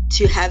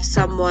have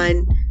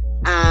someone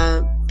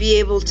be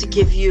able to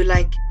give you,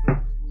 like,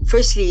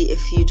 firstly,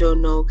 if you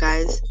don't know,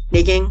 guys,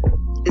 negging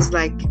is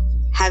like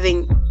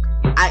having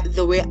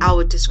the way I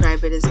would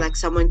describe it is like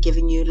someone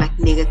giving you like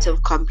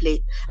negative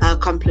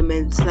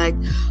compliments, like,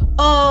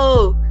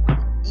 oh,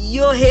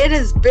 your head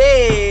is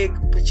big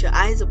but your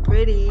eyes are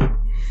pretty.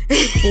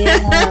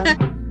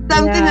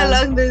 Something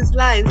along those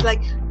lines.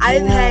 Like,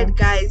 I've had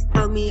guys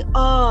tell me,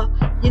 oh,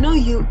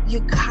 you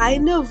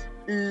kind of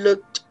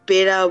looked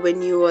better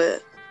when you were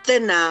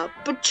thinner,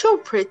 but you're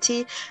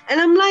pretty. And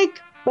I'm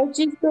like, but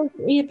you're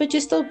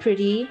still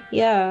pretty.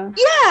 I'm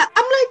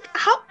like,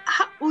 how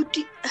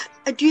do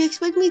you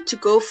expect me to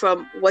go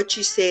from what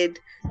you said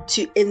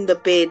to in the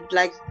bed?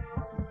 Like,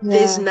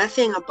 there's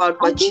nothing about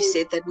what you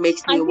said that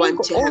makes me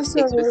want to have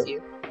sex with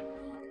you.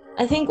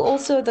 I think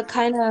also the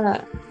kind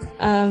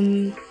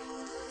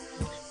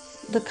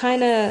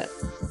of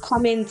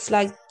comments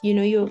like,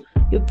 you're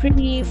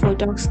pretty for a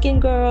dark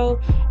skinned girl,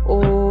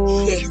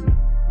 or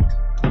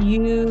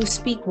you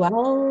speak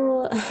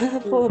well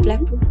for a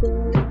black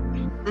person.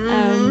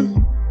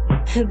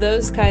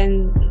 Those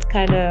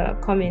kind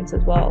of comments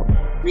as well.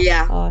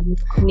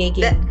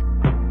 Negging.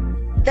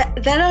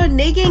 That are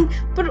negging,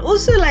 but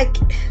also like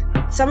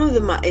some of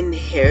them are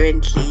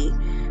inherently,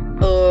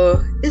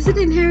 or is it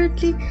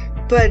inherently?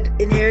 But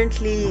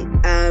inherently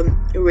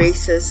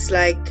racist.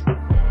 Like,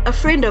 a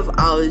friend of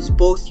ours,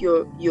 both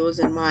yours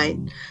and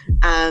mine,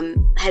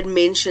 had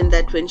mentioned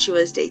that when she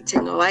was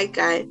dating a white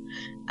guy,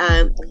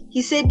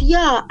 he said,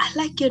 yeah, I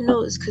like your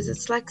nose because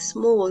it's like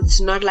small,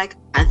 it's not like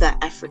other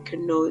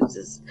African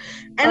noses.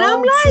 And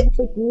I'm like,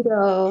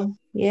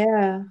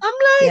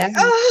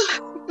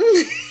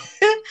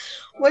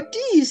 what do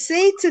you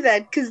say to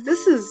that? Because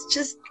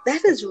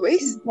that is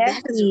racist.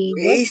 That is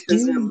racism. What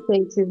do you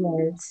say to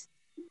that?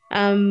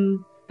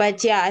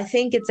 But yeah, I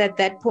think it's at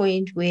that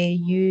point where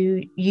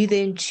you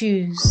then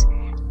choose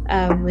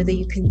whether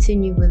you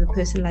continue with a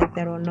person like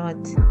that or not.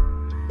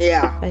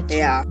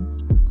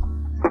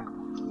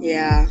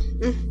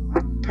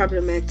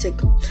 Problematic.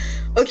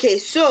 Okay,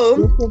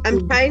 so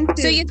I'm trying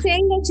to. So you're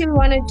saying that you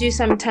want to do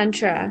some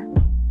tantra?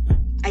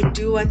 I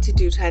do want to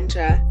do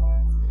tantra.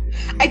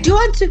 I do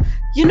want to.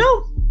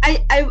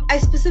 I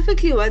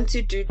specifically want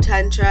to do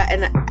tantra,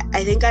 and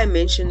I think I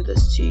mentioned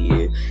this to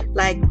you.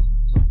 Like,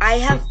 I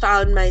have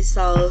found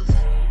myself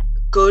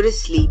go to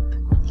sleep,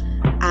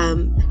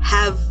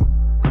 have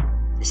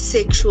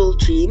sexual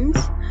dreams.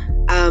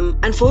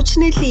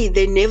 Unfortunately,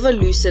 they're never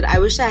lucid. I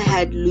wish I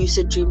had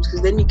lucid dreams,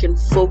 because then you can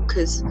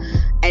focus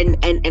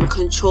and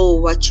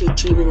control what you're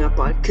dreaming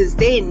about, because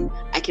then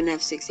I can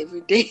have sex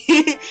every day.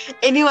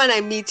 Anyone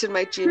I meet in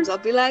my dreams, I'll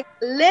be like,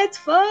 let's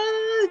fuck.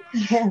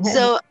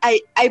 So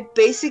I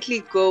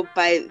basically go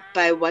by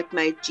what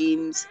my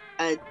dreams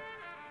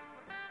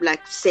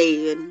like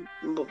say and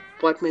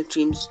what my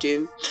dreams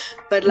do.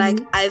 But like,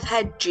 I've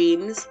had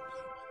dreams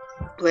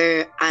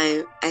where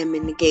I'm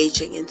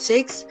engaging in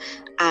sex.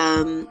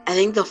 I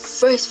think the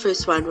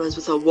first one was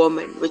with a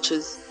woman, which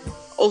was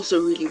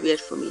also really weird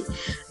for me.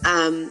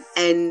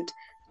 And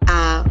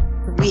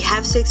we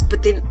have sex,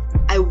 but then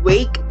I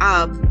wake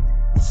up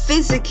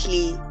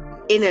physically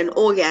in an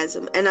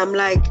orgasm, and I'm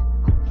like,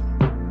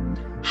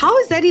 how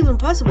is that even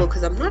possible?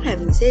 Because I'm not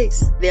having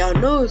sex. There are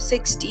no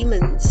sex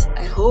demons,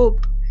 I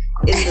hope,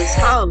 in this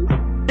house.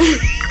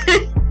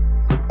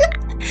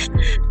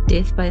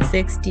 Death by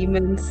Sex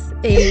Demons.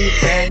 Hey,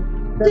 Brad.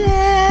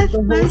 Death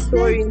The by whole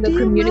story sex in the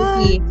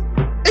community.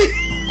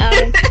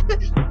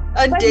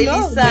 On But Daily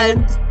no, Sun.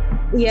 man.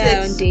 Yeah,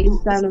 Sex- on Daily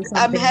Sun or I'm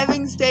something.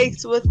 having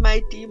sex with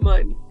my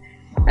demon.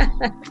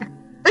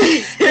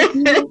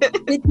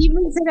 The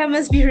demon said I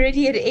must be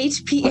ready at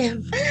 8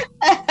 p.m.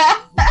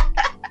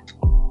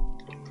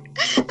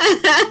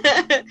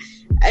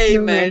 Hey,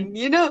 No, man.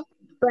 You know,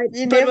 But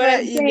you what I'm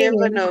never saying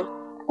know.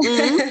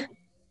 Mhm.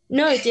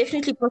 no, it's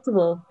definitely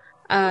possible.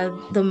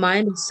 The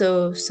mind is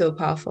so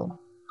powerful.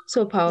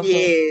 So powerful.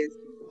 Yes.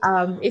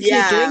 If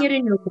you're doing Yeah. it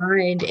in your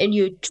mind and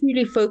you're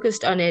truly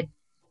focused on it,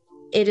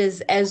 it is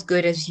as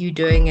good as you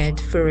doing it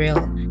for real.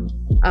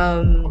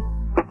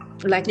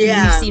 Like we've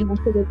Yeah. seen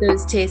also with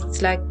those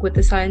tests, like with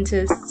the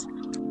scientists,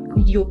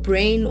 your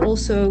brain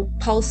also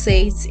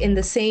pulsates in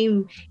the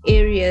same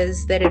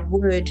areas that it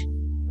would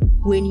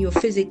when you're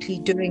physically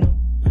doing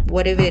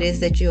whatever it is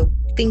that you're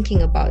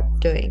thinking about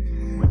doing,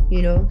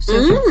 you know? So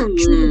if you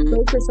truly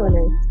focus on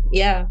it,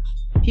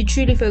 if you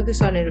truly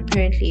focus on it,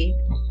 apparently.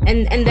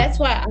 And that's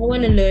why I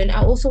want to learn.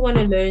 I also want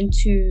to learn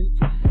to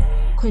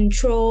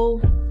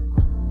control.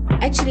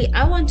 Actually,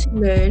 I want to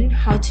learn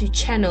how to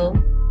channel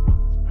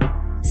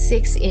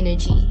sex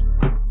energy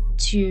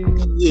to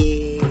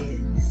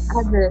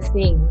other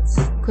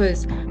things,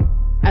 because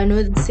I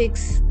know the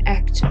sex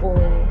act or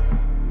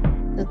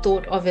the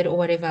thought of it or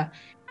whatever,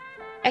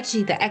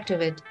 actually the act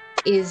of it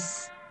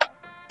is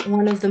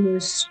one of the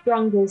most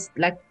strongest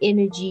like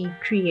energy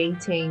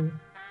creating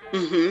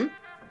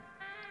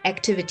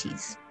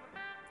activities.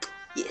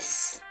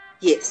 Yes.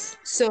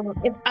 So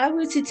if I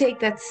were to take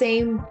that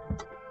same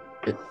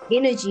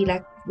energy,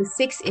 like the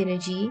sex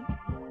energy,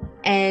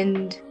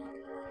 and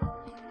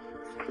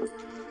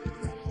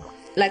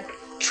like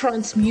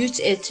transmute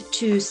it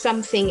to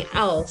something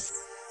else,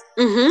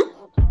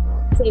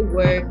 say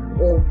work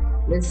or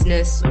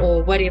business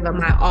or whatever,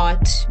 my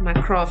art, my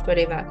craft,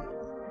 whatever,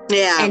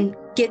 and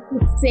get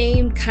the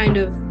same kind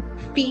of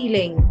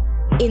feeling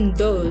in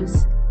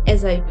those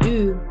as I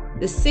do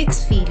the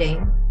sex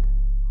feeling,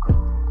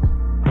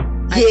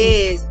 I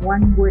think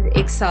one would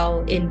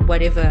excel in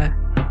whatever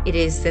it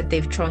is that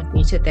they've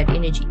transmuted that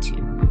energy to.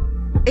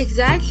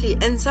 Exactly.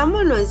 And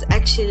someone was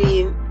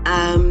actually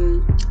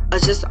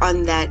just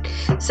on that,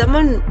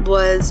 someone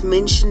was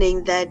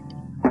mentioning that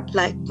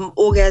like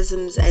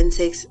orgasms and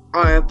sex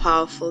are a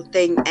powerful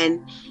thing, and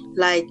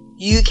like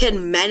you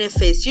can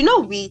manifest, you know,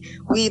 we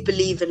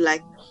believe in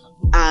like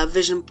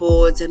vision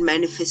boards and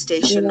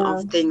manifestation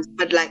of things,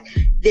 but like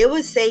they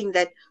were saying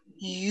that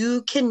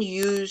you can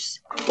use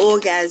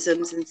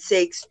orgasms and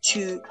sex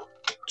to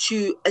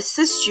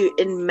assist you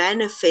in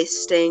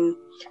manifesting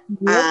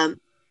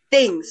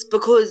things,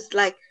 because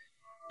like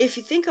if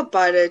you think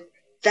about it,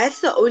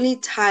 that's the only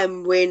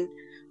time when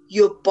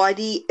your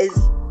body is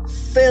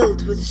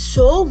filled with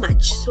so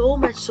much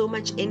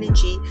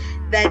energy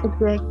that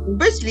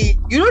firstly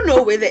you don't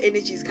know where the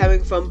energy is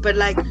coming from, but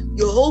like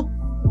your whole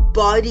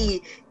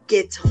body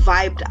gets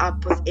vibed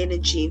up with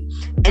energy,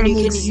 and you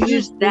can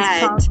use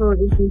that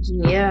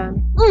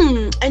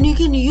and you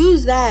can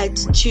use that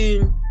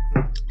to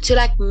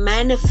like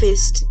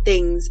manifest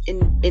things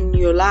in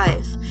your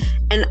life.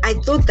 And I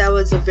thought that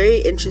was a very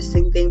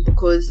interesting thing,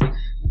 because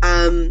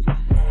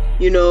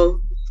you know,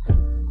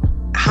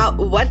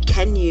 what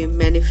can you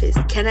manifest?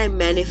 Can I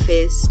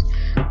manifest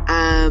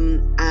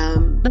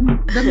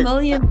the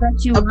million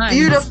that you want? A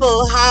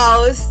beautiful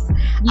house.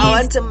 I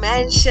want a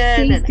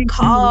mansion and a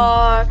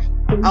car.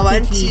 I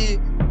want to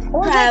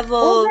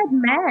travel.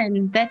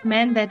 That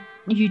man that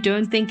you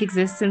don't think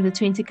exists in the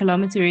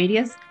 20-kilometer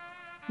radius,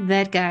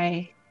 that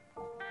guy.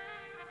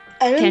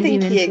 I don't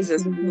think he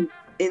exists in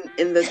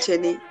the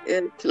 20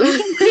 You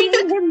can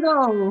create him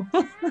though.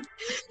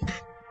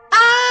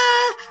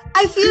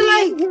 I feel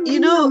like, you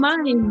know,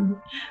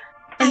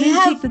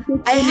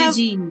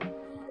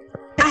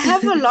 I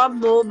have a lot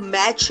more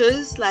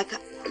matches, like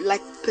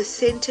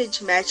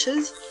percentage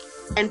matches,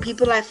 and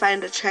people I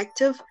find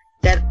attractive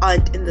that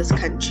aren't in this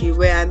country,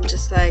 where I'm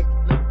just like,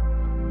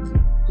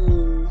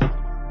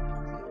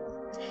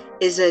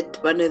 is it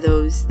one of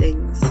those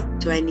things?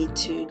 Do I need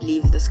to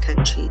leave this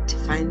country to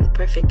find the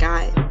perfect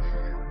guy?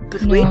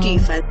 But where do you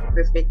find the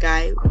perfect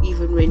guy,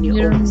 even when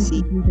you're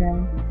overseas?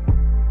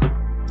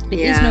 There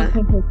is no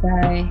perfect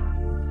guy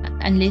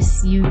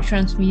unless you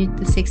transmute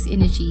the sex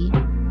energy.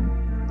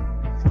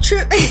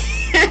 True.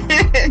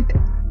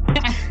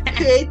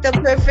 Create the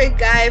perfect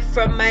guy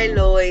from my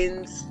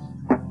loins.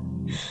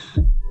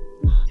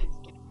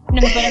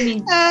 No, but I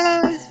mean,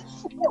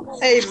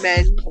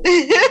 amen.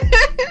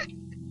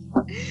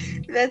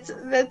 That's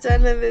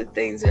one of the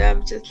things where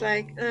I'm just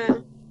like,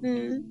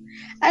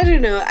 I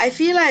don't know. I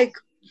feel like,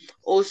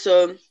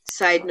 also,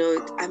 side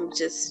note, I'm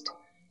just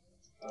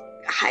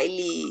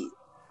highly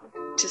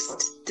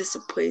just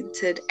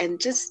disappointed and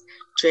just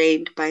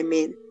drained by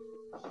men.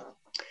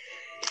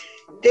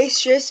 They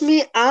stress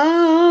me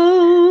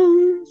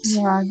out.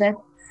 Yeah,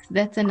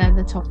 that's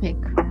another topic.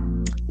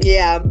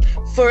 Yeah,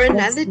 for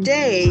another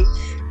day.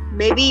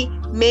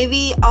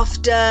 Maybe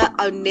after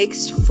our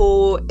next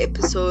 4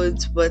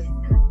 episodes with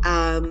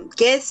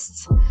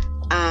guests.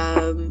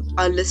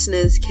 Our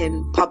listeners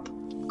can pop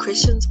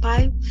questions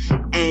by,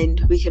 and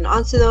we can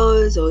answer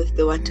those, or if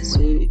they want us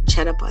to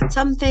chat about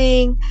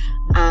something,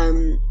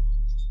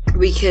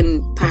 we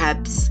can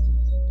perhaps,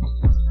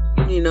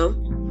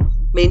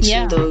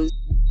 mention those.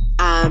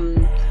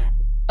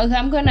 Okay,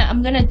 I'm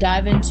gonna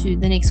dive into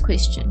the next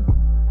question.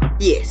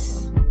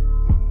 Yes.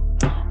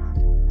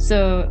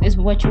 So is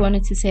what you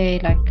wanted to say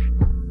like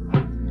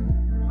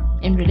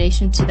in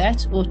relation to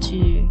that, or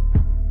to...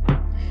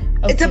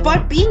 Okay, it's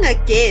about being a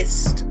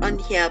guest on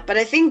here, but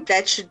I think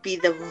that should be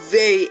the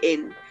very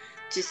end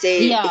to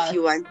say if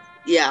you want.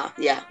 Yeah.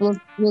 We'll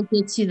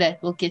get to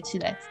that.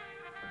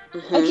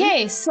 Mm-hmm.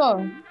 Okay,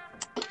 so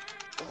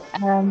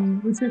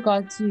with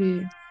regard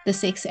to the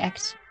sex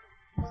act,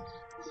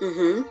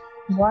 mm-hmm.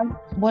 what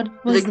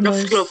was the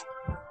most...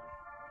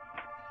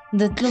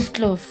 The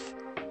kloof,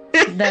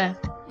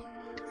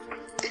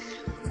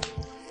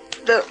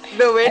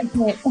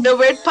 the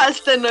wet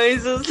pasta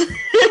noises.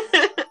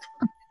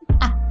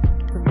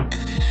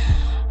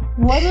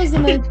 What was the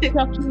most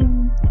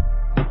shocking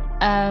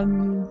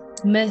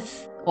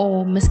myth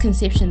or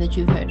misconception that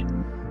you've heard?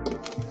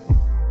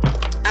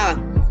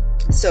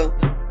 So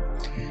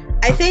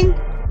I think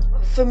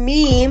for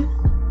me,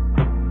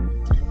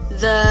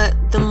 the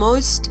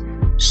most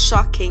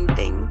shocking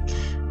thing,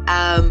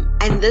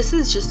 and this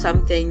is just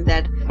something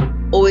that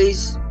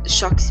always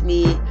shocks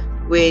me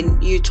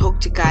when you talk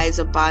to guys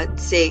about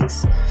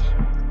sex,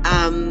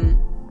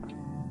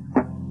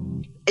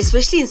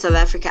 especially in South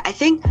Africa. I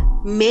think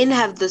men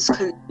have this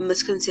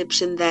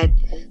misconception that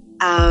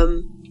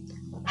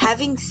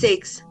having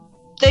sex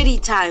 30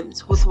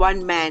 times with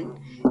one man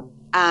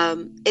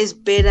is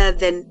better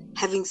than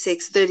having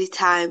sex 30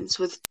 times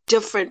with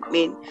different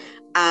men.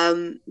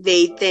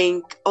 They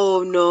think,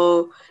 oh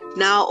no,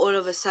 now all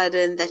of a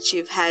sudden that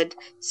you've had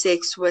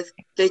sex with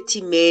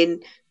 30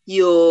 men,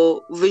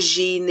 your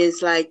vagine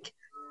is like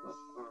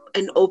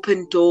an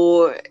open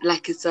door,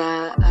 like it's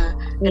an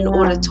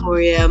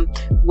auditorium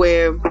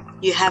where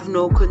you have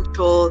no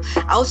control.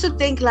 I also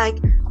think like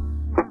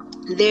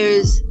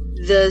there's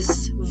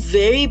this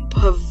very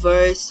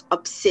perverse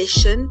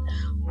obsession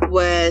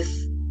with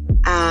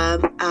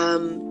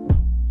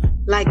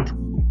like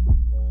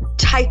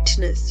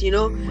tightness.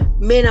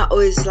 Men are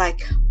always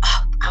like,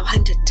 oh, I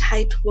want a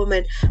tight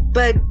woman,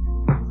 but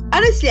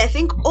honestly I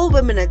think all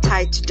women are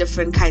tied to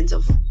different kinds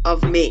of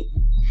men.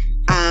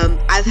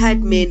 I've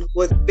had men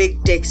with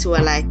big dicks who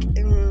are like,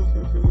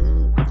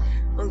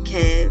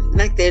 okay,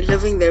 like they're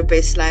living their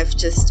best life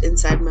just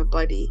inside my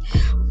body.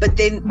 But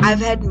then I've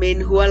had men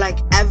who are like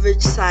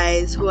average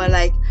size, who are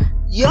like,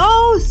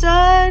 yo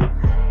son,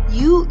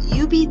 you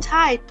be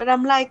tight. But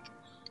I'm like,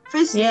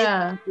 firstly,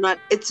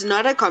 it's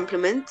not a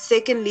compliment.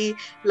 Secondly,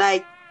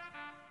 like,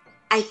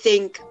 I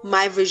think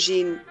my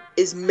vagine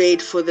is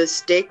made for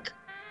this dick.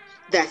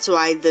 That's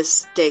why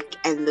this dick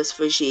and this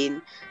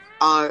vagine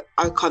are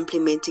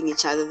complementing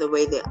each other the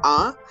way they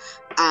are.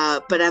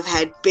 But I've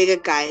had bigger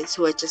guys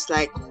who are just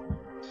like,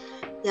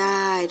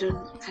 yeah, I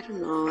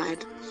don't know.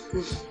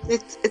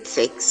 It's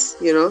sex,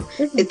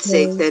 it's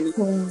sex,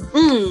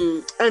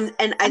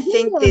 and I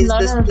think there's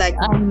this like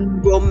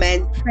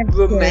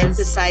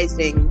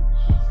romanticizing.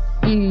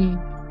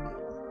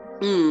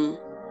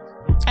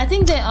 I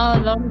think there are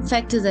a lot of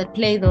factors at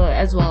play though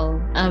as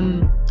well.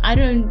 I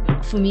don't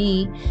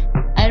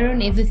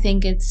ever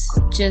think it's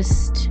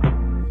just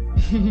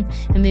and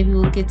maybe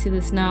we'll get to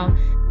this now,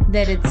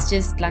 that it's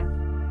just like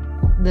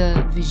the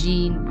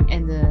vagine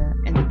and the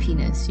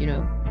penis,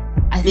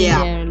 I think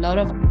there are a lot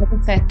of other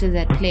factors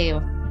at play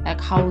of like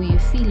how are you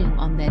feeling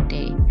on that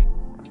day.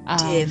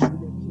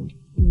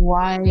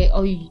 Why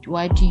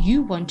do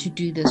you want to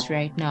do this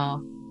right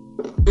now?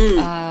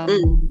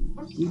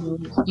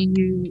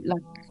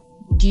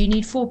 Do you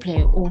need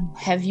foreplay, or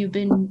have you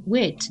been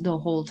wet the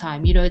whole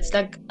time? It's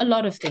like a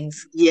lot of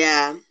things.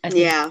 Yeah.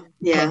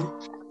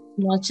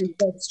 Not just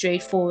that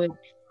straightforward,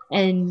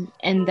 and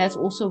that's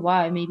also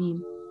why maybe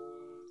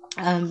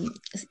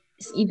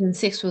even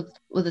sex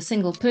with a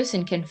single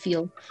person can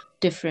feel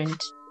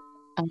different.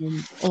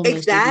 Almost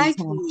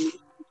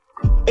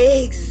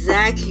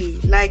exactly.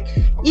 Like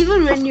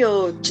even when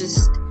you're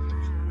just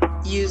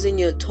using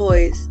your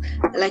toys,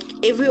 like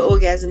every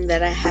orgasm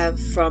that I have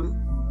from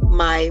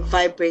my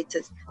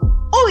vibrators,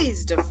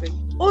 always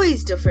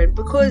different,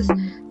 because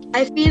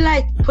I feel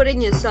like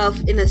putting yourself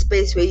in a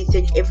space where you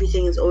think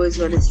everything is always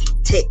going to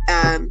taste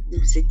the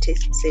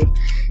same,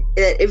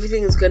 that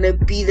everything is going to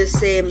be the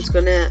same, it's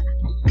going to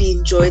be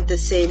enjoyed the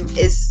same,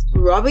 is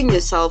robbing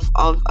yourself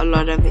of a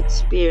lot of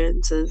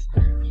experiences.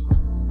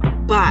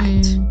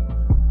 But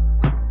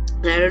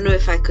and I don't know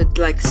if I could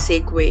like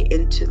segue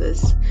into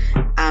this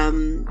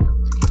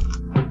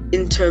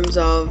in terms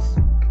of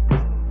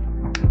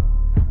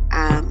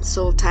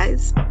soul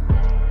ties.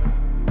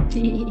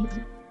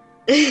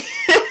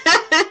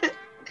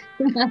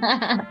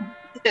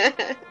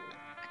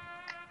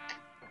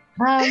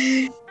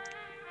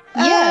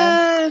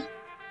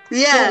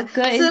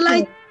 So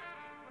like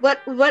what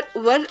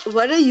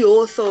are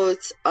your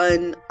thoughts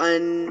on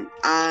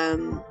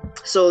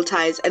soul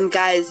ties. And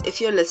guys, if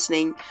you're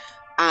listening,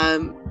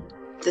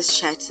 this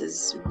chat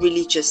is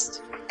really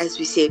just, as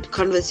we said,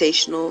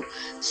 conversational.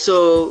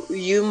 So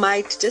you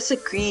might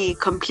disagree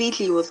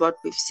completely with what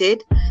we've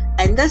said,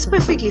 and that's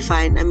perfectly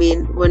fine. I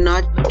mean, we're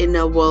not in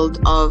a world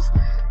of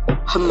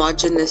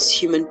homogenous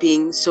human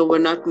beings, so we're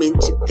not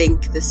meant to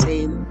think the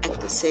same,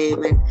 act the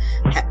same, and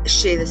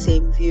share the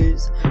same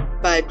views,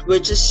 but we're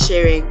just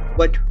sharing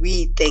what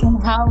we think.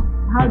 And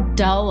how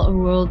dull a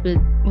world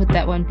would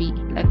that one be?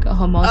 Like a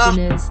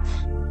homogenous,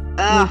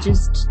 we're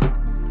just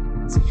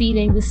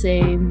feeling the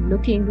same,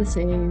 looking the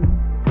same.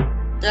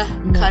 No.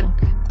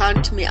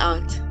 Count me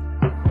out.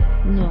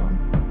 No.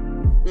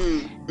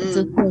 It's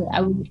okay.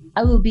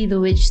 I will be the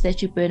witch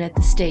that you burn at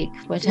the stake,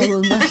 but I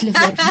will not live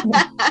up.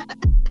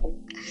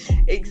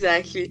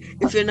 Exactly.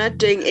 If you're not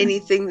doing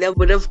anything that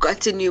would have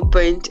gotten you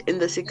burnt in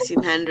the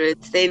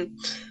 1600s, then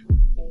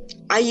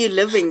are you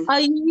living? Are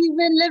you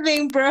even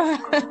living, bro?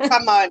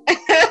 Come on.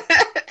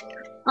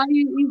 Are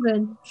you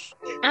even?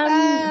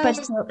 But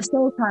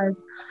soul ties.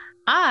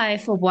 I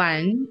for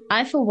one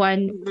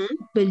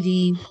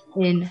believe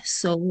in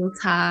soul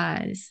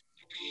ties.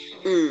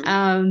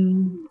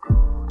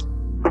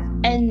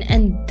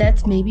 And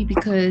that's maybe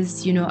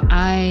because, you know,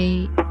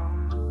 I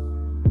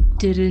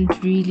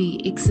didn't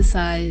really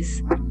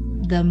exercise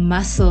the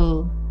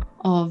muscle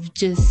of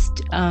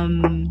just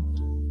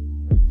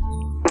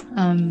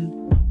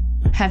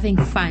having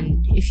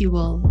fun, if you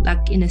will,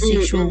 like in a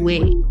sexual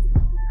way.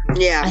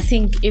 Yeah. I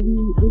think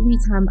every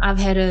time I've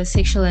had a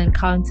sexual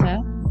encounter,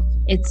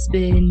 it's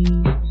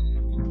been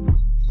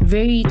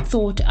very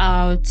thought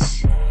out,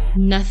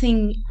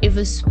 nothing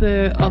ever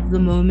spur of the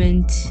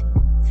moment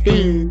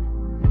thing.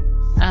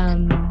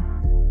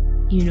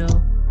 You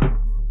know.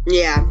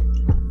 Yeah.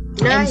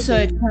 And so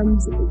it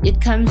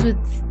comes with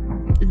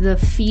the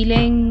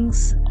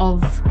feelings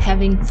of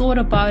having thought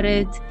about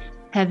it,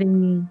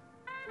 having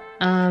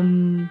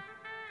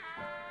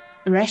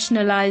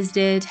rationalized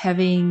it,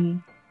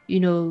 having, you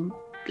know,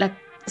 like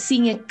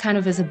seeing it kind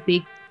of as a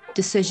big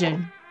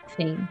decision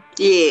thing.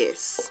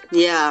 Yes.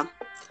 Yeah.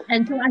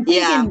 And so I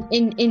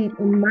think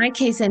in my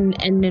case and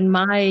in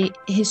my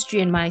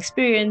history and my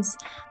experience,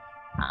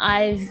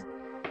 I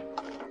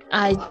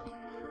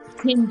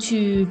tend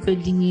to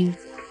believe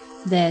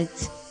that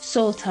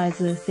soul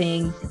ties are a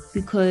thing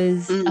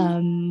because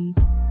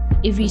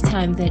every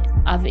time that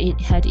I've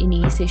had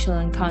any sexual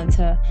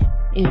encounter,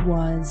 it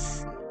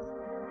was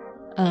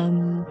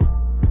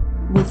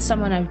with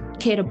someone I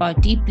cared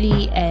about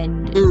deeply,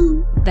 and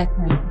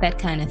that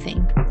kind of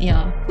thing.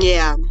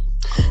 Yeah.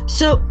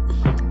 So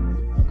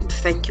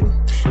thank you.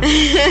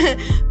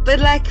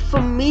 But like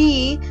for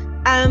me,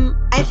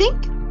 I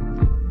think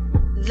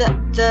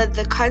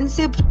the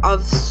concept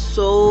of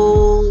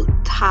soul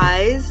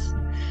ties,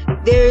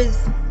 there's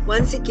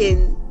once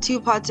again two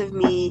parts of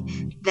me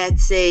that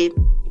say,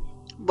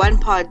 one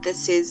part that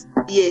says,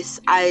 yes,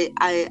 I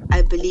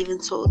believe in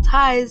soul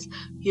ties.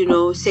 You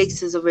know,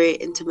 sex is a very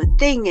intimate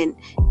thing, and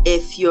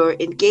if you're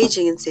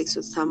engaging in sex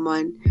with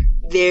someone,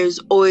 there's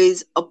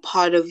always a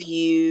part of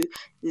you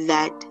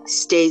that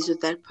stays with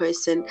that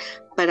person.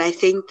 But I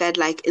think that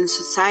like in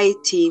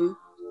society,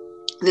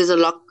 there's a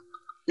lot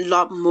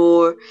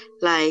more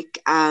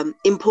like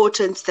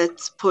importance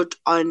that's put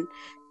on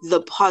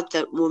the part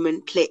that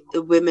women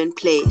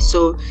play.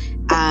 So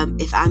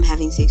if I'm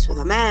having sex with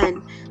a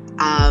man,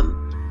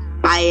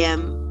 I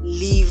am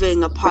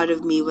leaving a part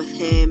of me with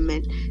him,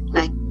 and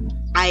like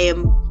I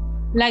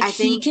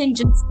think he can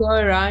just go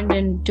around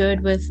and do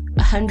it with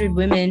 100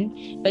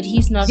 women, but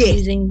he's not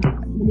losing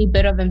any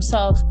bit of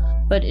himself.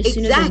 But as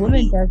soon as a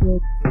woman does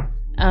it,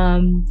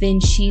 then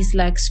she's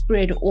like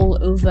spread all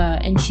over,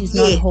 and she's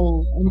not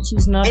whole, and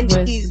she's not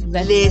worth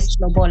that much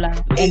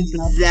lobola.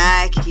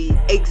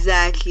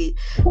 Exactly.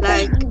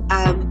 Like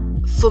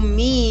for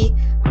me,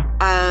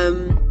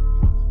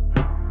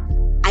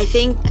 I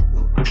think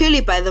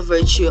purely by the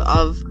virtue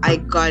of I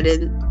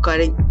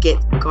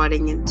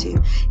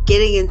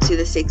getting into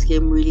the sex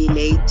game really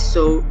late,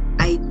 so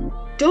I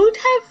don't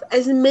have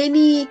as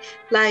many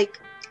like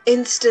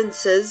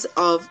instances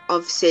of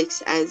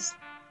sex as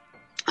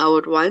I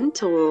would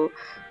want, or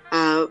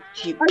Are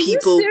you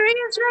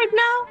serious right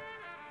now?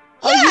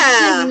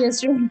 Yeah. Are you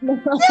serious right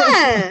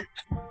now?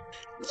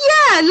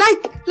 Yeah.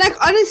 Like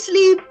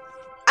honestly,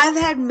 I've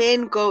had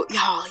men go,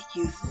 "Yo,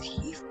 you've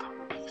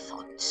probably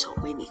sold so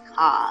many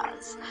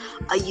cars.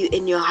 Are you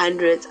in your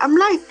hundreds?" I'm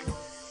like,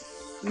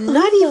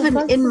 not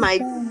even in my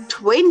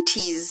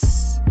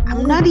 20s.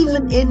 I'm not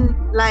even in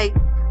like,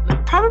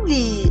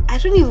 probably, I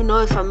don't even know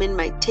if I'm in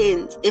my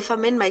 10s. If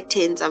I'm in my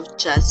 10s, I've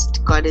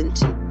just got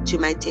into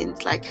my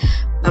 10s. Like,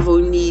 I've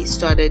only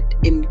started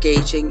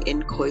engaging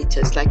in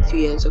coitus like 3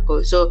 years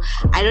ago. So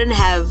I don't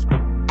have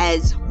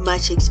as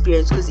much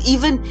experience, because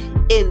even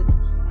in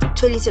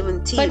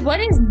 2017. But what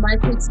is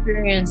much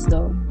experience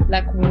though?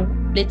 Like,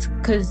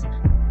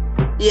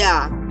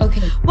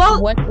 okay.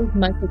 Well, what is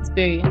much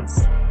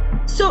experience?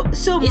 So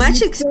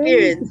much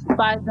experience.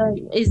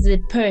 Is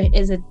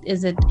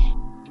it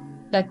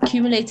like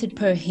accumulated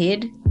per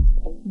head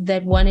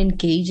that one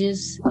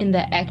engages in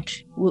the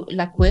act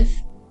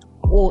with,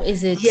 or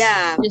is it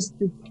Yeah. just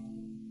the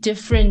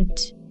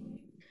different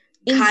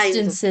Kinds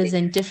of instances things.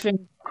 and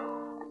different?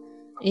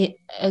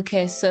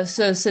 Okay, so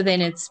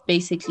then it's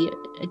basically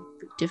a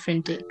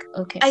different deck.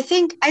 Okay. I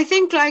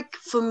think like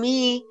for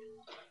me,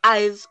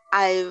 I've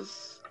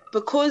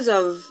because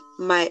of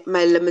my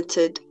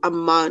limited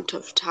amount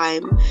of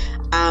time,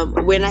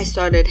 when I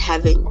started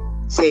having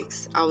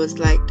sex, I was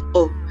like,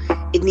 oh,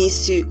 it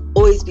needs to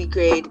always be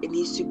great. It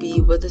needs to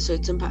be with a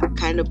certain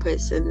kind of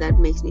person that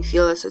makes me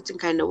feel a certain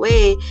kind of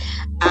way.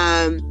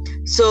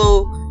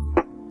 So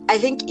I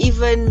think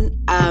even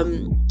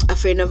a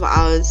friend of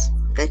ours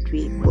that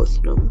we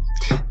both know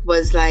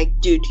was like,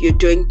 dude, you're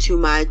doing too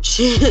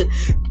much.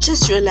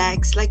 Just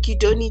relax. Like, you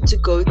don't need to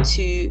go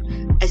to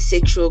a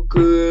sexual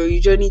guru.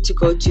 You don't need to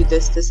go to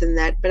this and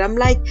that. But I'm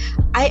like,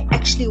 I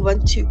actually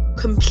want to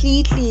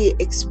completely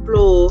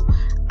explore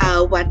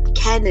what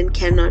can and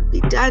cannot be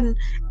done,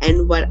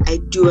 and what I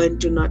do and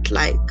do not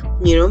like,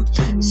 you know?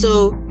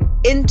 So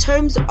in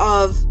terms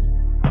of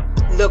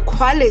the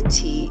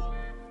quality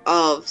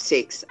of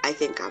sex, I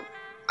think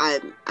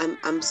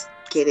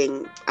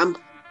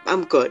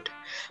I'm good,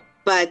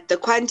 but the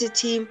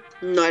quantity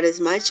not as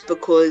much,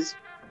 because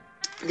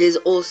there's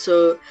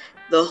also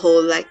the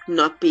whole like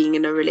not being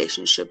in a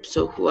relationship.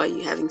 So who are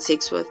you having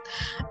sex with?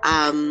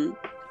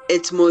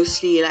 It's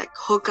mostly like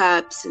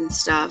hookups and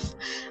stuff,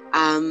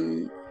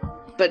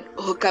 but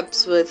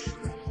hookups with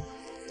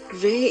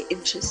very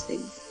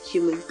interesting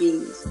human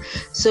beings.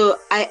 So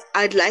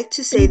I'd like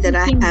to say that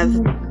I have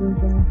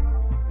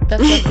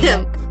that's what we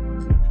like.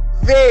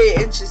 Very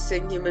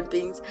interesting human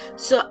beings.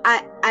 So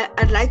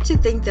I'd like to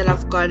think that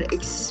I've got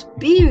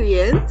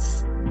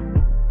experience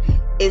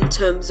in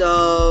terms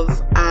of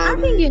I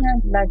think you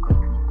have like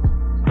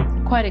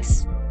quite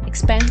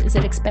expensive. Is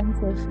it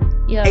expensive?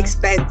 Yeah,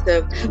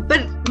 expensive.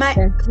 But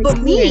for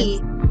me,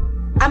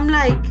 I'm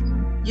like,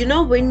 you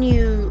know, when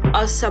you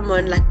ask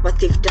someone like what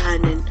they've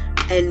done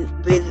and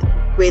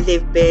where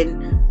they've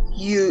been,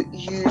 you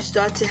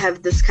start to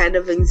have this kind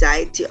of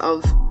anxiety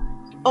of,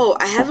 oh,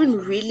 I haven't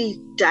really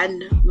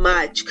done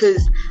much,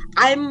 because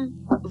I'm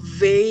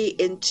very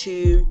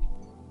into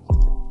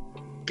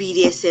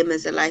BDSM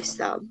as a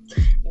lifestyle,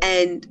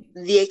 and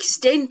the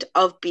extent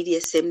of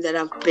BDSM that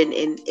I've been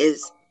in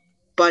is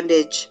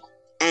bondage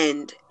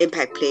and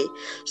impact play.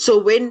 So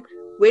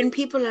when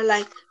people are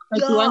like,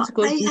 you want to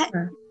go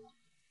deeper.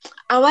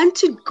 I want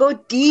to go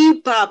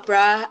deeper,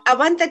 bruh. I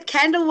want that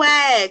candle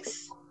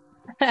wax.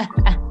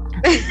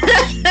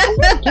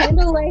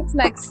 Candle wax,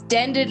 like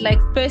standard, like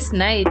first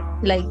night,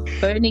 like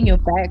burning your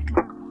back.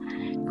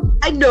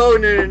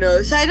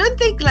 No. So I don't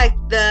think like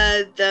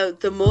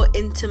the more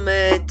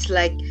intimate,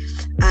 like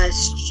I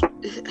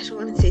don't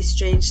want to say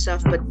strange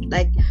stuff, but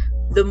like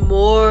the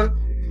more,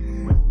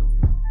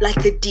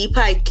 like the deeper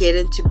I get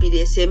into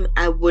BDSM,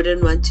 I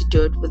wouldn't want to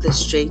do it with a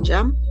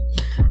stranger.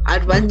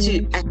 I'd want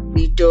to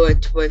actually do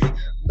it with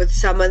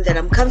someone that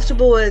I'm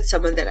comfortable with,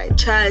 someone that I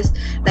trust.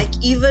 Like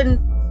even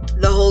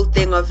the whole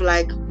thing of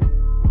like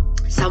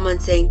someone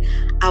saying,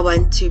 I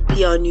want to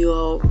pee on you,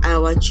 or I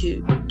want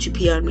you to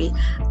pee on me.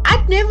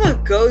 I'd never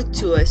go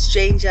to a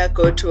stranger,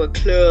 go to a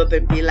club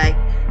and be like,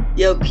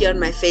 yo, pee on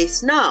my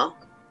face. No.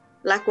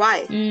 Like,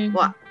 why?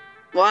 What?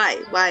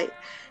 Why?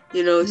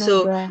 You know,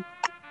 so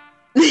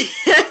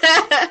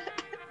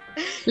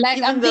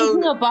like I'm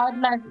thinking about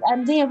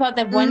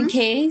that one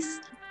case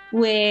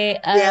where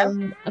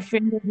a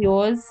friend of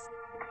yours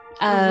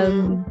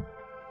I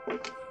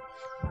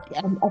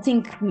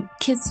think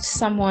kissed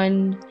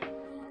someone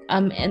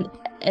and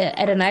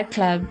at a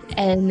nightclub,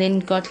 and then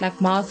got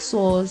like mouth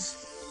sores,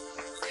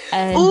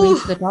 and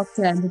went to the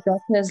doctor, and the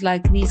doctor's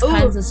like, these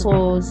kinds of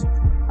sores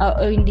are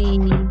only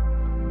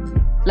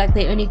like,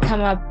 they only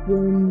come up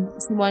when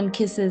someone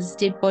kisses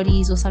dead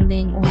bodies or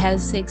something, or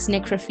has sex,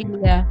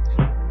 necrophilia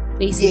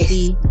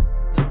basically.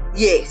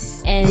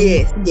 Yes.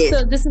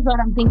 So this is what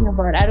I'm thinking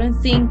about. I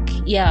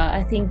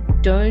think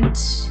don't,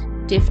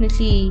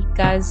 definitely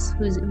guys,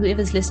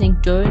 whoever's listening,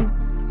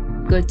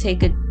 don't go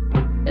take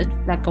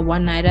like a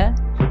one-nighter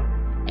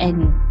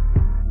and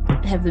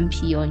have them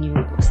pee on you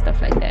or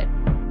stuff like that.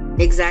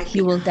 Exactly.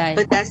 You will die.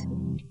 But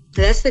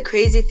that's the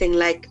crazy thing,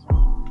 like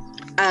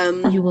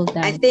you will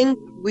die. I think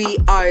we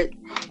are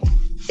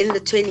in the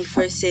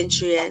 21st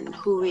century, and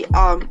who we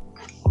are,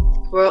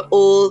 we're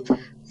all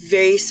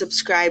very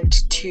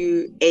subscribed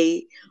to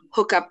a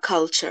hookup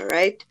culture,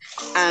 right?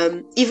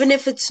 Even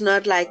if it's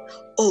not like,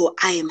 oh,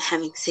 I am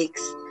having sex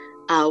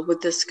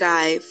with this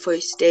guy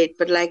first date,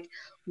 but like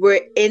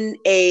we're in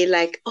a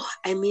like, oh,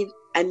 I meet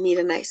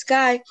a nice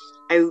guy,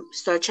 I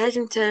start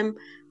chatting to him,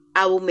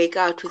 I will make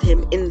out with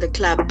him in the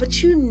club.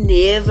 But you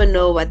never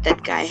know what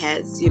that guy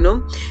has, you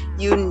know?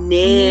 You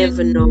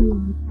never know.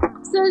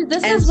 So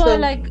this is why,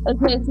 like,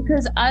 okay,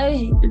 because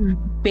I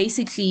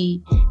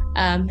basically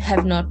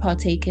have not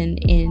partaken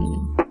in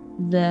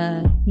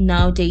the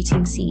now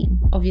dating scene,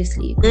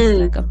 obviously.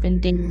 Like, I've been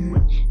dating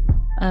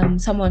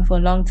someone for a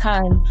long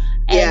time,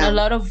 and a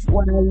lot of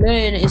what I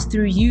learn is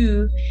through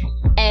you,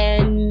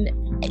 and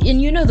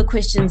you know the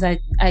questions I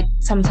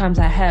sometimes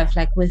I have,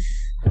 like with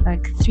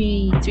like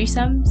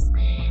threesomes,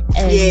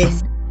 And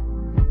yes.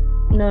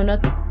 no, not,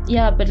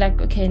 yeah, but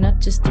like, okay, not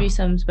just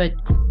threesomes, but,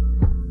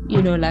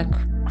 you know, like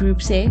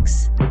group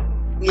sex.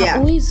 Yeah.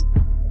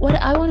 What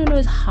I want to know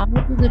is, how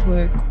does it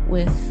work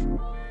with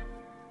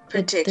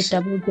the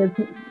Protection.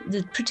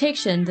 the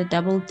protection, the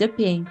double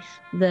dipping,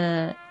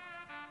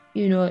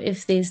 you know,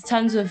 if there's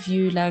tons of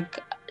you, like,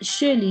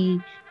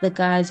 surely the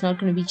guy's not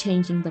going to be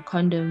changing the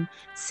condom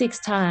 6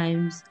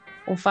 times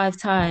or 5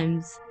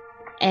 times,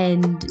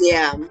 and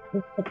Yeah.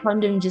 if the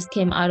condom just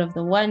came out of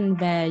the one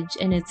vag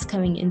and it's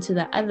coming into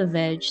the other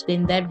vag,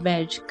 then that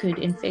vag could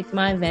infect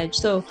my vag.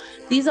 So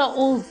these are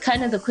all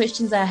kind of the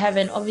questions I have,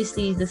 and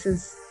obviously this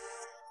is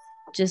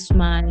just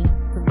my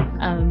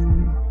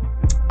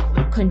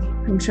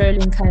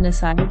controlling kind of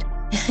side.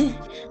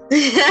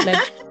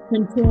 Like,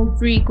 control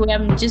freak, where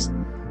I'm just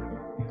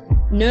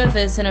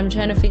nervous and I'm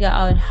trying to figure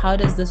out, how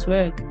does this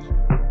work?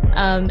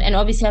 And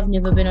obviously I've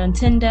never been on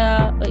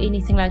Tinder or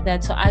anything like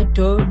that, so I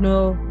don't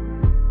know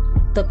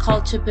the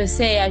culture per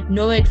se. I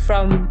know it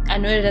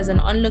as an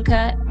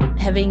onlooker,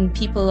 having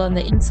people on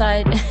the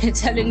inside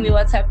telling me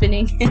what's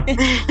happening. You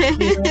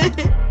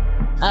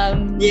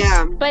know?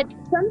 Yeah. But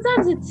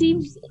sometimes it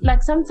seems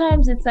like,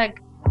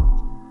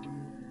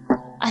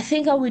 I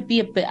think I would be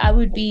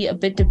a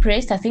bit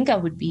depressed. I think I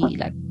would be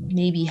like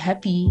maybe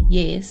happy,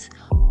 yes,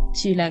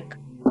 to like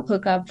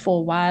hook up for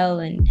a while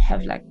and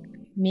have like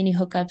many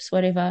hookups,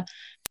 whatever.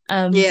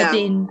 But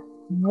then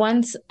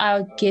once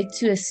I get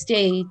to a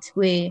state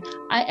where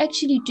I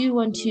actually do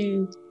want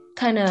to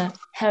kind of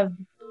have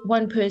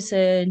one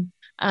person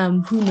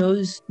who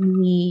knows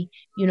me,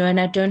 you know, and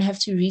I don't have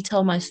to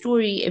retell my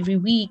story every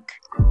week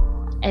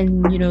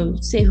and, you know,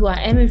 say who I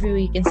am every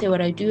week and say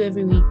what I do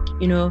every week,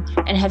 you know,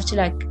 and have to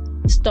like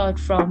start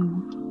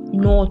from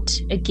naught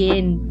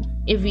again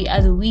every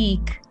other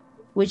week,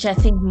 which I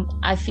think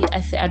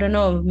I don't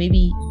know,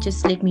 maybe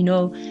just let me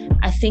know.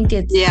 I think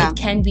it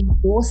can be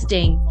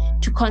exhausting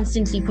to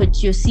constantly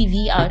put your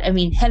CV out. I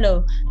mean,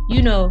 hello,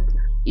 you know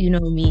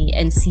me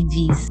and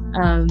CVs.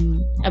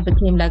 I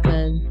became like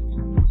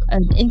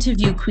an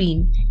interview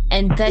queen,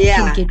 and that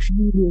can get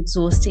really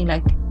exhausting,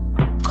 like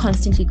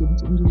constantly going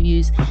to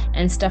interviews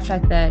and stuff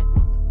like that.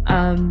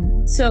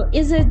 So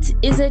is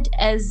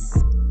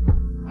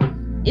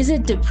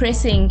it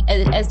depressing,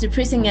 as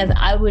depressing as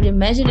I would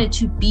imagine it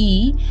to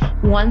be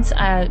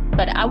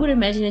but I would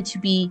imagine it to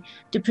be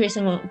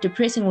depressing or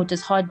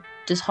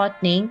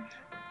disheartening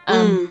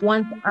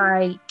once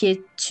I get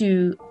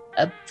to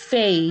a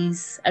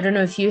phase. I don't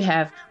know if you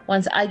have.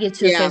 Once I get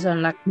to a phase where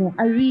I'm like, no,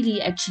 I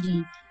really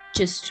actually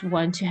just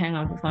want to hang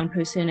out with one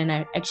person, and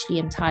I actually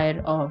am tired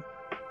of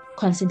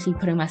constantly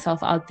putting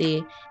myself out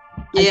there.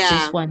 I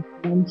just want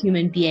one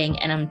human being,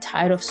 and I'm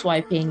tired of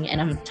swiping, and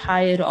I'm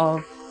tired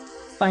of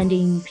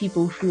finding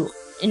people who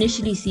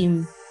initially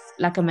seem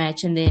like a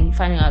match and then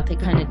finding out they're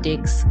kind of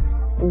dicks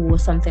or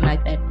something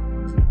like that.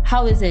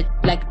 How is it?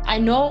 Like, I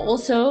know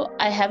also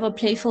I have a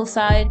playful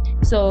side,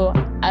 so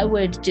I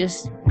would I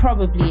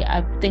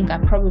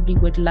probably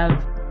would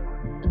love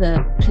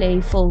the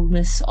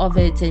playfulness of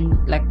it,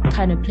 and like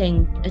kind of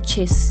playing a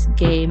chess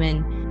game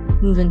and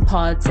moving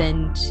parts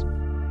and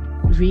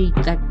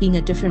like being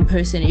a different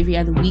person every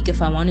other week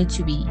if I wanted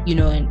to be, you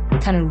know, and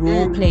kind of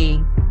role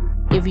playing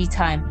every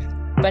time.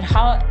 But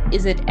how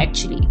is it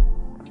actually?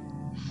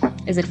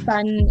 Is it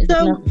fun? Is it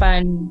not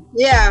fun?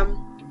 Yeah.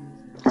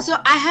 So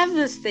I have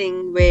this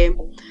thing where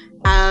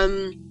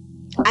I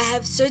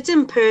have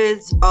certain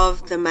periods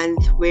of the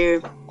month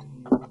where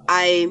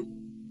I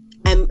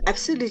am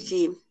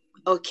absolutely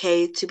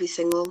okay to be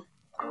single.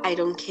 I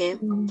don't care.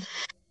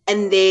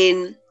 And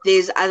then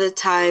there's other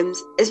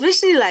times,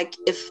 especially like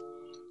if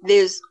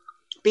there's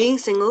being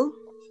single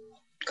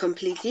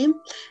completely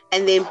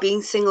and then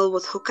being single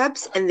with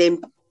hookups and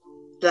then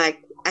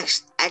like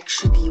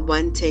actually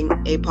wanting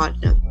a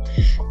partner.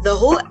 The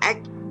whole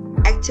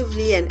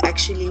actively and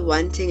actually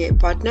wanting a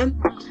partner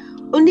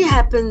only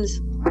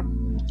happens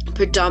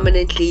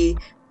predominantly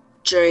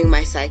during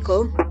my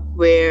cycle,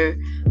 where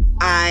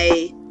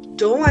I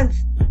don't want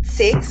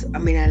sex. I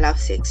mean, I love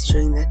sex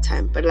during that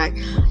time, but like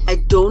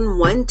I don't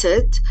want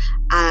it.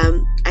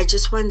 I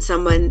just want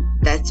someone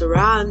that's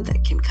around,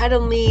 that can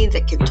cuddle me,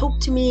 that can talk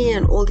to me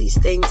and all these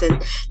things.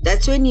 And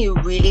that's when you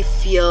really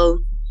feel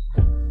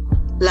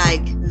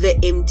like the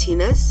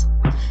emptiness.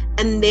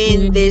 And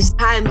then there's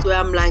times where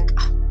I'm like,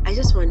 I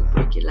just want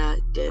regular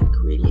dick,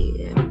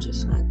 really. I'm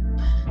just like,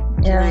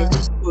 can I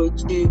just go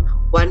to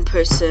one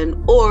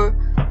person or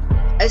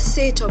a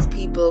set of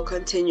people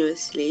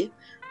continuously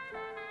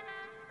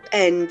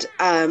and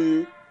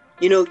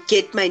you know,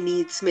 get my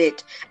needs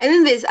met. And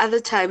then there's other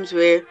times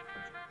where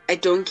I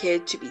don't care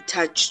to be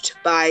touched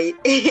by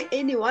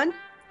anyone,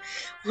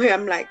 where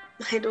I'm like,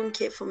 I don't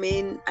care for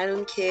men, I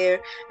don't care,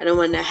 I don't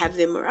want to have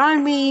them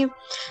around me.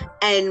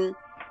 And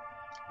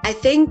I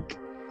think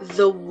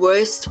the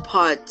worst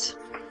part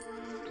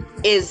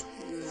is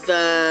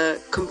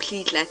the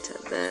complete latter,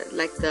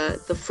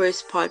 the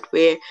first part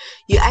where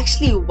you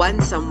actually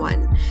want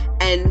someone.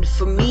 And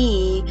for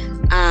me,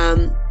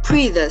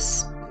 pre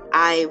this,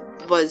 I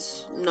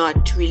was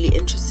not really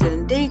interested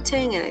in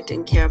dating, and I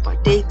didn't care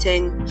about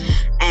dating.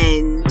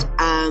 And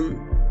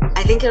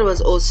I think it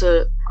was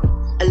also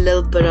a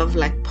little bit of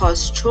like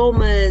past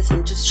traumas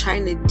and just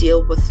trying to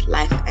deal with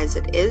life as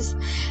it is.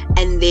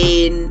 And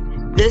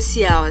then this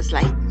year I was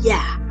like,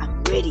 yeah,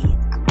 I'm ready.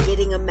 I'm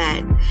getting a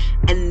man.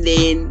 And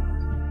then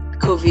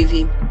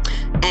Kovivi.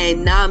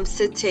 And now I'm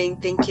sitting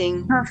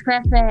thinking,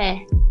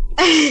 Kafefe.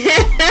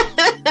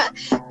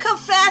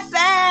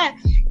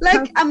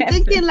 Like, I'm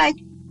thinking, like,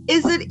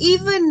 is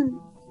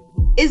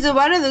it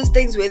one of those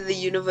things where the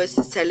universe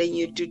is telling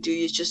you to do,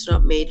 you're just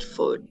not made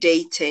for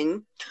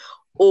dating,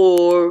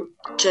 or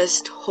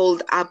just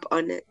hold up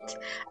on it?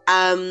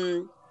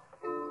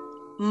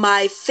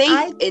 My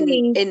faith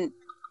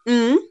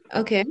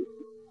okay.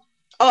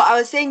 Oh, I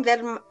was saying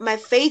that my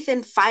faith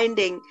in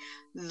finding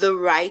the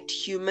right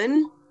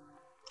human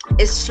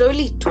is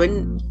slowly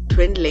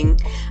dwindling,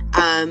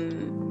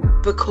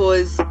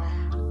 because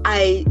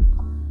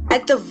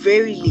at the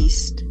very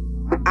least,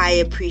 I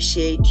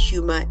appreciate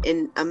humor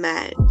in a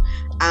man,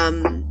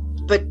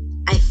 but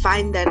I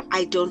find that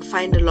I don't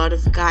find a lot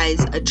of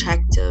guys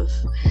attractive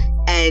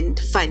and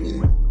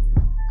funny.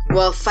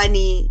 Well,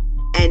 funny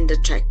and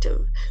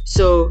attractive.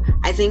 So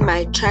I think my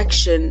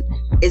attraction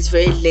is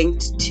very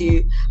linked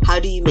to how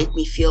do you make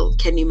me feel?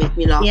 Can you make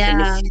me laugh? Yeah.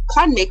 And if you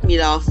can't make me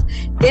laugh,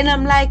 then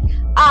I'm like,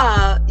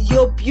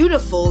 you're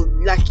beautiful.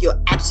 Like,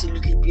 you're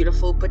absolutely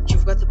beautiful, but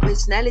you've got the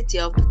personality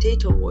of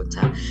potato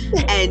water.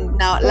 And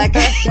now, like,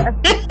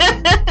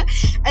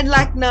 and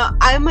like now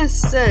I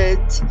must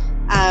sit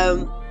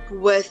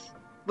with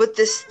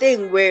this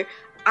thing where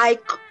I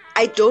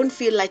don't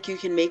feel like you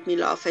can make me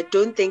laugh. I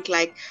don't think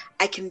like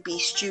I can be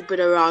stupid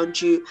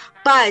around you,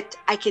 but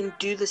I can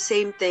do the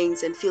same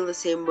things and feel the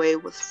same way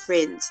with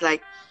friends.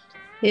 Like,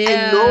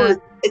 I know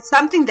it's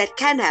something that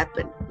can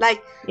happen.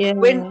 Like,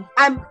 when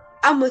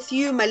I'm with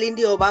you,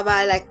 Malindi or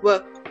Baba, like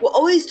we're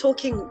always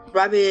talking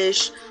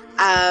rubbish.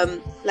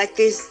 Like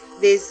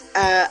there's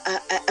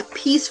a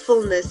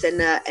peacefulness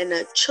and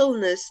a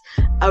chillness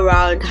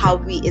around how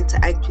we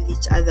interact with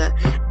each other.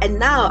 And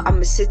now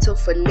I'm a settle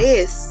for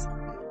less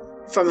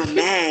from a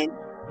man.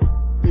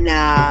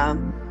 Nah,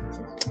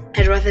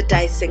 I'd rather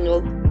die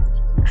single.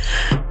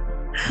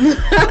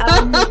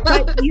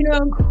 But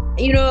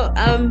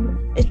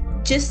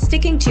just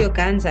sticking to your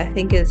guns, I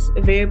think, is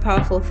a very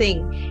powerful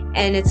thing,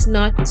 and it's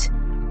not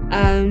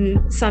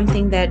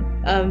something that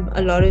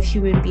a lot of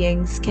human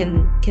beings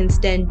can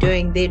stand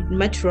doing. They'd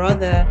much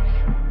rather,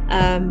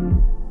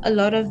 a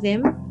lot of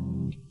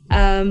them,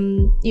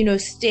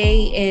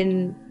 stay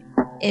in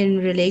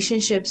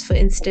relationships, for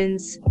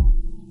instance,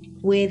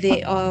 where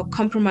they are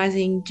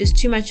compromising just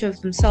too much of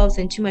themselves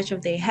and too much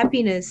of their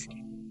happiness,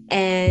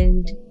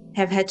 and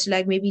have had to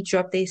like maybe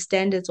drop their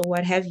standards or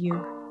what have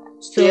you.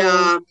 So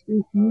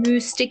you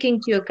sticking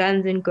to your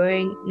guns and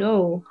going,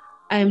 no,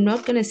 I'm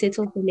not gonna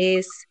settle for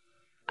less.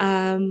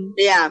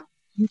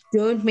 You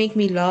don't make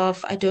me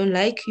laugh. I don't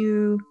like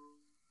you.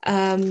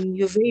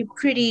 You're very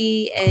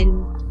pretty,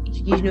 and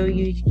you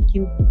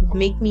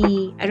make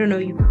me, I don't know,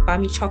 you buy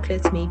me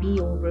chocolates maybe,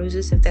 or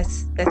roses, if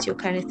that's your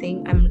kind of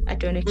thing. I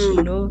don't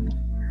actually know.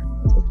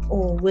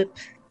 Or whip.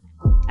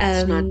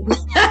 By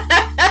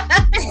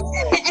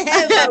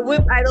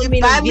whip, I don't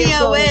mean buy me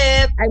a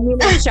whip. I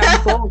mean a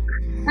shampoo.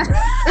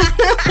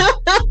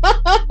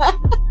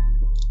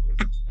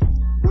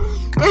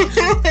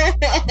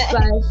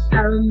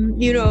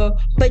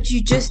 But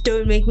you just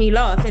don't make me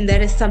laugh, and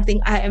that is something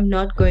I am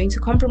not going to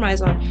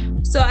compromise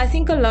on. So I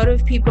think a lot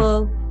of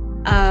people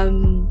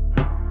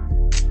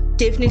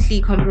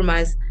definitely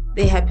compromise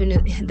their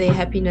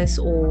happiness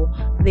or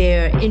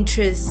their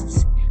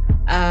interests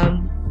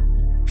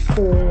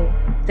for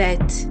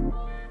that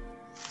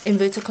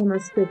inverted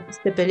commas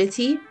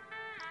stability,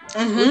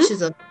 which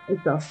is a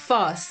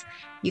farce,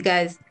 you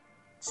guys.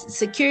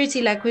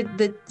 Security, like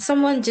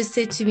someone just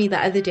said to me the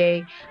other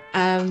day,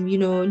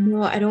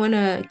 no, I don't want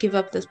to give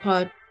up this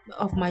part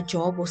of my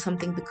job or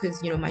something,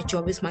 because my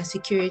job is my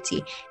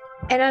security.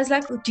 And I was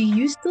like, do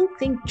you still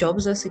think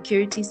jobs are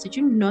securities? Did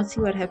you not see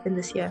what happened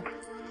this year?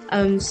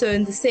 So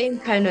in the same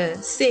kind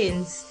of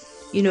sense,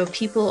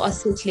 people are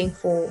settling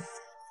for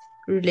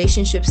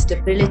relationship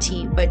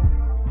stability, but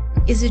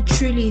is it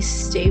truly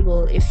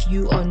stable if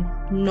you are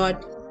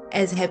not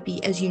as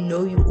happy as you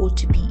ought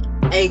to be?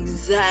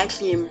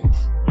 Exactly.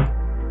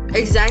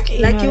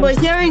 Like, you were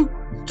hearing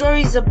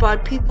stories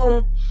about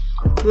people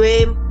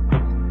where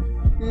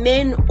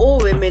men or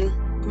women,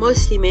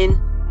 mostly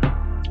men,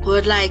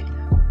 would like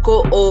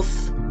go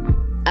off,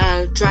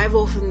 drive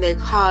off in their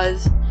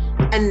cars,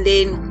 and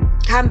then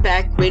come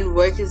back when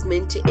work is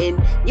meant to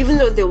end, even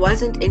though there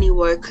wasn't any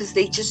work, because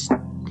they just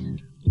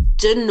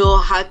didn't know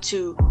how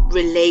to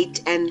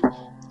relate and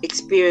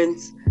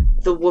experience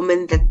the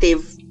woman that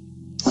they've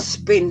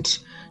spent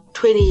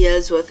 20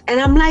 years with. And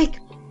I'm like,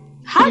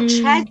 how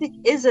tragic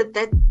is it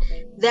that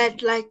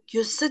like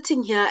you're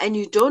sitting here and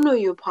you don't know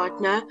your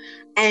partner,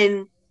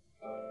 and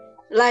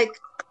like,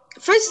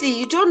 firstly,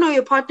 you don't know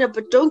your partner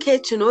but don't care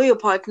to know your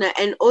partner,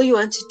 and all you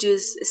want to do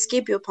is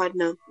escape your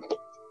partner.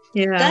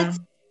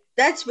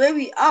 That's where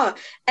we are.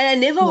 And I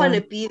never want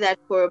to be that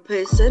for a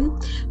person.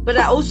 But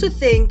I also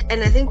think,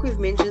 and I think we've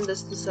mentioned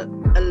this a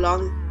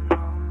long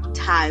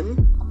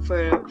time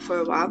for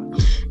a while,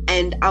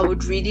 and I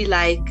would really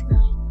like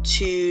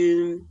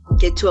to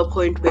get to a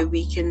point where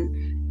we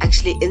can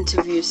actually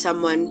interview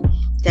someone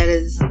that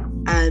is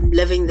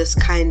living this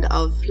kind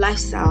of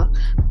lifestyle.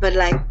 But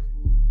like,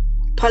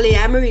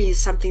 polyamory is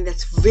something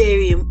that's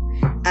very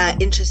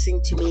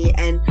interesting to me,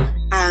 and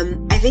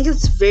I think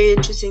it's very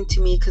interesting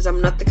to me because I'm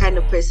not the kind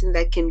of person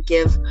that can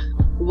give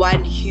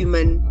one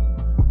human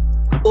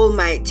all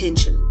my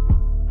attention.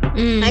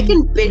 I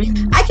can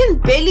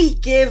barely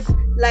give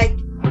like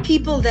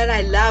people that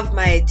I love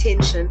my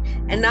attention,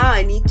 and now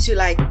I need to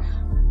like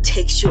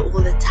text you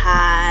all the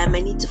time. I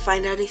need to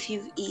find out if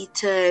you've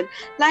eaten.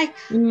 Like,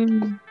 I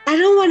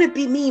don't want to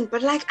be mean,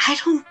 but like, I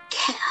don't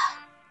care.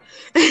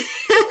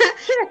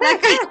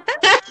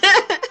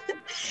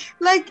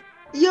 like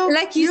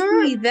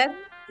you see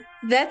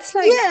that's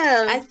like,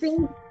 yeah. I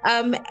think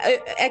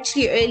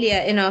actually earlier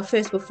in our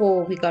first,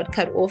 before we got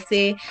cut off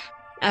there,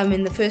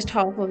 in the first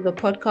half of the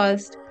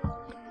podcast,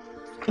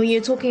 when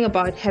you're talking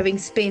about having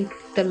spent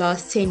the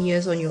last 10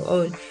 years on your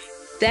own,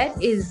 that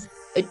is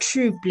a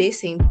true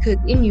blessing, because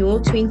in your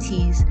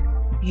 20s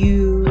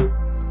you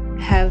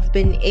have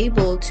been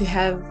able to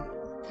have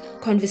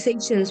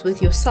conversations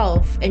with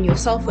yourself and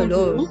yourself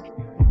alone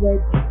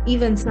that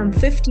even some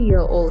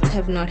 50-year-olds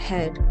have not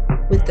had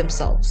with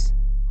themselves,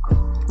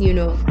 you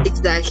know.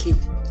 Exactly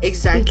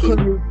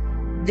because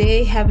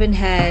they haven't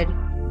had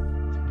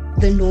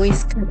the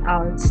noise cut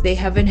out. They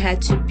haven't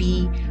had to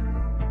be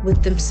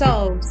with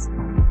themselves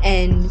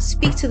and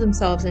speak to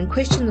themselves and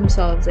question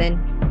themselves and,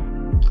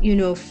 you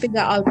know, figure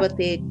out what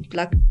their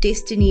like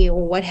destiny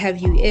or what have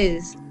you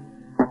is.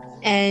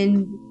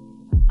 And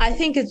I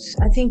think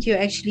you're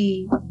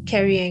actually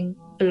carrying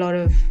a lot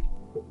of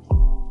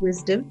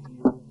wisdom.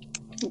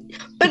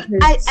 But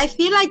I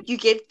feel like you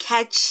get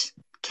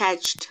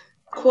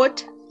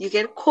caught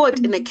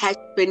in a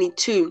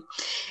catch-22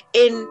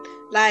 in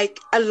like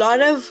a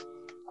lot of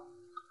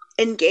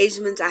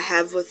engagements I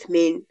have with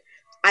men.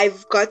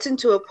 I've gotten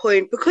to a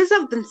point, because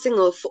I've been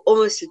single for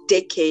almost a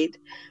decade,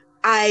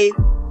 I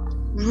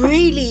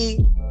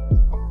really,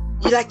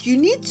 like, you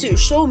need to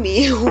show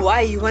me why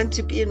you want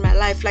to be in my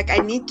life. Like, I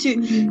need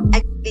to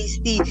actually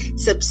see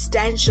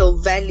substantial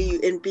value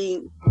in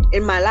being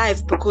in my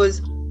life,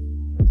 because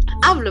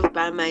I've lived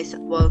by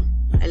myself. Well,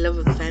 I live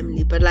with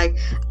family, but like,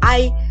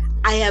 I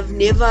have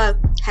never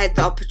had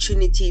the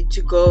opportunity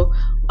to go,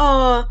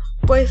 oh,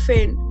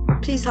 boyfriend,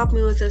 please help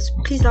me with this,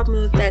 please help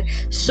me with that.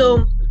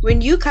 So when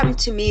you come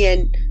to me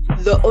and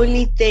the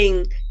only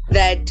thing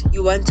that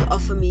you want to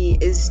offer me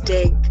is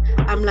dick,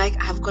 I'm like,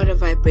 I've got a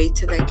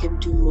vibrator that can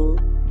do more.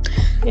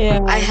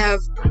 Yeah. I have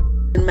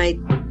in my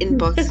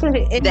inbox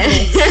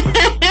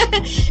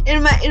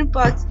in my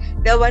inbox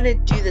that want to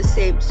do the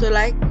same. So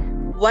like,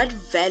 what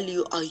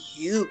value are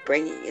you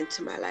bringing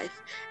into my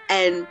life?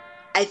 And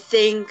I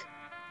think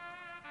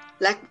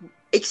like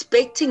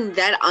expecting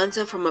that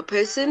answer from a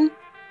person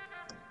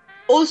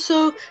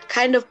also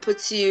kind of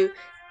puts you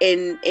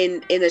in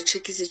a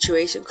tricky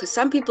situation, because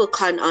some people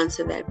can't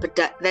answer that, but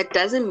that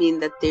doesn't mean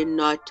that they're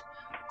not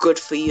good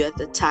for you at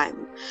the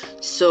time.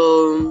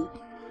 So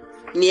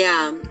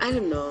yeah, I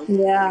don't know.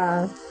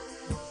 Yeah,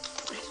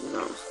 I don't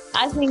know.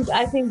 I think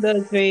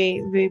that's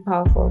very, very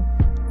powerful.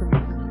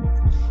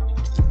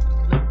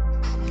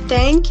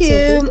 Thank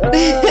you.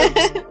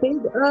 So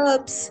big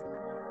ups.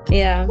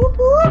 Yeah.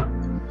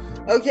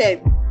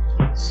 Okay,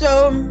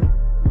 so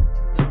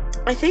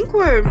I think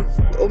we're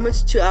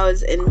almost 2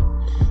 hours in.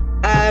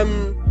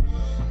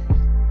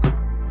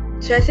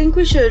 So I think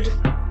we've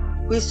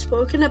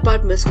spoken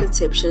about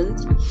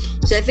misconceptions.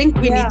 So I think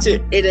we need to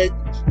edit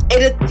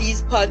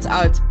these parts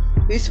out.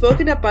 We've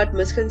spoken about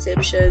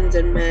misconceptions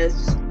and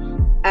myths.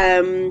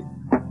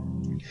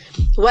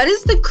 What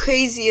is the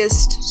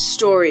craziest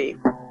story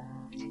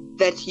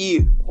that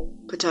you,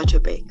 Potato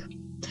Bake,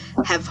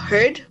 have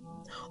heard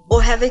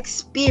or have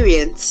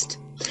experienced?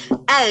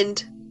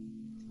 And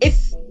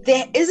if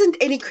there isn't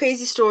any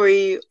crazy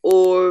story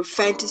or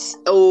fantasy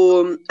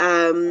or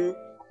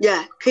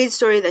crazy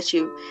story that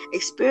you've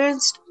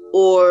experienced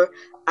or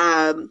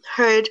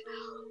heard,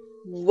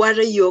 what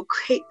are your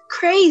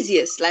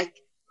craziest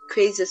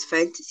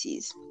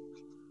fantasies?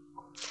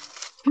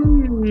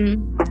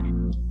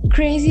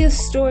 Craziest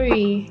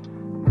story.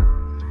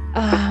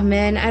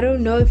 Man, I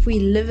don't know if we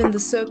live in the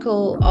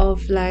circle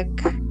of like,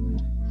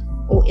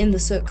 or in the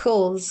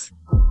circles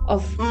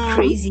of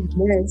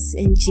craziness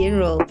in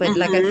general, but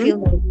like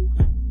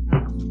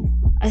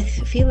I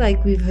feel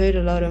like we've heard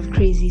a lot of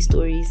crazy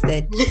stories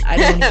that I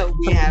don't know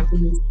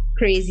if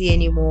crazy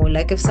anymore.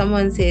 Like if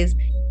someone says,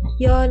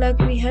 yeah, like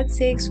we had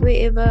sex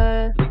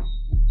wherever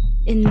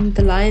in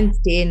the lion's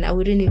den, I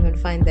wouldn't even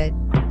find that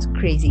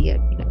crazy.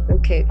 I'd be like,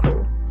 okay,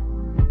 cool.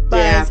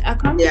 But I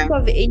can't think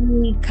of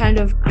any kind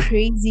of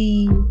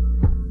crazy,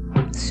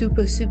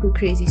 super, super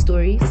crazy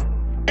stories.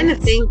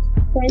 Anything.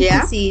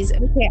 Fantasies.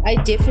 Okay, I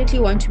definitely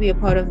want to be a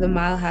part of the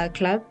Mile High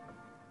Club.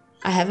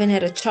 I haven't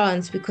had a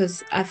chance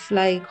because I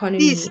fly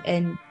economy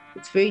and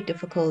It's very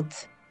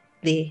difficult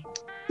there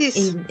Yes.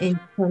 in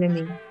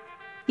economy.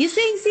 You're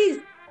saying, sis,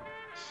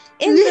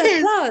 in the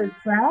Yes. clouds,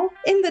 right?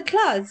 In the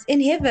clouds,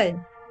 in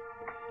heaven.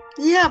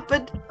 Yeah,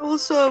 but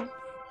also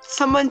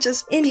someone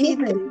just In peed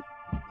heaven.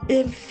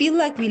 I feel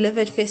like we live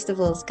at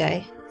festivals,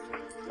 guy.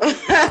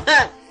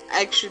 there.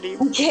 Actually.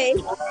 Okay.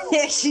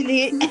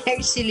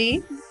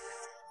 actually.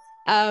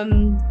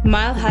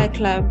 Mile High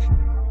Club.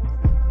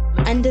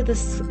 Under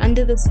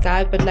the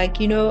sky, but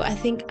like,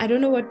 I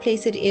don't know what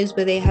place it is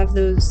where they have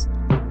those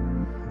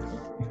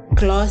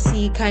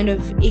glossy kind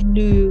of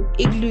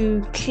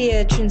igloo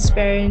clear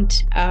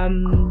transparent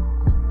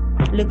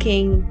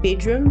looking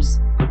bedrooms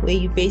where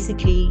you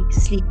basically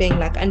sleeping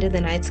like under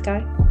the night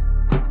sky.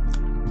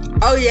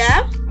 Oh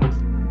yeah?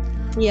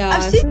 Yeah,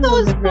 I've seen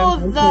those for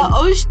the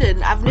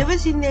ocean. I've never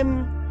seen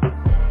them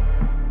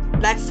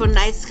like for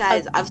night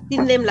skies. I've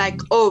seen them like,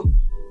 oh,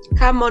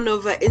 come on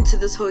over into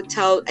this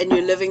hotel and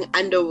you're living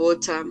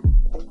underwater.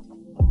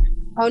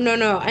 Oh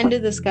no, under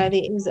the sky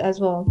there is as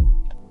well.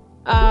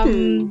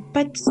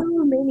 But so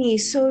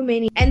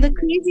many. And the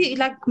crazy,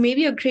 like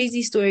maybe a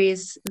crazy story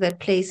is that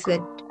place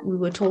that we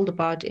were told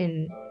about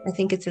I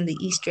think it's in the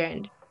East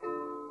End.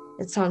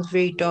 It sounds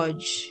very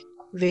Dodge,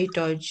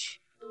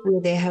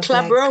 where they have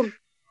Club like Rome.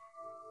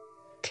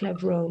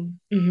 Club Rome.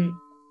 Mm-hmm.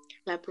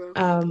 Club Rome.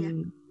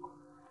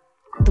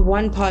 Yeah. The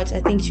one part, I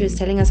think she was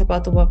telling us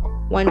about the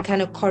one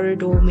kind of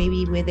corridor,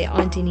 maybe where there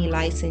aren't any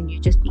lights and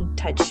you're just being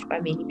touched by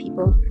many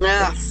people.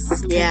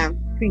 That's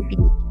creepy.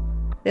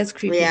 That's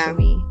creepy for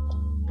me.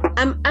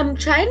 I'm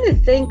trying to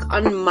think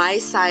on my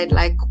side,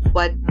 like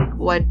what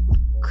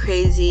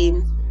crazy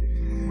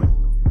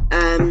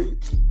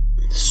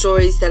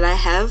stories that I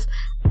have.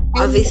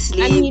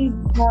 Obviously, I mean,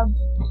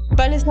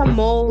 Balisa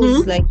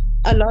Moles, like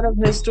a lot of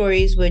her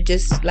stories were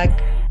just like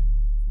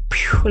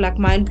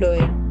mind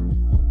blowing.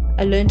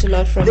 I learned a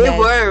lot from that. They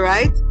were,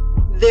 right?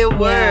 They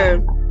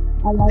were.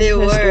 Yeah, they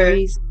were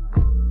stories.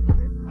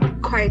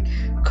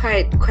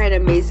 Quite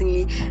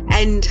amazingly,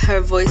 and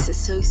her voice is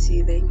so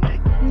soothing.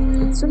 Like,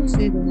 so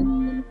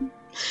soothing.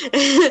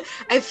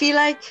 I feel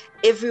like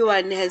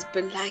everyone has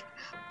been like,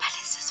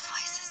 Balisa's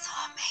voice is so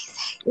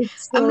amazing.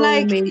 It's so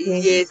amazing.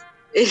 Yes,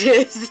 it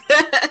is.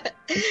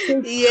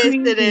 Yes,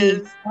 creepy. it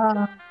is.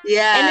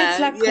 Yeah, and it's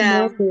like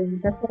commanding.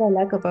 That's what I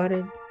like about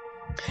it.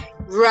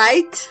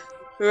 Right.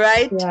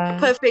 Yeah.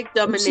 Perfect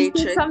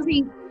dominatrix.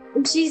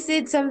 She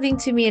said something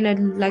to me in a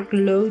like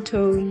low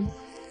tone.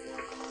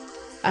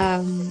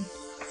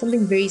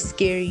 Something very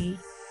scary.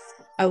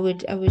 I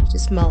would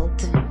just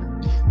melt.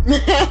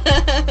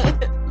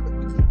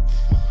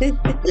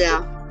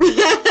 Yeah.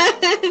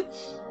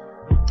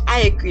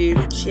 I agree.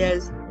 She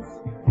has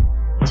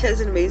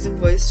an amazing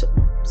voice.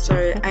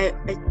 Sorry,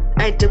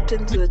 I dipped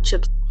into the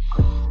chips.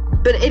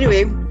 But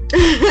anyway,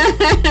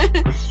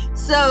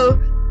 so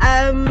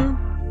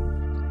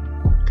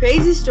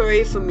crazy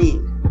story for me.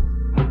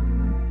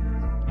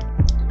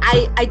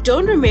 I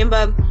don't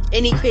remember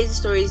any crazy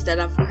stories that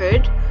I've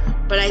heard,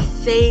 but I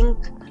think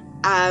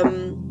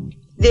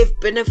there've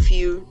been a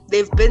few.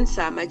 There've been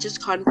some. I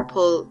just can't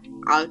pull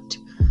out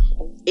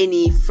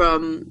any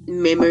from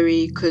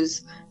memory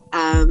because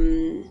I've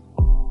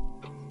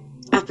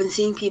been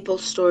seeing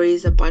people's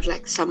stories about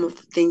like some of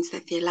the things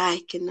that they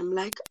like, and I'm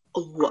like,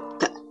 oh, what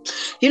the?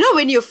 You know,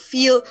 when you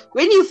feel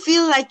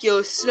like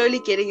you're slowly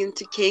getting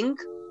into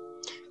kink,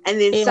 and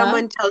then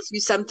someone tells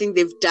you something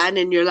they've done,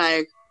 and you're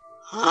like,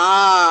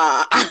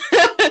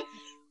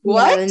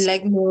 what? Yeah, and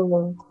like,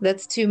 no,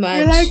 that's too much.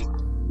 You're like,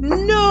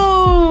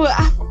 no,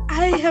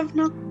 I have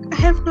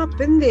not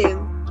been there.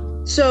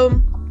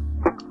 So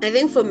I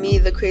think for me,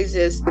 the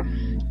craziest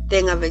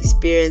thing I've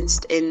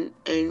experienced in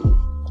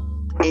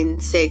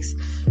sex,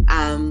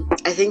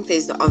 I think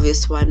there's the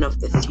obvious one of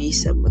the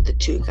threesome with the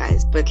two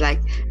guys, but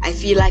like I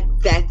feel like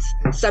that's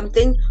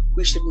something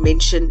we should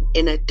mention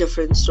in a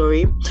different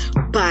story.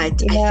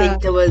 But I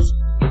think there was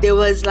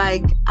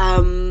like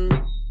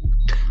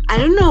I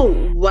don't know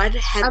what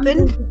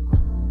happened.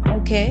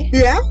 Okay.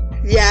 Yeah.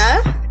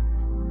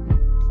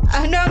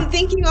 I know. I'm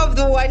thinking of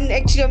the one.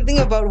 Actually, I'm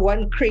thinking about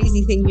one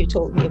crazy thing you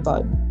told me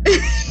about.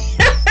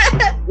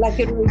 Like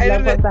it was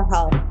like what the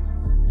hell?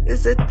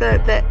 Is it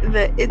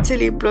the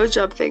Italy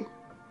blowjob thing?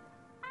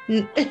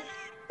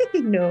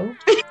 No.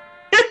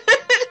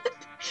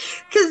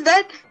 Because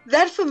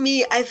that for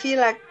me, I feel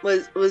like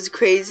was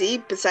crazy.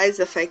 Besides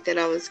the fact that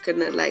I was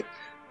gonna like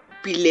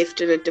be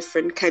left in a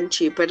different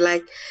country, but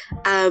like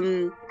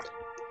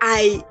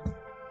I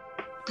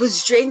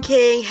was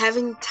drinking,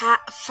 having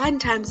fun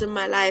times in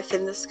my life,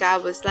 and this guy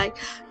was like,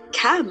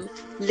 come,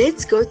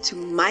 let's go to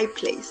my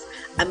place.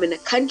 I'm in a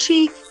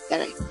country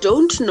that I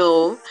don't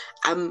know.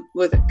 I'm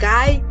with a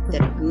guy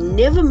that I've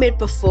never met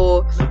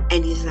before,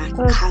 and he's like,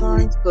 come,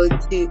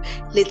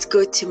 let's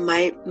go to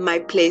my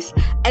place.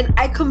 And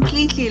I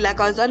completely, like,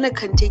 I was on a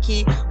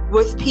Kentucky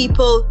with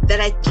people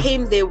that I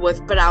came there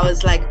with, but I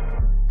was like,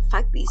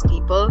 fuck these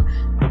people,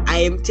 I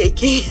am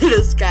taking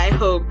this guy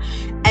home.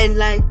 And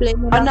like,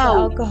 blame it on the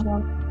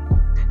alcohol.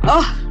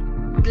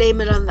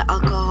 Blame it on the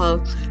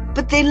alcohol.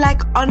 But then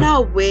like on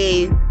our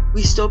way,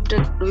 we stopped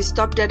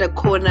at a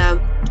corner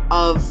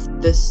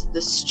of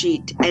the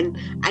street, and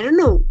I don't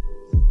know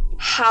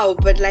how,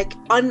 but like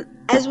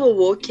as we're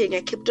walking,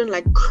 I kept on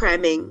like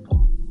cramming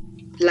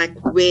like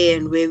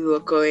where we were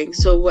going.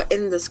 So we're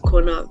in this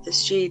corner of the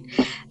street,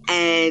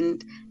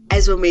 and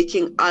as we're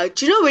making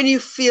out, you know when you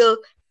feel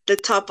the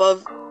top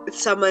of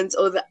someone's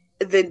or the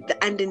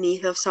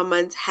underneath of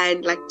someone's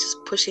hand like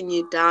just pushing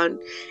you down,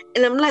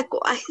 and I'm like,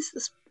 why is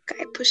this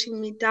guy pushing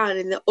me down?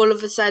 And then all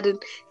of a sudden,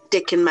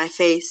 dick in my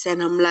face,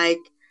 and I'm like,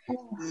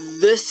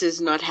 this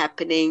is not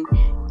happening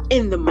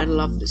in the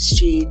middle of the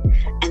street.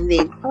 And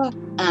then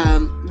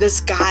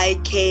this guy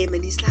came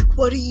and he's like,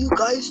 what are you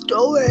guys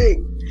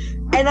doing?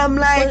 And I'm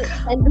like,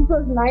 and this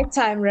was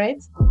nighttime,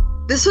 right?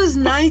 This was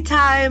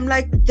nighttime.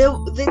 Like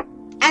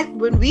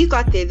when we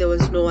got there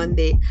was no one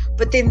there,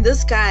 but then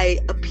this guy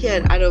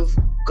appeared out of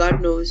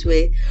God knows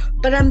where.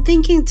 But I'm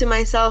thinking to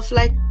myself,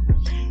 like,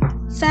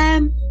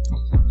 Sam,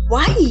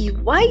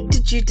 why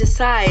did you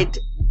decide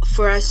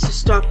for us to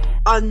stop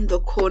on the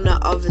corner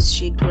of a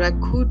street? Like,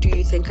 who do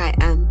you think I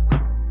am?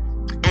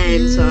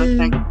 And so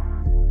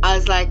I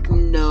was like,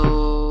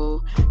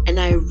 no. And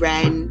I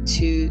ran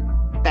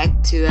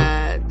back to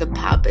the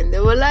pub, and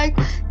they were like,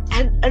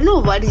 I don't know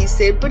what he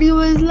said, but he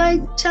was like,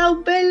 ciao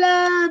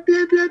Bella,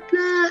 blah blah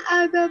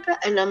blah, blah blah.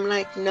 And I'm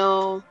like,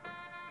 no,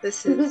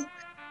 this is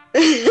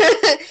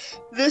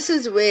this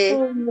is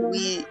where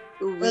we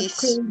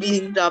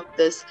stop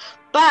this.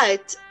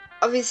 But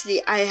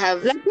obviously I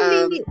have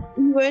luckily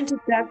you weren't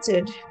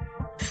abducted.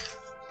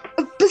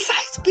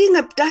 Besides being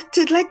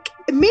abducted, like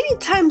many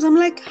times I'm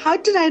like, how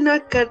did I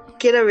not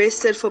get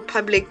arrested for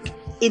public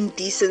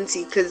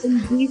indecency? Because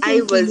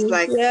I was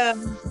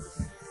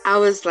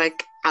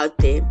like out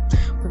there.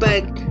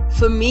 But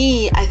for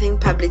me, I think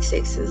public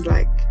sex is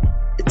like,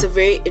 it's a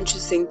very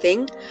interesting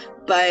thing,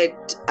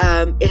 but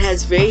it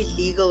has very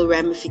legal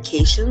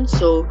ramifications.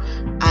 So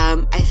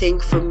I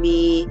think for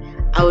me,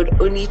 I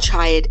would only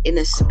try it in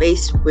a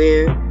space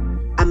where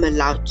I'm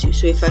allowed to.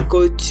 So if I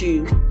go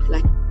to,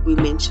 like we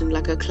mentioned,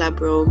 like a club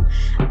room,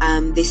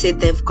 they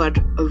said they've got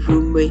a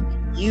room where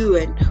you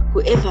and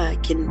whoever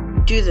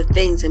can do the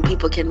things and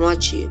people can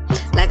watch you.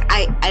 Like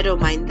I don't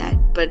mind that,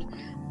 but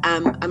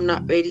I'm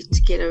not ready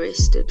to get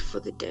arrested for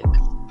the dick.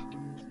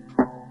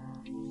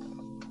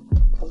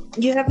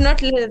 You have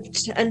not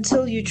lived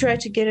until you try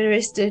to get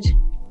arrested.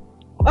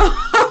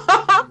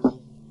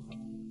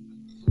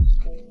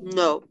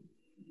 No.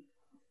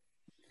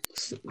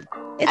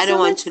 I don't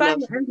want to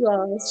live.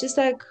 Well. It's just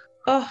like,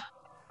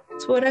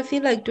 it's what I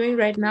feel like doing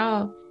right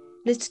now.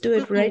 Let's do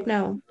it right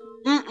now.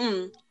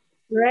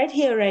 Right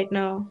here, right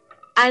now.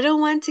 I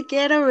don't want to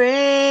get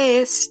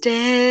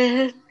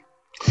arrested.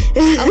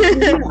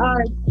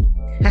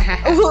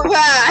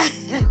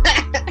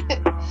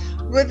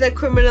 With a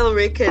criminal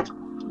record.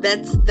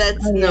 That's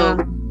no.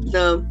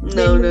 Go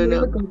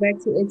back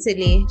to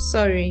Italy.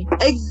 Sorry.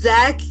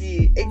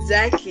 Exactly.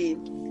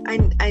 I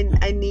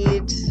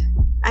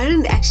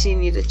don't actually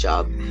need a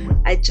job.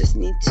 I just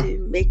need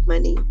to make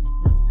money.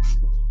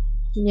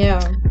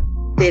 Yeah.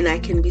 Then I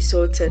can be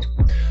sorted.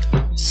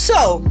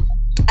 So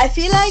I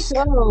feel like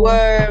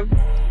we're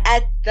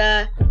at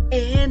the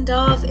end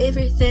of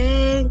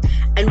everything,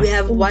 and we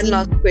have one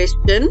last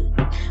question,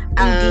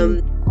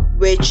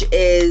 which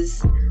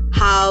is,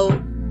 how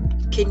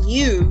can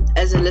you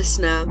as a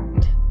listener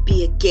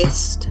be a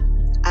guest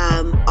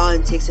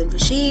on Text and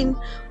Machine?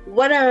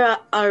 What are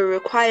our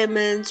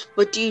requirements?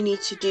 What do you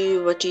need to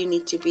do? What do you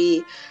need to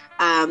be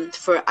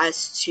for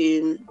us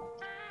to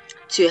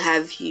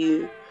have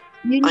you?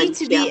 You need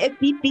to be a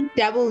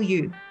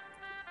BBW.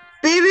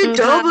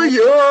 BBW.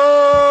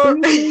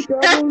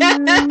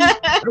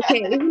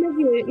 Okay,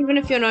 even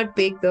if you're not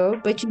big though,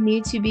 but you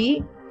need to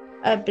be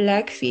a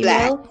black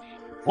female,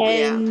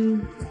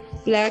 and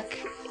black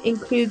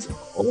includes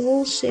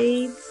all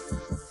shades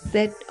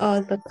that are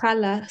the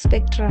color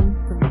spectrum.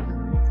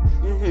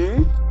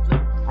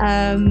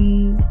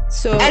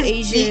 So as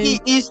Asian.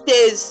 He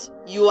says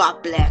you are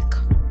black.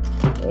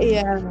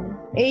 Yeah,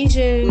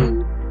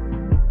 Asian,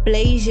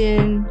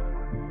 Blasian,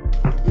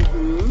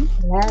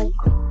 black.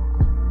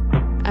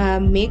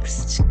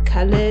 Mixed,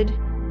 colored.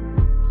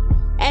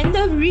 And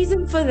the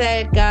reason for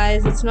that,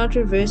 guys, it's not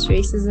reverse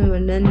racism or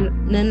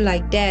none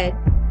like that.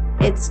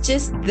 It's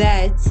just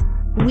that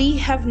we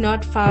have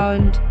not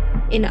found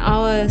in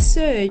our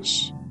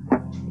search,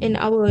 in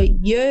our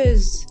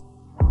years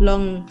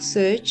long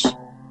search,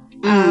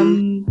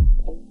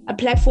 a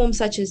platform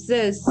such as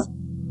this,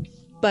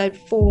 but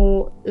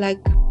for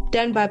like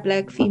done by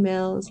black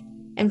females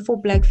and for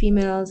black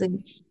females,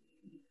 and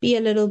be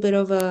a little bit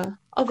of a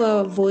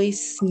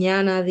voice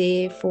nyana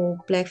there for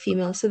black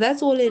females. So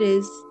that's all it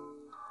is.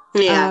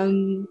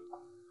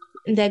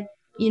 That,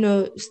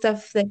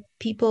 stuff that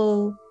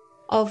people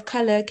of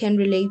color can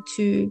relate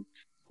to,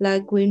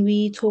 like when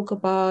we talk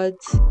about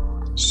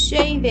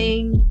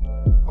shaving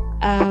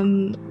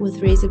with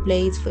razor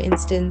blades, for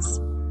instance,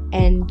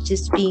 and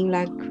just being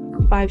like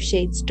 5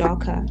 shades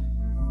darker.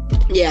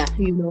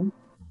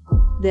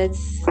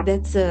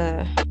 That's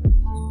a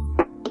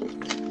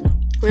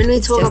when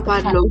we talk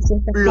about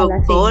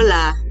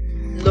lobola,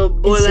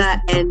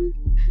 lobola and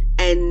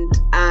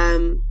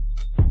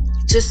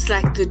just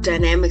like the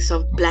dynamics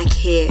of black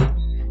hair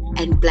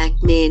and black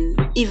men,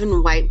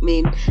 even white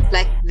men,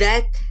 like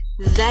that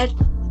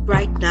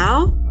right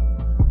now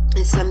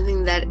is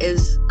something that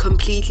is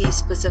completely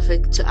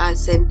specific to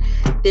us, and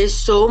there's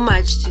so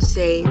much to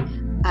say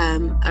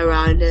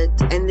around it,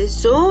 and there's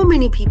so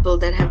many people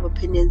that have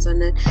opinions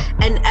on it.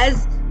 And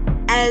as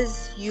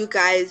you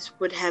guys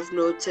would have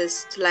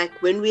noticed, like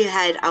when we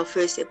had our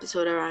first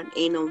episode around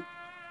anal,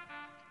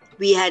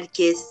 we had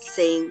guests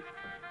saying,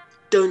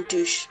 don't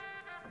douche,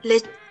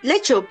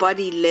 let your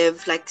body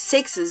live, like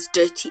sex is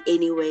dirty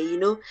anyway, you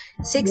know,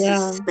 sex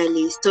is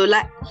smelly, so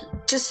like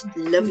just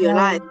live your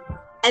life.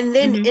 And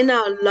then in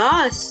our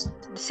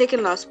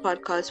second last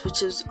podcast,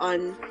 which is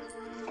on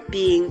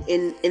being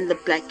in the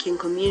Black King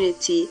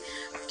community,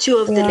 two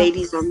of the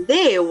ladies on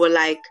there were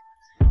like,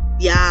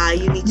 yeah,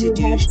 you need to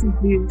douche.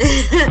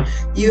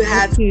 You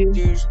have to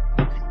douche.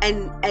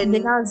 And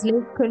then I was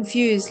left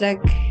confused,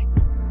 like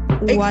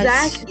what?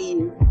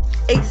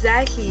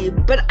 Exactly.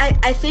 But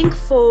I think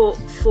for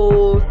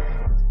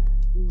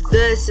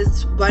this,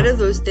 it's one of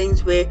those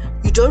things where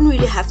you don't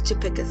really have to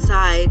pick a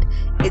side.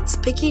 It's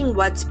picking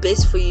what's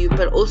best for you,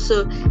 but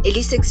also at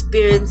least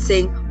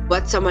experiencing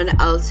what someone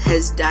else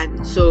has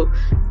done. So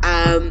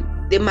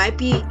there might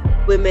be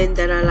women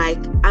that are like,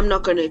 I'm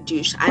not gonna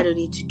douche, I don't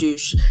need to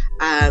douche,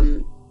 I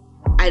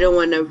don't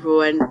want to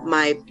ruin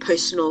my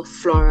personal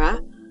flora.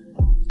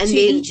 And to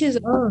each his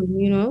own,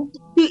 you know.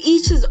 To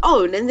each his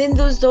own. And then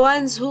there's the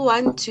ones who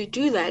want to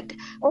do that.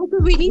 Also,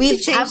 we need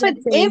to change that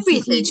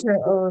everything. To each her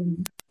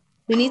own.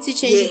 We need to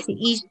change it to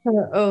each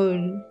her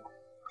own.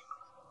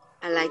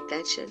 I like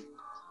that shit.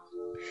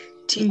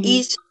 To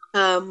each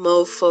her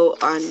mofo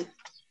on.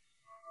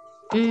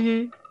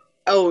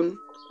 Own.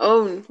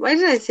 Why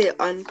did I say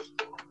on?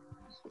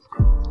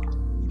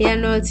 Yeah,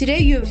 no. Today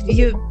you're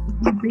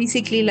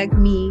basically like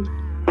me.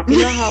 You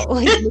know how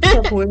I look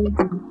up words.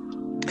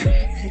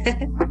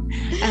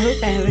 I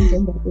hope I haven't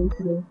done that way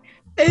today.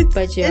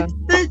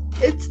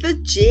 It's the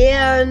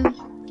Jan.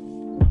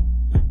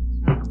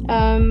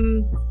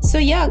 So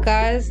yeah,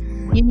 guys,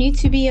 you need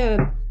to be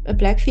a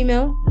black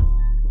female.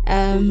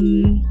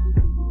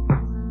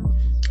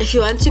 If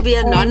you want to be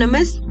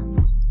anonymous,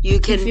 you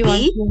can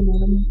be.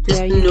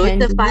 Just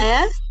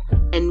notify us,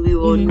 and we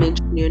won't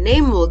mention your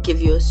name. We'll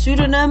give you a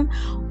pseudonym,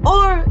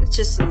 or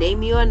just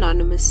name you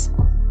anonymous.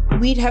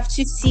 We'd have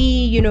to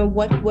see, you know,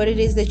 what it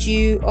is that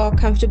you are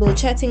comfortable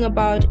chatting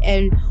about,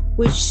 and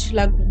which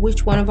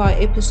one of our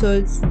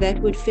episodes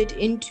that would fit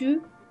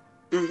into.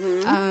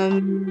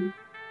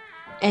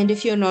 And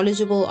if you're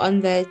knowledgeable on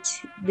that,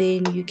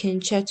 then you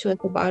can chat to us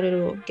about it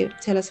or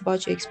tell us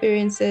about your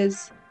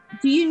experiences.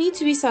 Do you need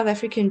to be South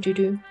African,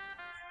 Dudu?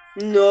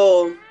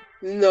 No,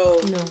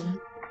 not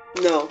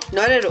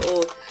at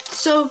all.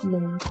 So,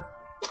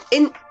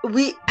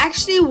 we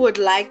actually would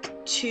like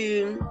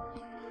to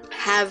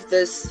have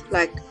this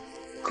like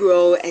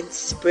grow and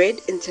spread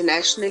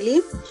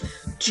internationally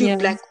to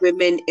black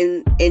women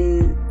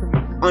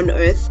on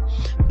Earth,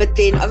 but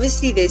then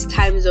obviously there's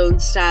time zone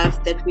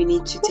stuff that we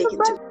need to take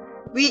into.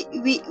 We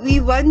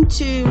want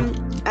to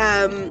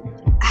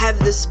have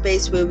this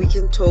space where we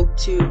can talk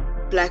to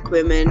black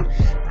women.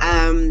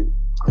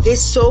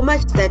 There's so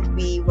much that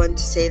we want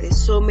to say. There's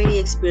so many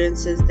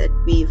experiences that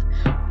we've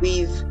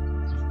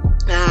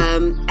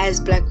as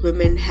black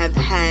women have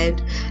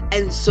had,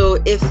 and so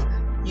if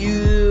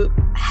you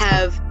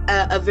have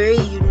a very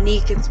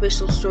unique and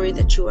special story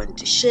that you want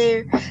to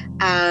share,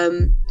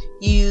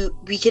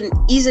 we can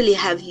easily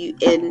have you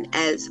in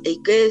as a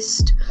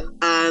guest.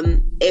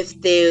 If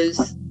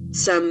there's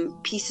some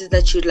pieces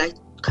that you'd like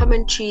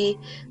commentary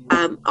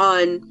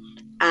on,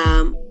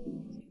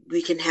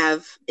 we can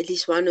have at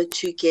least one or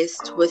two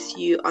guests with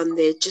you on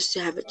there just to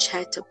have a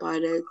chat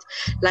about it.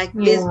 Like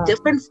there's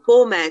different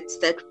formats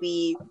that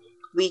we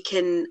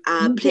can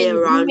play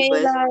around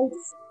with.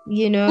 Us,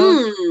 you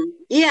know.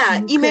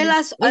 Email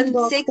us on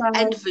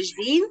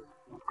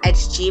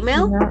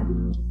sexandvagine@gmail.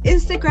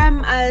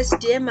 Instagram us,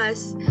 DM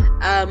us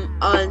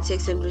on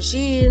Sex and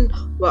Vagine.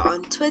 We're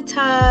on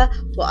Twitter,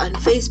 we're on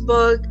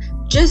Facebook.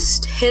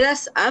 Just hit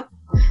us up,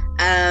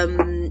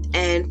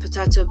 and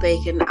Potato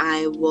Bake and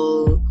I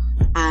will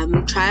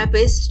try our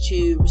best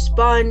to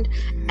respond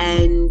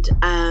and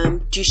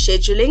do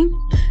scheduling.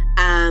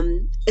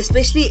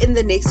 Especially in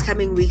the next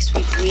coming weeks,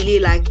 we'd really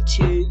like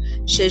to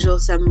schedule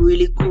some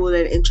really cool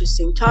and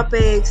interesting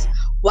topics.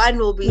 One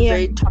will be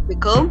very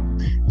topical,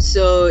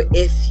 so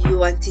if you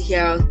want to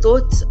hear our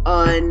thoughts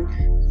on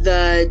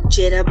the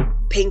Jada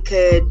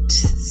Pinkett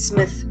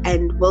Smith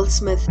and Will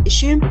Smith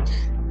issue,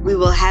 we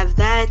will have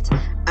that.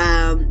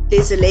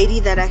 There's a lady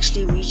that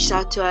actually reached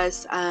out to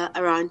us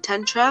around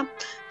Tantra,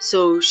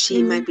 so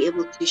she might be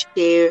able to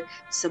share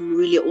some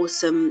really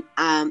awesome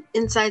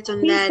insights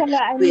on that.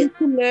 I need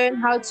to learn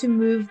how to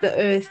move the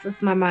earth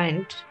with my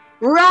mind.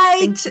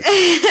 Right.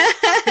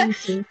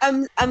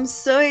 I'm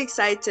so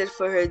excited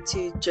for her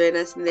to join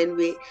us, and then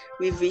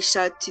we've reached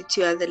out to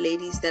two other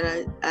ladies that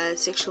are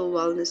sexual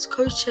wellness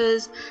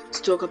coaches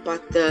to talk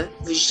about the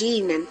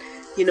vagine and,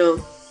 you know,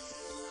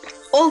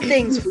 all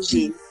things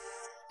vagine.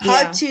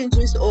 How Yeah. to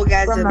induce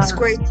orgasm,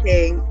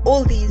 squirting,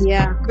 all these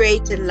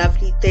great and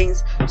lovely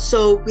things.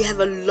 So we have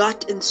a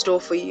lot in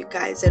store for you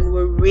guys, and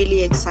we're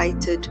really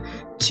excited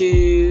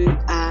to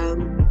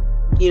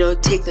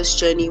take this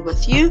journey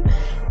with you.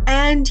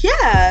 And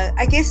yeah,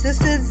 I guess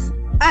this is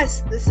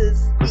us. This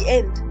is the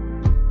end.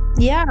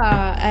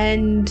 Yeah,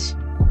 and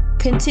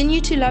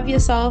continue to love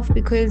yourself,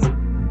 because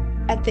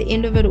at the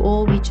end of it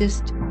all, we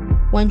just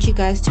want you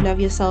guys to love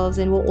yourselves,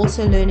 and we're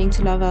also learning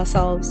to love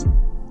ourselves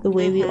the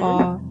way we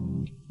are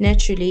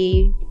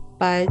naturally.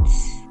 But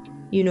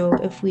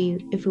if we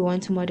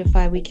want to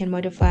modify, we can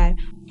modify,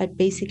 but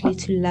basically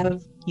to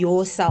love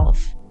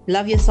yourself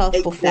before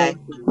the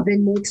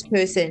next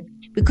person,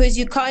 because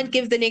you can't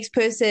give the next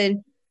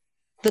person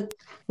the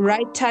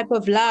right type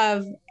of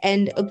love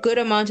and a good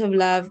amount of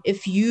love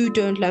if you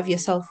don't love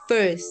yourself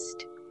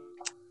first.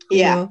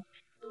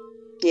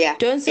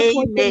 Don't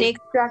support the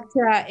next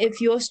structure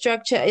if your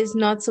structure is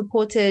not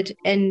supported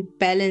and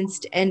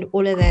balanced and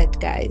all of that,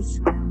 guys.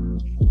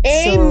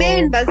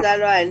 Amen,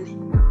 Bazalwan.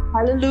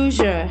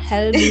 Hallelujah.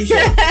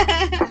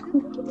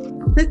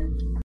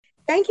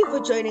 Thank you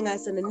for joining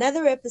us on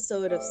another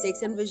episode of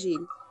Sex and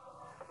Vagine.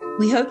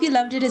 We hope you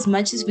loved it as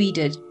much as we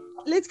did.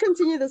 Let's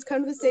continue this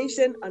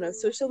conversation on our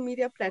social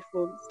media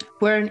platforms.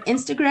 We're on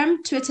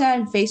Instagram, Twitter,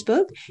 and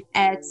Facebook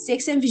at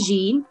Sex and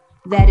Vagene.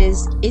 That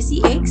is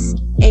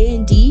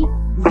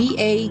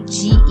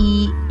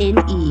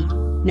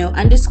SEXANDVAGENE. No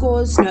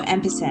underscores, no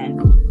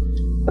ampersand.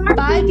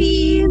 Bye,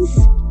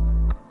 bees.